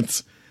 And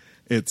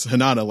it's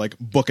Hinata like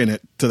booking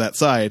it to that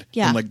side.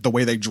 Yeah. And like the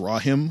way they draw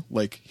him,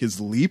 like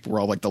his leap,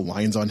 where all like the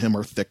lines on him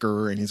are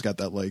thicker, and he's got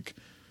that like.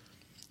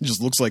 It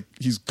just looks like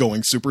he's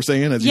going Super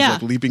Saiyan as he's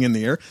like leaping in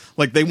the air.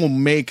 Like they will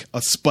make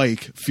a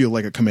spike feel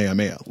like a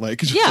Kamehameha.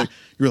 Like, just like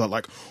you're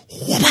like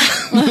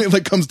it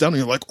like comes down and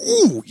you're like,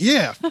 ooh,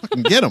 yeah,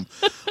 fucking get him.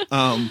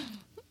 And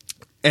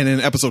in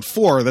episode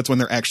 4, that's when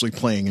they're actually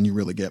playing and you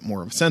really get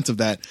more of a sense of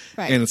that.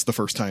 Right. And it's the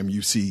first time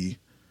you see,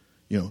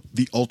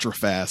 the ultra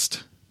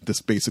fast,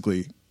 this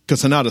basically,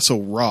 because Hinata's so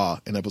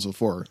raw in episode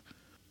 4,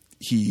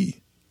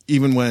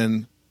 even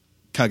when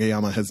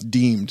Kageyama has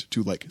deemed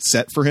to like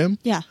set for him.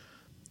 Yeah.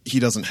 He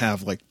doesn't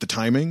have like the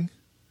timing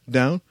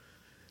down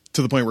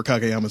to the point where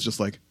Kageyama's just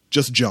like,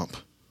 just jump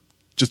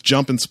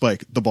and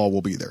spike. The ball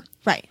will be there.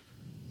 Right.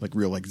 Like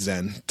real like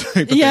Zen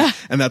type of thing.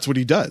 And that's what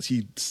he does.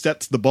 He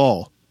sets the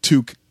ball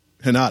to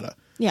Hinata.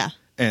 Yeah.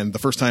 And the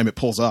first time it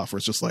pulls off where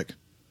it's just like,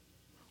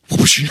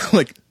 whoosh,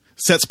 like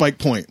set spike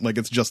point. Like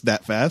it's just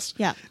that fast.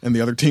 Yeah. And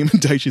the other team in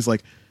Daichi's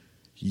like,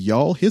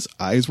 y'all, his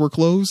eyes were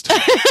closed.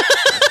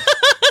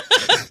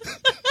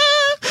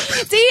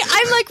 See,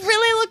 I'm like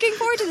really looking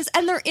forward to this.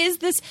 And there is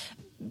this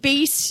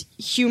base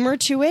humor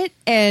to it.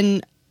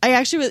 And I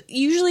actually,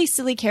 usually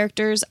silly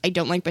characters I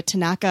don't like, but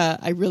Tanaka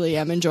I really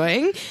am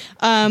enjoying.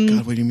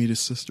 God, wait, you meet his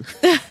sister.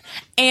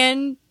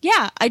 And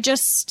yeah, I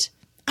don't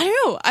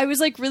know. I was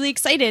like really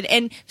excited.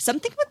 And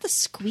something with the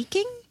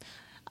squeaking,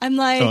 I'm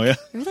like, I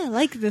really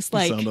like this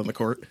like sound on the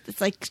court.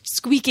 It's like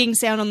squeaking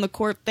sound on the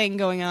court thing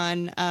going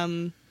on.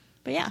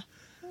 But yeah,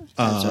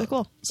 that was really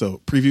cool. So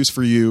previews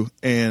for you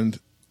and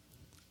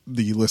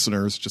the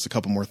listeners, just a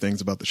couple more things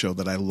about the show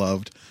that I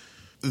loved.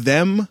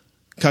 Kageyama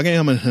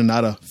and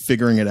Hinata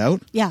figuring it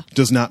out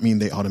does not mean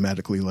they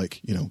automatically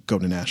go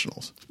to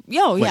nationals.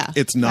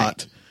 It's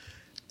not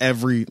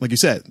like you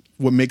said,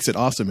 what makes it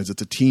awesome is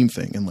it's a team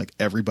thing, and like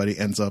everybody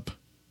ends up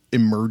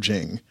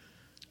emerging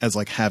as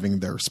like having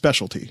their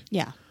specialty.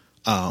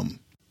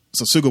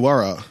 So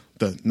Sugawara,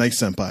 the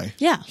nice senpai,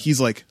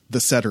 he's like the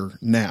setter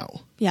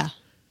now.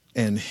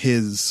 And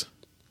his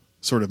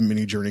sort of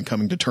mini journey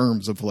coming to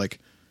terms of like,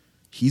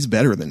 he's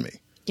better than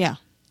me.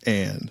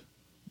 And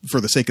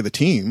for the sake of the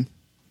team,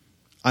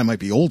 I might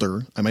be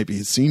older, I might be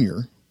his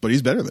senior, but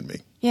he's better than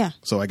me.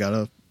 So I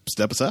gotta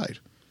step aside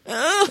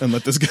and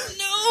let this guy.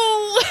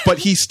 No. But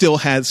he still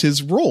has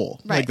his role.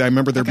 Right. Like I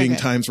remember there being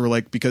times where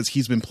like, because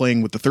he's been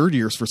playing with the third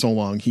years for so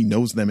long, he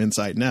knows them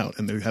inside and out.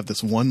 And they have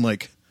this one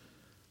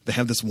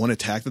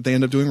attack that they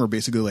end up doing where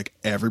basically like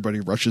everybody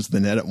rushes the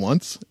net at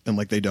once, and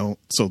like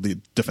so the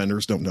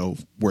defenders don't know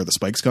where the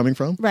spike's coming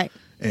from. Right.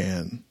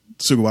 And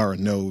Sugawara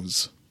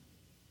knows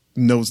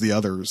the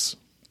others,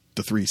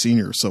 the 3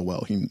 seniors, so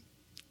well.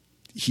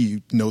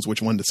 He knows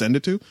which one to send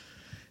it to,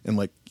 and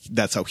like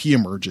that's how he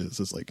emerges.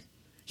 Is like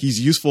he's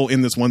useful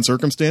in this one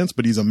circumstance,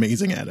 but he's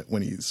amazing at it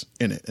when he's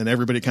in it. And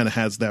everybody kind of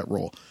has that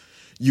role.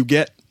 You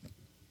get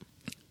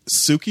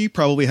Suki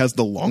probably has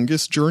the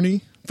longest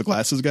journey, the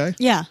glasses guy.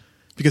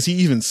 Because he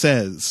even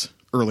says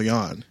early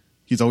on,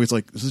 he's always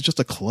like, "This is just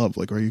a club.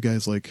 Like, are you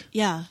guys like,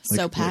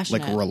 so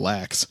passionate, like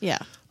relax."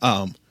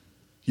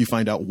 You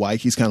find out why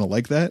he's kind of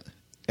like that,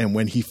 and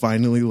when he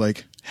finally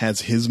like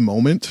has his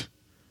moment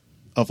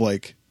of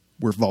like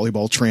where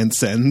volleyball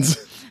transcends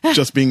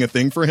just being a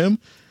thing for him,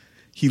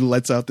 he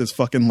lets out this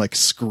fucking like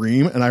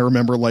scream, and I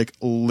remember like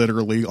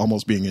literally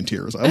almost being in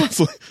tears. I was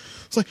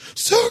like,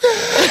 so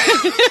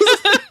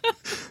good.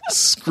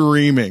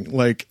 Screaming.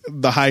 Like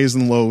the highs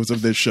and lows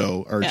of this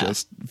show are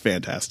just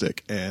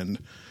fantastic, and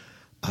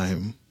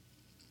I'm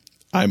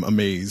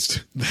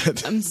amazed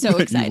that I'm so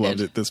excited you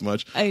loved it this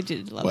much. I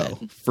did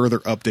love it. Further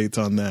updates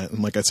on that,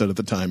 and like I said at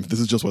the time, if this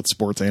is just what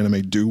sports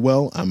anime do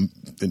well, I'm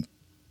in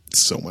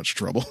so much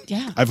trouble.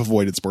 I've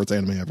avoided sports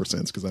anime ever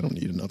since because I don't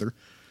need another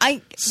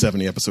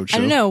 70 episode show. I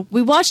don't know.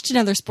 We watched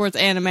another sports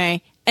anime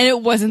and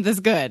it wasn't this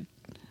good.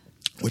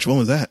 Which one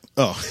was that?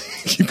 Oh,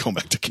 keep going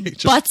back to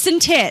Keijo. Butts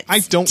and tits.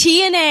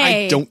 TNA.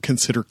 I don't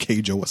consider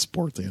Keijo a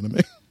sports anime.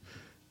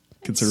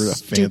 Consider it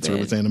a fan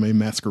service anime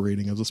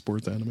masquerading as a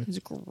sports anime. It's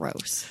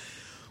gross.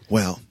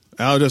 Well,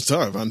 I'll just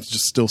tell you, I'm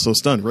just still so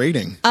stunned.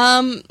 Rating.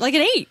 Like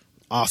an 8.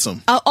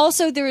 Awesome.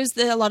 Also, there is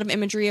a lot of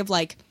imagery of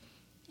like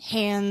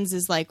hands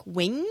as like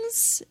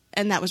wings,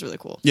 and that was really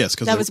cool. Yes,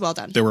 because that was well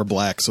done. They were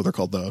black, so they're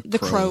called the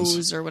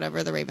crows or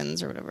whatever, the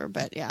ravens or whatever.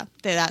 But yeah,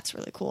 that's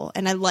really cool,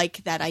 and I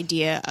like that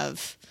idea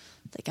of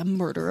like a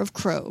murder of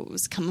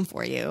crows coming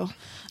for you.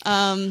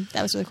 That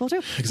was really cool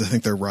too. Because I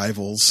think their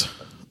rivals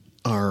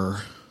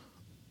are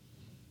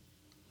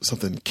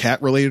something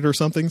cat related or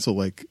something. So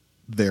like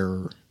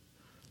their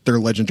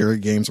legendary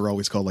games were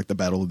always called like the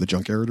Battle of the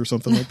Junkyard or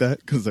something like that.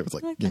 Because there was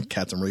like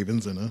cats and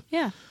ravens in a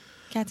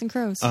cats and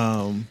crows.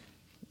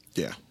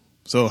 Yeah.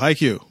 So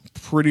Haikyuu,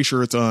 pretty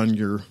sure it's on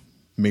your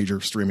major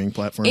streaming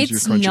platforms.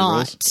 It's your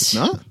not. It's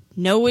not.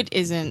 No, it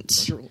isn't.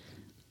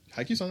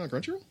 Haikyuu's not on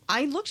Crunchyroll?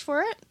 I looked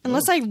for it.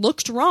 Unless I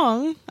looked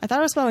wrong. I thought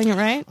I was spelling it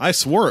right. I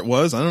swore it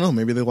was. I don't know.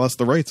 Maybe they lost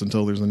the rights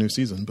until there's a new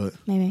season. But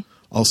maybe.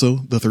 Also,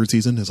 the third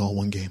season is all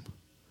one game.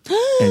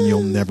 And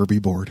you'll never be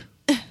bored.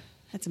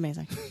 That's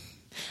amazing.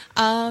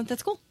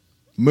 That's cool.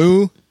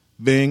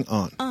 Moving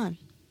on.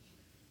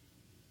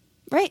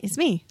 Right, it's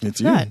me.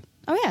 It's you. Right.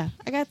 Oh, yeah.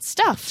 I got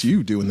stuff. It's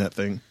you doing that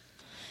thing.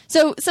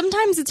 So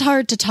sometimes it's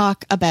hard to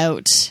talk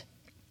about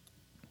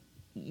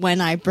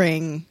when I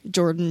bring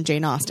Jordan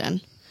Jane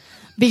Austen.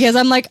 Because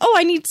I'm like,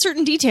 I need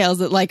certain details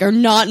that like are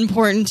not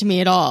important to me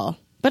at all,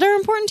 but are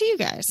important to you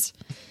guys.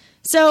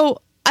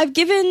 So I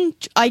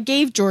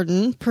gave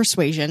Jordan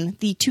Persuasion,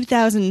 the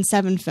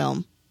 2007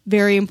 film.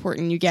 Very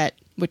important you get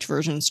which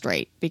version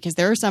straight, because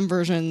there are some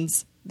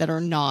versions that are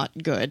not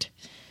good.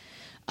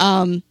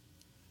 It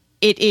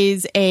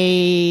is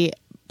a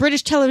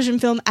British television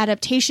film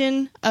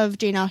adaptation of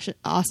Jane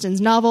Austen's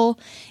novel.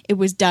 It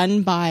was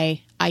done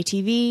by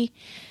ITV.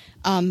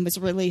 It was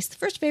released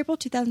the 1st of April,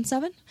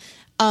 2007.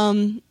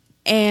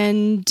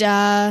 And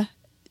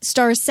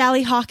stars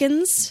Sally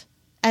Hawkins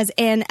as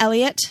Anne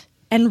Elliot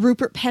and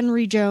Rupert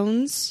Penry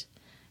Jones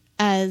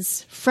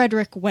as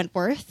Frederick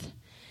Wentworth.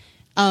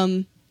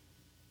 8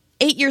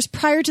 years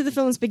prior to the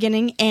film's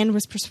beginning, Anne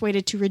was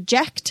persuaded to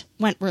reject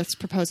Wentworth's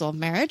proposal of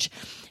marriage.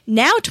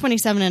 Now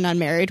 27 and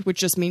unmarried, which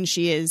just means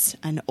she is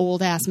an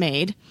old-ass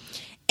maid,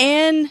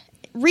 Anne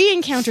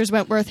re-encounters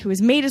Wentworth, who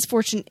has made his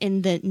fortune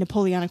in the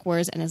Napoleonic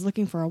Wars and is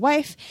looking for a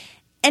wife.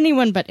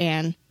 Anyone but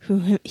Anne,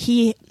 whom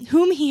he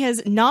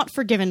has not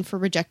forgiven for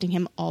rejecting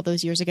him all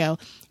those years ago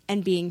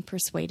and being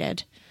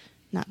persuaded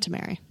not to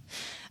marry.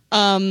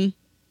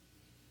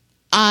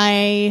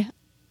 I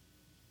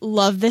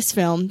love this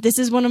film. This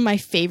is one of my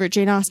favorite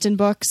Jane Austen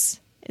books.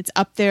 It's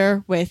up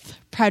there with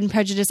Pride and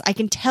Prejudice. I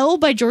can tell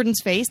by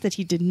Jordan's face that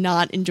he did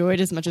not enjoy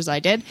it as much as I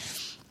did.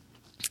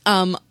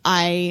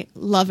 I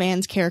love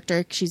Anne's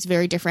character. She's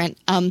very different.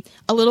 A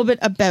little bit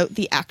about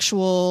the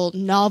actual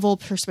novel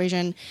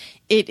Persuasion.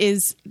 It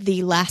is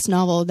the last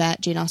novel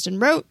that Jane Austen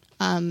wrote.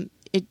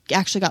 It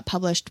actually got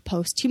published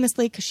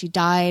posthumously because she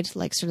died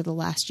like sort of the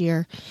last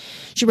year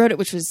she wrote it,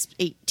 which was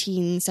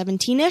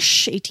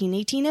 1817-ish,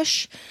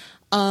 1818-ish.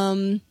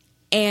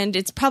 And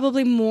it's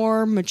probably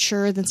more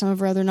mature than some of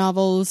her other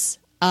novels.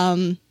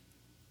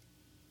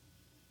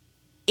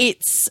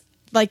 It's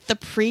like the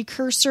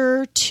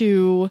precursor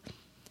to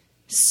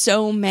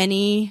so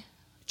many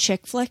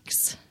chick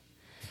flicks,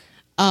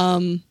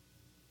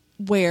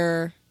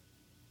 where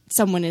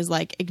someone is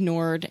like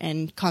ignored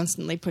and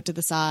constantly put to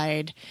the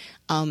side,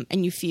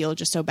 and you feel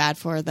just so bad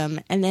for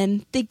them, and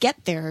then they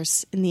get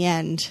theirs in the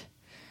end.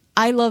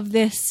 I love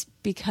this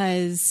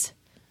because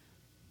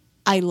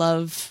I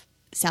love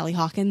Sally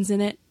Hawkins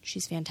in it.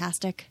 She's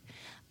fantastic.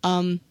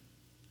 I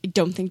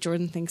don't think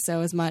Jordan thinks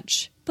so as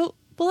much, but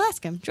we'll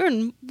ask him.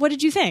 Jordan, what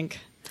did you think?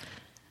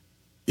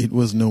 It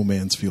was no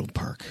Mansfield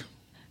Park.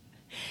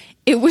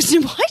 It was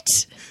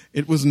what?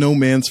 It was no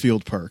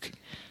Mansfield Park.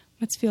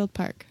 What's Field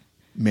Park?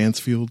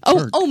 Mansfield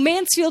Park. Oh,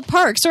 Mansfield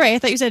Park. Sorry, I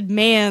thought you said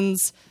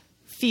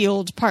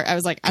Mansfield Park. I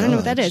was like, I don't know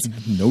what that is.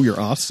 Know your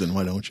Austen,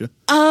 why don't you?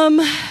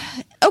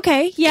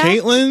 Okay, yeah.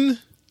 Caitlin?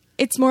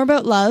 It's more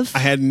about love. I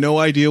had no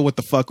idea what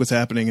the fuck was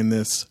happening in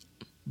this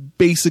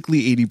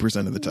basically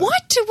 80% of the time.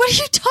 What? What are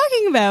you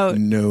talking about?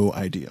 No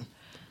idea.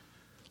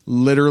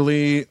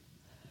 Literally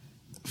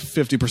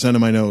 50%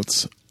 of my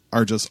notes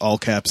are just all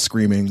caps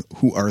screaming,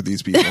 who are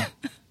these people?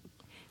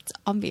 It's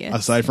obvious.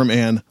 Aside from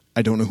Anne,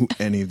 I don't know who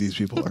any of these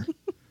people are.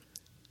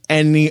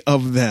 Any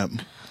of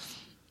them.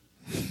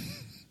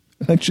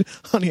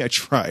 Honey, I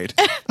tried.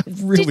 I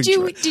really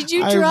tried. Did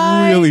you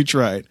try? I really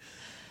tried.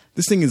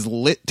 This thing is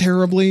lit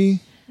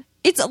terribly.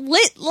 It's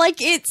lit like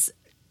it's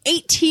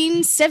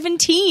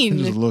 1817.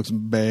 It just looks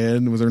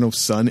bad. Was there no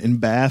sun in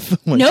Bath?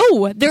 Like,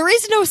 no, there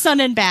is no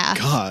sun in Bath.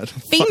 God.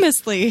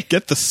 Famously.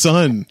 Get the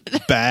sun,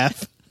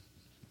 Bath.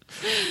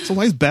 So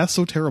why is Bath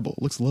so terrible?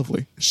 It looks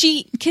lovely.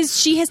 Because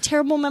she has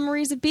terrible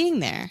memories of being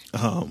there.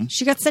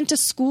 She got sent to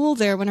school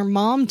there when her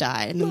mom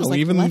died, and then was like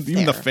even left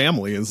there. The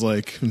family is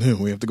like, no,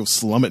 we have to go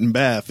slum it in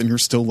Bath, and you're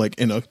still like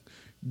in a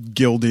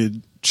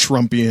gilded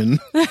Trumpian,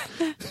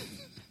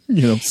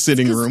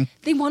 sitting room.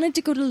 They wanted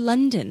to go to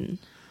London.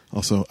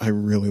 Also, I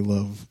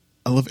love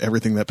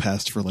everything that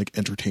passed for like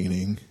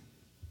entertaining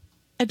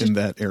in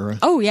that era.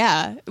 Oh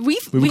yeah, we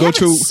would have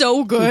it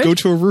so good. We'd go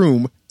to a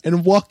room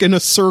and walk in a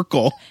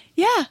circle.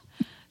 Yeah,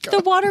 the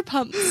water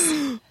pumps.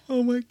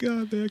 Oh my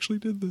God, they actually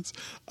did this.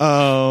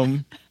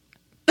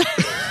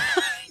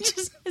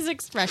 Just his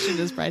expression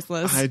is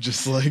priceless. I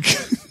just like.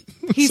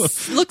 He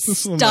looks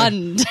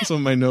stunned. Some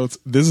of my notes.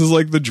 This is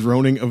like the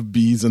droning of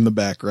bees in the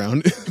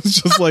background.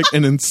 It's just like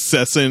an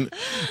incessant.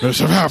 It's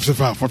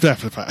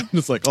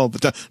like all the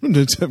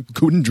time.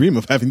 Couldn't dream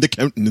of having the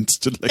countenance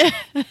to like.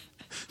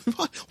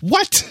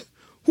 What?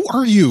 Who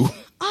are you?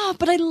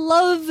 But I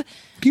love. What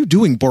are you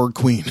doing, Borg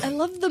Queen? I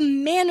love the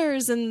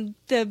manners and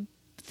the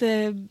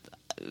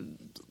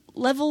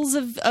levels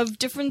of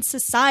different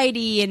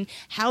society and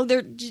how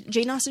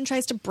Jane Austen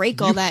tries to break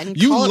all that and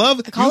call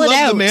it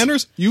out. The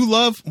manners. You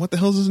love what the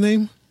hell's his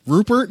name?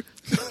 Rupert.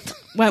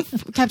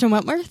 Captain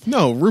Wentworth?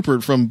 No,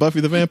 Rupert from Buffy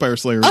the Vampire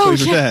Slayer. Who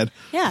plays her dad?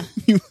 Yeah.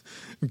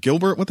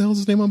 Gilbert. What the hell's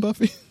his name on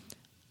Buffy?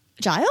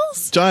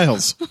 Giles.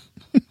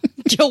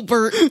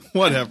 Gilbert.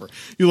 Whatever.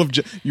 You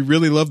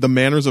really love the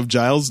manners of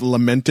Giles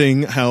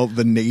lamenting how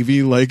the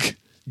Navy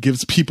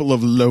gives people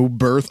of low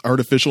birth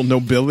artificial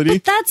nobility.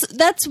 But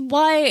that's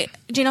why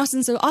Jane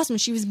Austen's so awesome.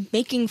 She was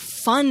making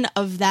fun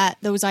of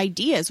those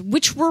ideas,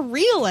 which were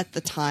real at the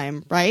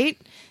time, right?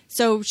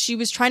 So she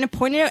was trying to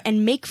point it out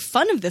and make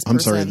fun of this person. I'm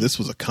sorry, this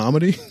was a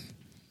comedy?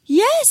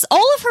 Yes,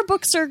 all of her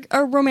books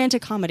are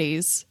romantic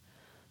comedies.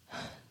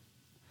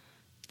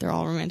 They're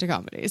all romantic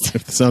comedies.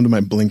 If the sound of my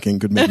blinking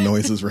could make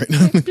noises right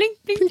now. Blink,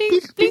 blink,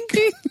 blink, blink,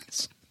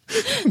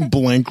 blink.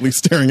 Blankly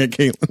staring at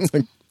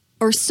Caitlin.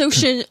 Or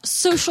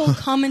social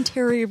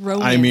commentary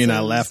romance. I mean,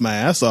 I laughed my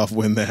ass off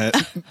when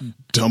that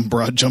dumb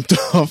broad jumped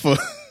off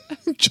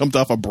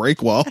a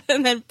break wall.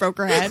 And then broke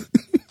her head.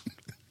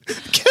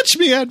 Catch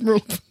me,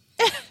 Admiral.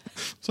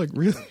 It's like,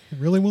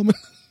 really, woman?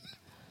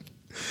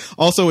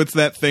 Also, it's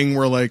that thing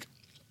where,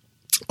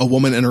 a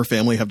woman and her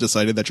family have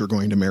decided that you're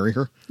going to marry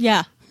her.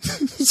 Yeah.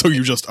 So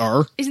you just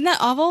are. Isn't that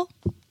awful?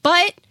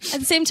 But at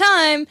the same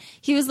time,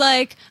 he was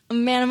like a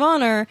man of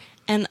honor,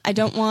 and I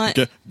don't want...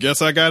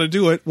 Guess I gotta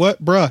do it.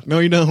 What? Bruh. No,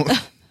 you don't.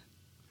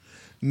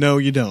 No,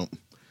 you don't.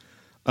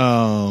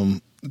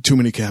 Too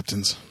many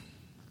captains.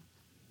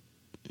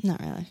 Not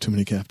really. Too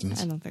many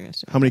captains. I don't think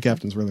that's true. How many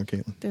captains were there,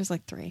 Caitlin? There's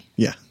 3.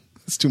 Yeah.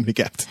 It's too many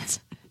captains.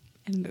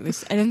 I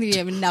don't think you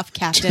have enough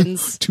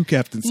captains. Two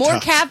captains More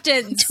tops.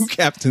 captains. 2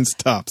 captains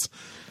tops.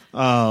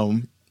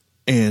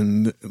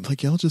 And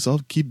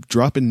I'll keep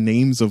dropping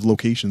names of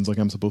locations like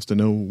I'm supposed to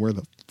know where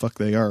the fuck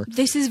they are.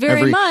 This is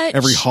very much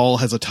every hall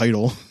has a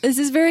title. This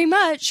is very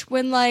much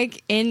when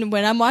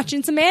when I'm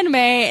watching some anime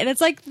and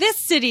it's like this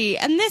city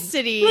and this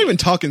city. I'm not even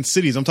talking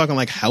cities. I'm talking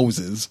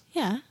houses.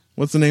 Yeah.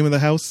 What's the name of the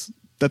house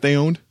that they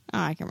owned? Oh,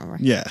 I can't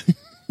remember. Yeah.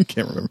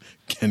 Can't remember.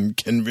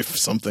 Kenriff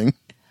something.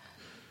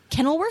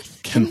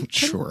 Kenilworth?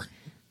 Sure.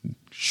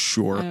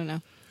 I don't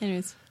know.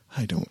 Anyways.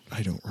 I don't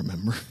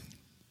remember.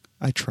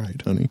 I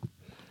tried, honey.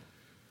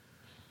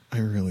 I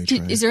really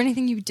tried. Is there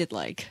anything you did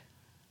like?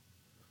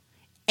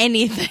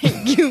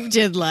 Anything you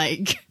did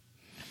like?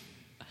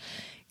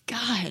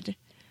 God.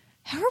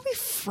 How are we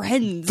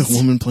friends? The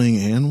woman playing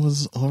Anne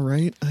was all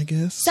right, I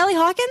guess. Sally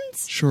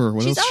Hawkins? Sure.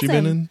 What She's else has awesome. she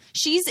been in?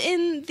 She's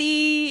in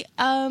the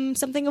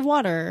Something of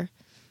Water.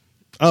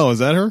 Oh, is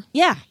that her?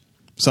 Yeah.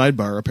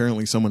 Sidebar,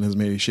 apparently someone has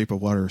made a Shape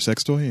of Water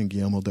sex toy, and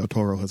Guillermo del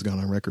Toro has gone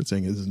on record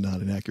saying this is not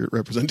an accurate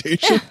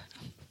representation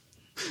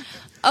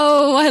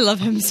Oh, I love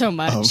him so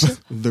much. of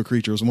the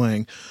creature's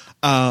wang.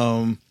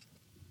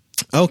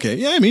 Okay,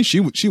 yeah, I mean, she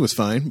was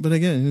fine, but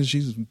again,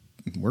 she's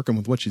working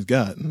with what she's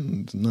got.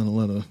 It's not a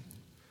lot of...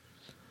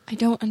 I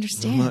don't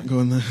understand. I'm not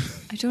going there.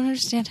 I don't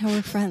understand how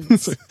we're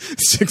friends.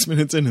 6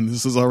 minutes in, and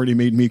this has already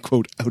made me,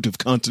 quote, out of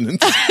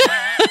continence.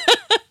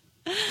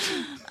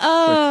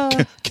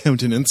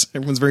 Countenance.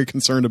 Everyone's very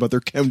concerned about their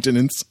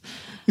countenance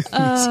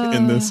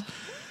in this.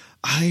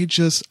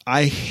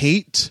 I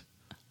hate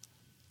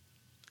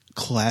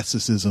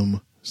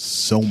classicism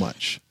so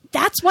much.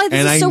 That's why this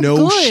and is so I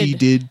know good. she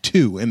did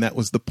too, and that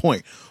was the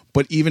point.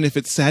 But even if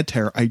it's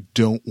satire, I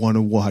don't want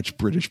to watch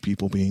British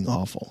people being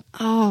awful.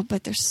 Oh,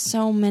 but there's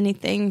so many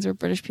things where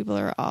British people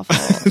are awful.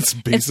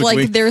 It's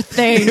like their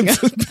thing.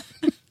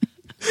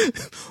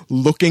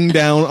 Looking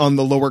down on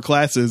the lower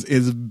classes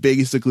is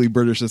basically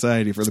British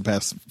society for the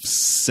past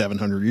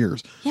 700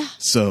 years. Yeah.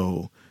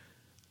 So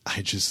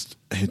it just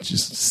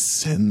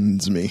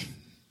sends me.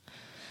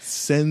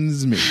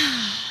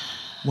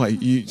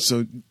 Why?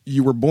 So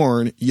you were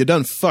born, you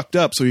done fucked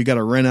up, so you got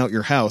to rent out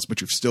your house, but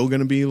you're still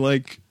going to be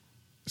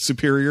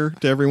superior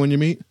to everyone you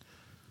meet?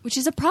 Which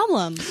is a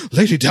problem.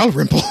 Lady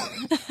Dalrymple.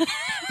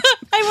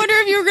 I wonder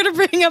if you were going to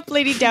bring up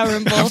Lady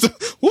Dalrymple. What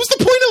was the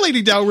point of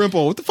Lady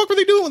Dalrymple? What the fuck were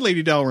they doing with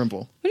Lady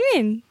Dalrymple? What do you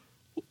mean?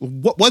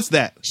 What was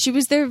that? She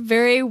was their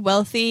very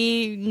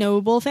wealthy,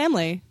 noble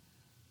family.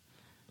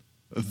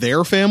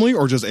 Their family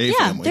or just a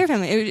family? Yeah, their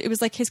family. It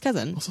was like his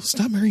cousin. Also,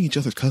 stop marrying each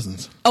other's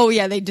cousins. Oh,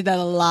 yeah, they did that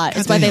a lot.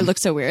 That's why they look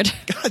so weird.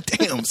 God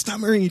damn,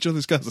 stop marrying each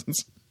other's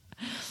cousins.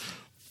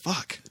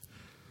 Fuck.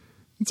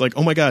 It's like,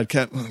 oh my god,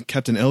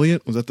 Captain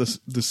Elliot? Was that the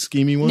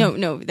schemy one?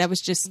 No, that was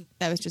just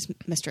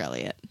Mr.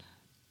 Elliot.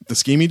 The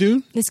schemy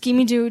dude? The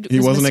schemy dude. He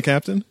wasn't a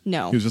captain?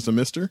 No. He was just a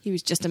mister? He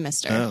was just a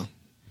mister. Oh.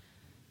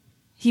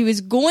 He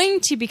was going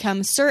to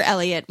become Sir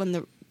Elliot when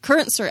the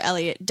current Sir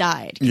Elliot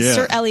died. 'Cause Yeah.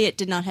 Sir Elliot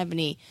did not have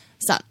any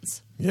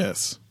sons.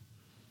 Yes.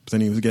 But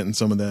then he was getting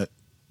some of that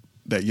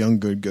young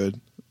good.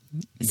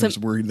 He was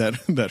worried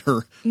that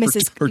her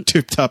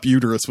tip-top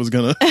uterus was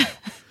going to...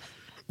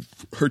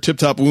 her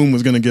tip-top womb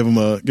was going to give him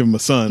a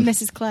son.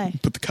 Mrs. Clay.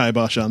 Put the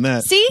kibosh on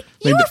that. See?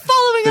 You were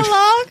following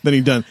along.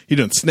 Then he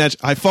done snatch.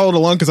 I followed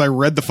along because I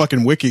read the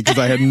fucking wiki because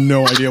I had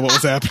no idea what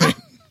was happening.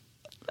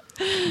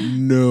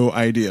 No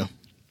idea.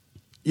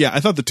 Yeah,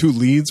 I thought the two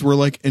leads were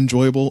like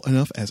enjoyable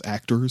enough as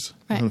actors.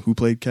 Right. I don't know who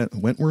played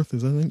Wentworth.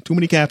 Is that name? Too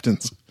many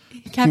captains.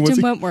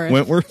 Captain Wentworth.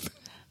 Wentworth.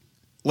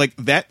 Like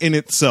that in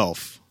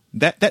itself,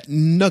 that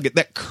nugget,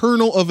 that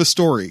kernel of a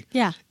story,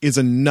 Yeah. is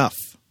enough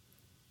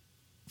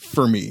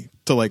for me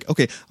to like.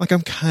 Okay, like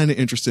I'm kind of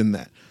interested in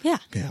that. Yeah.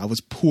 Okay, I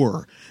was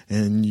poor,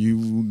 and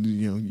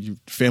your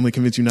family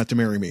convinced you not to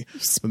marry me.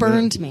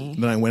 Spurned me.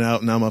 Then I went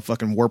out, and I'm a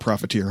fucking war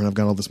profiteer, and I've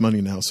got all this money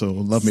now. So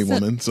love me,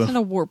 woman. So Not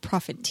a war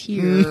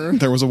profiteer.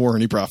 there was a war,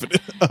 and he profited.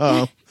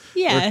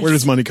 Yes. Where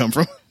does money come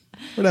from?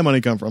 Where'd that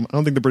money come from? I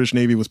don't think the British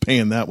Navy was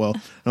paying that well.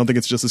 I don't think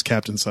it's just his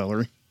captain's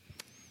salary.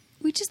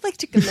 We just like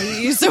to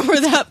glaze over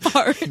that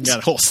part. Got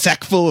a whole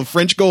sack full of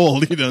French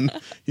gold. He done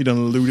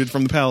looted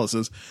from the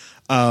palaces.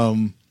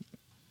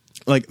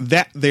 Like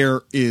that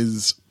there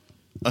is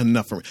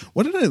enough for me.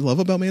 What did I love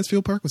about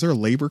Mansfield Park? Was there a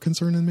labor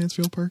concern in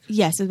Mansfield Park?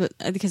 Yes,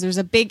 because there's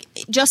a big,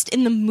 just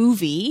in the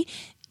movie,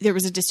 there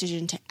was a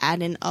decision to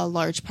add in a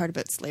large part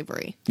about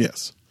slavery.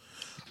 Yes.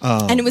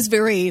 And it was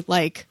very,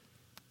 like,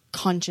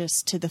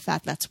 conscious to the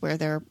fact that's where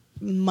their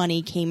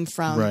money came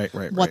from. Right.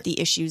 What the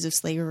issues of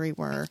slavery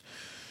were.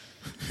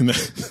 And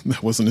that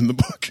wasn't in the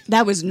book.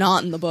 That was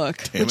not in the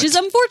book, which is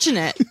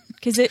unfortunate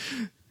because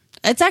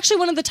it's actually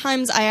one of the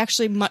times I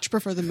actually much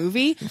prefer the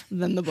movie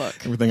than the book.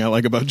 Everything I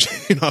like about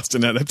Jane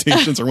Austen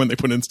adaptations are when they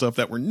put in stuff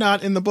that were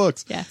not in the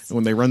books. Yes. And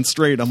when they run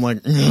straight, I'm like,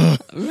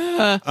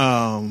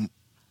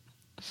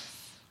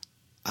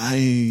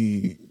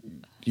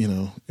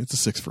 it's a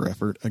 6 for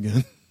effort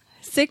again.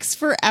 6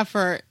 for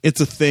effort.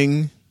 It's a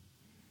thing.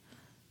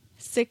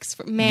 6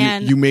 for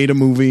man. You made a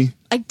movie.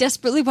 I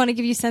desperately want to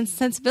give you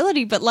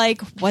sensibility, but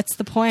like, what's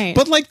the point?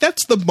 But like,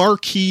 that's the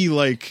marquee.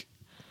 Like,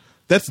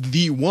 that's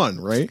the one,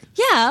 right?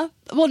 Yeah.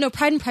 Well, no,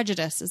 Pride and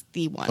Prejudice is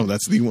the one. Oh,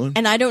 that's the one.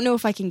 And I don't know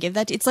if I can give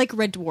that. It's like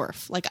Red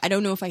Dwarf. Like, I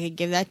don't know if I could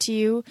give that to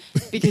you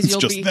because It's you'll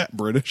just be. that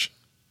British.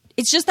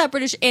 It's just that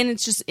British, and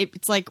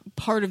it's like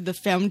part of the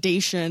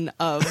foundation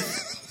of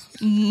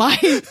my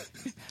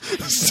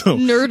So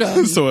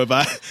nerdom. So if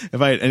I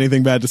had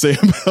anything bad to say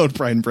about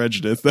Pride and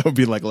Prejudice, that would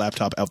be like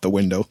laptop out the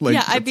window. Like,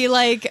 Yeah, I'd be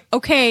like,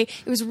 okay,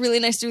 it was really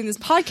nice doing this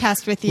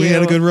podcast with you. we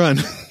had a good run.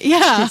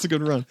 Yeah. It's a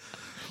good run.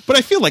 But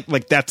I feel like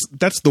that's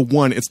the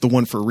one. It's the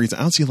one for a reason.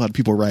 I don't see a lot of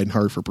people riding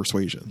hard for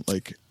Persuasion.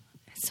 Like,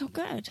 It's so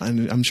good.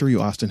 I'm sure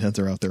you Austin heads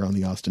are out there on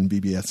the Austin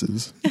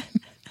BBSs.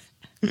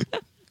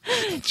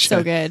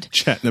 So good.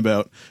 Chatting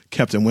about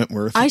Captain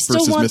Wentworth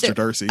versus Mr.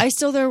 Darcy. I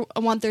still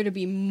want there to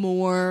be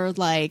more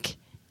like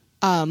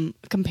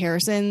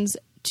comparisons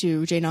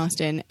to Jane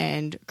Austen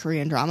and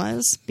Korean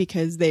dramas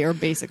because they are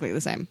basically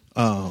the same.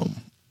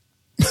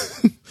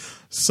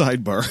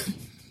 Sidebar.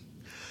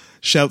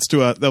 Shouts to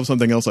that was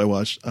something else I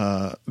watched.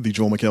 The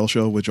Joel McHale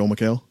show with Joel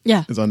McHale.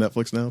 Yeah. Is on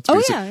Netflix now.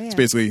 It's Yeah. It's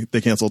basically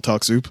they canceled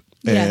Talk Soup.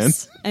 And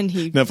Yes. And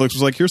he Netflix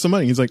was like, here's some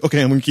money. He's like,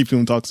 okay, I'm going to keep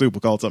doing Talk Soup. We'll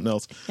call it something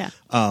else. Yeah.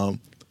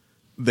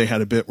 They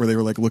had a bit where they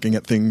were like looking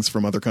at things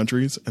from other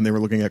countries and they were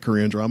looking at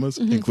Korean dramas,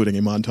 including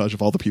a montage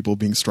of all the people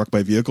being struck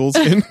by vehicles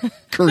in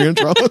Korean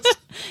dramas.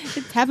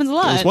 It happens a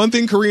lot. There's one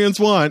thing Koreans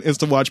want is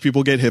to watch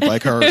people get hit by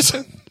cars.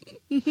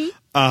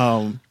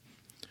 Yeah,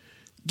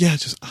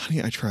 just,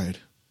 honey, I tried.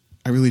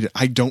 I really did.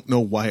 I don't know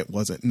why it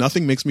wasn't.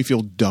 Nothing makes me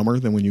feel dumber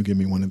than when you give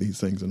me one of these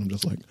things and I'm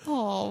just like,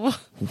 Oh.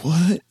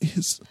 what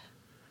is...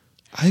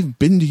 I've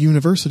been to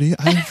university.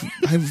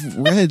 I've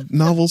read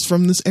novels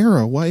from this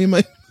era. Why am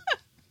I...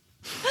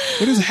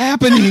 What is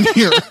happening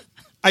here?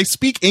 I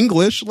speak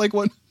English. Like,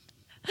 what?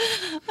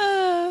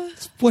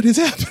 What is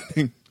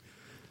happening?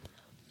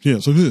 Yeah,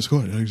 so this. Go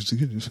ahead.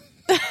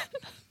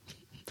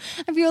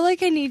 I feel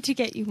like I need to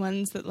get you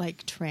ones that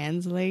like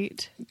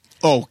translate.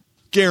 Oh,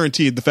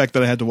 guaranteed. The fact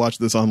that I had to watch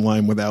this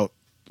online without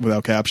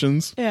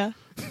captions. Yeah.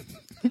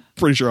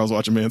 Pretty sure I was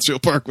watching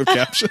Mansfield Park with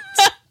captions.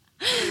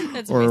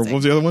 That's Or amazing. what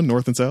was the other one?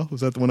 North and South?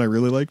 Was that the one I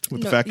really liked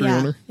with the factory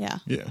owner? Yeah.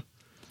 Yeah.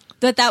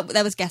 That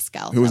was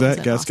Gaskell. Who was that?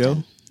 in Gaskell?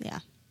 Austin. Yeah.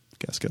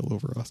 Gaskell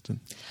over Austin.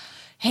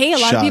 Hey, a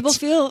lot of people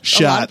feel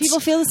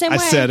the same way. I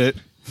said it.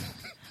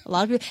 A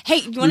lot of people. Hey,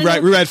 you want We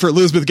to know? ride for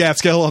Elizabeth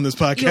Gaskell on this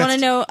podcast. You want to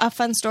know a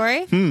fun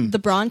story? The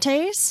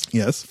Brontes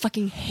Yes.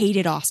 fucking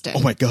hated Austin. Oh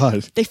my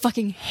God. They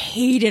fucking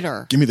hated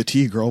her. Give me the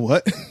tea, girl.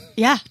 What?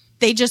 Yeah.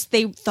 They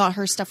thought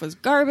her stuff was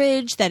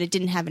garbage, that it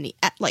didn't have any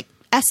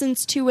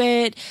essence to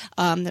it,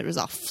 that it was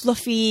all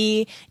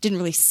fluffy, didn't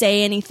really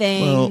say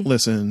anything. Well,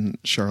 listen,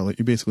 Charlotte,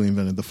 you basically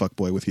invented the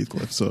fuckboy with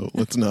Heathcliff, so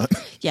let's not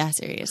Yeah,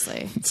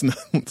 seriously.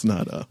 let's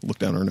not look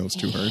down our nose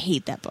too I hard.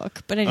 hate that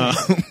book. But anyway.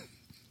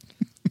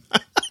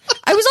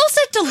 I was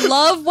used to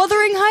love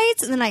Wuthering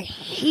Heights, and then I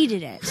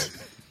hated it.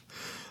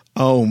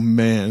 Oh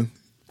man.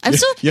 I'm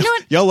still. You know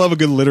what? Y'all love a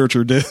good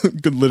literature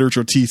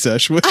tea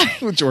sesh with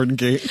Jordan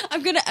Kate.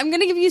 I'm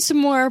gonna give you some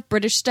more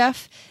British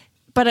stuff,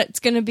 but it's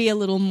gonna be a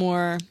little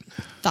more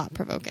thought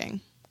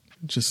provoking.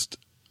 Just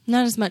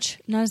not as much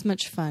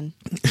fun.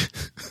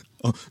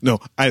 Oh no!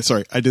 I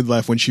did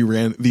laugh when she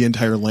ran the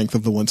entire length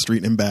of the one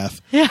street in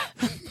Bath. Yeah.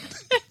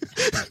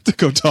 To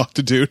go talk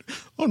to dude.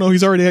 Oh no,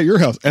 he's already at your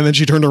house. And then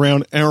she turned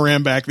around and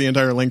ran back the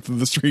entire length of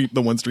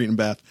the one street in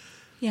Bath.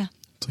 Yeah.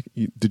 It's like,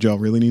 did y'all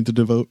really need to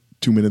devote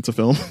 2 minutes of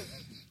film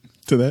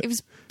to that? It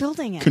was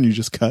building it. Couldn't you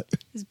just cut?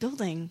 It was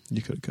building.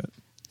 You could have cut.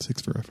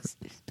 6 for effort.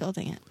 It was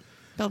building it.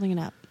 Building it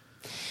up.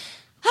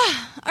 All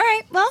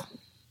right. Well,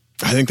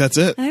 I think that's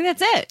it. I think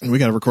that's it. We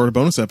got to record a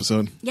bonus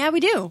episode. Yeah, we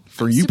do.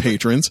 For you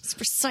patrons.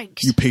 Super psyched.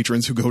 You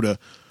patrons who go to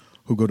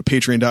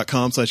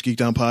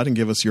patreon.com/geekdownpod and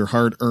give us your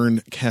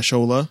hard-earned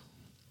cashola.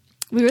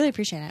 We really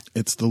appreciate it.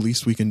 It's the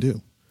least we can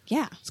do.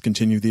 Yeah. Let's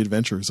continue the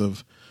adventures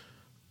of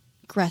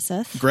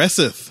Gresseth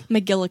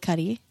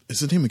McGillicuddy.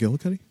 Is his name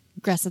McGillicuddy?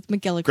 Gresseth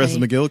McGillicuddy. Gresseth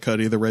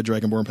McGillicuddy, the Red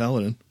Dragonborn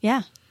Paladin.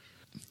 Yeah.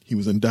 He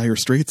was in dire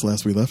straits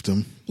last we left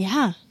him.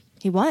 Yeah,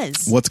 he was.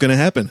 What's going to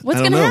happen? What's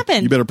going to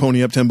happen? You better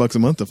pony up $10 a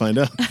month to find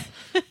out.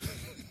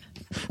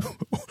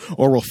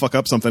 Or we'll fuck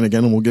up something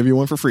again and we'll give you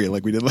one for free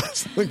like we did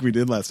last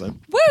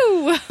time.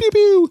 Woo! Pew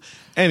pew.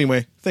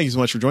 Anyway, thank you so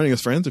much for joining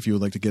us, friends. If you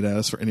would like to get at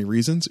us for any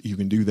reasons, you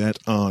can do that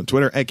on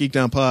Twitter at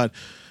GeekdownPod,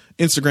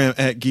 Instagram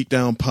at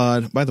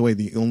GeekdownPod. By the way,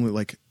 the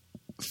only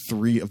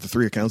 3 of the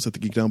 3 accounts that the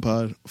Geekdown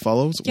Pod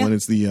follows. Yeah. One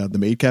is the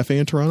Maid Cafe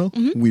in Toronto.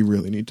 Mm-hmm. We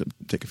really need to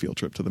take a field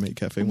trip to the Maid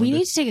Cafe. We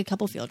need to take a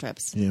couple field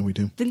trips. Yeah, we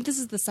do. I think this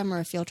is the summer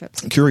of field trips.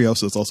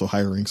 Curiosa is also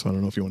hiring, so I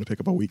don't know if you want to pick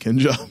up a weekend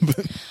job.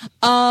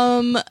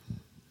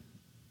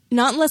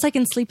 Not unless I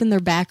can sleep in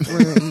their back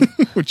room.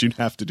 Which you'd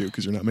have to do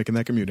because you're not making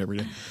that commute every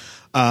day.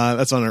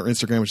 That's on our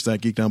Instagram, which is at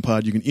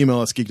GeekdownPod. You can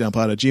email us,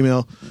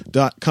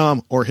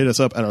 geekdownpod@gmail.com, or hit us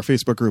up at our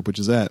Facebook group, which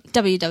is at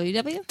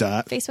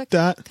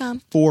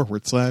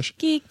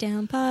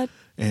www.facebook.com/geekdownpod.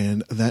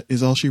 And that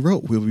is all she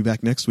wrote. We'll be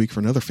back next week for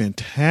another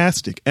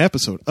fantastic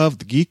episode of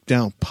the Geek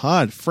Down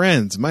Pod.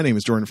 Friends, my name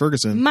is Jordan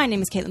Ferguson. My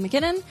name is Caitlin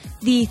McKinnon.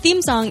 The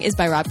theme song is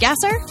by Rob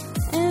Gasser.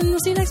 And we'll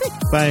see you next week.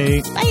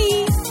 Bye.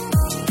 Bye.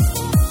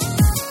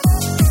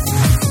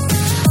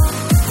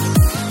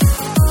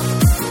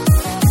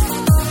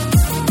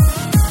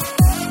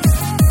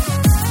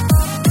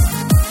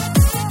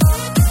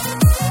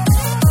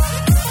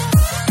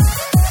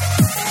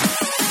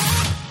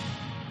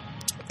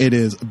 It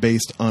is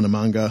based on a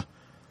manga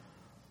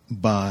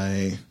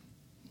by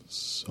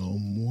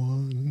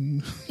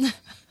someone.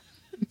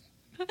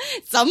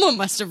 Someone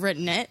must have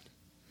written it.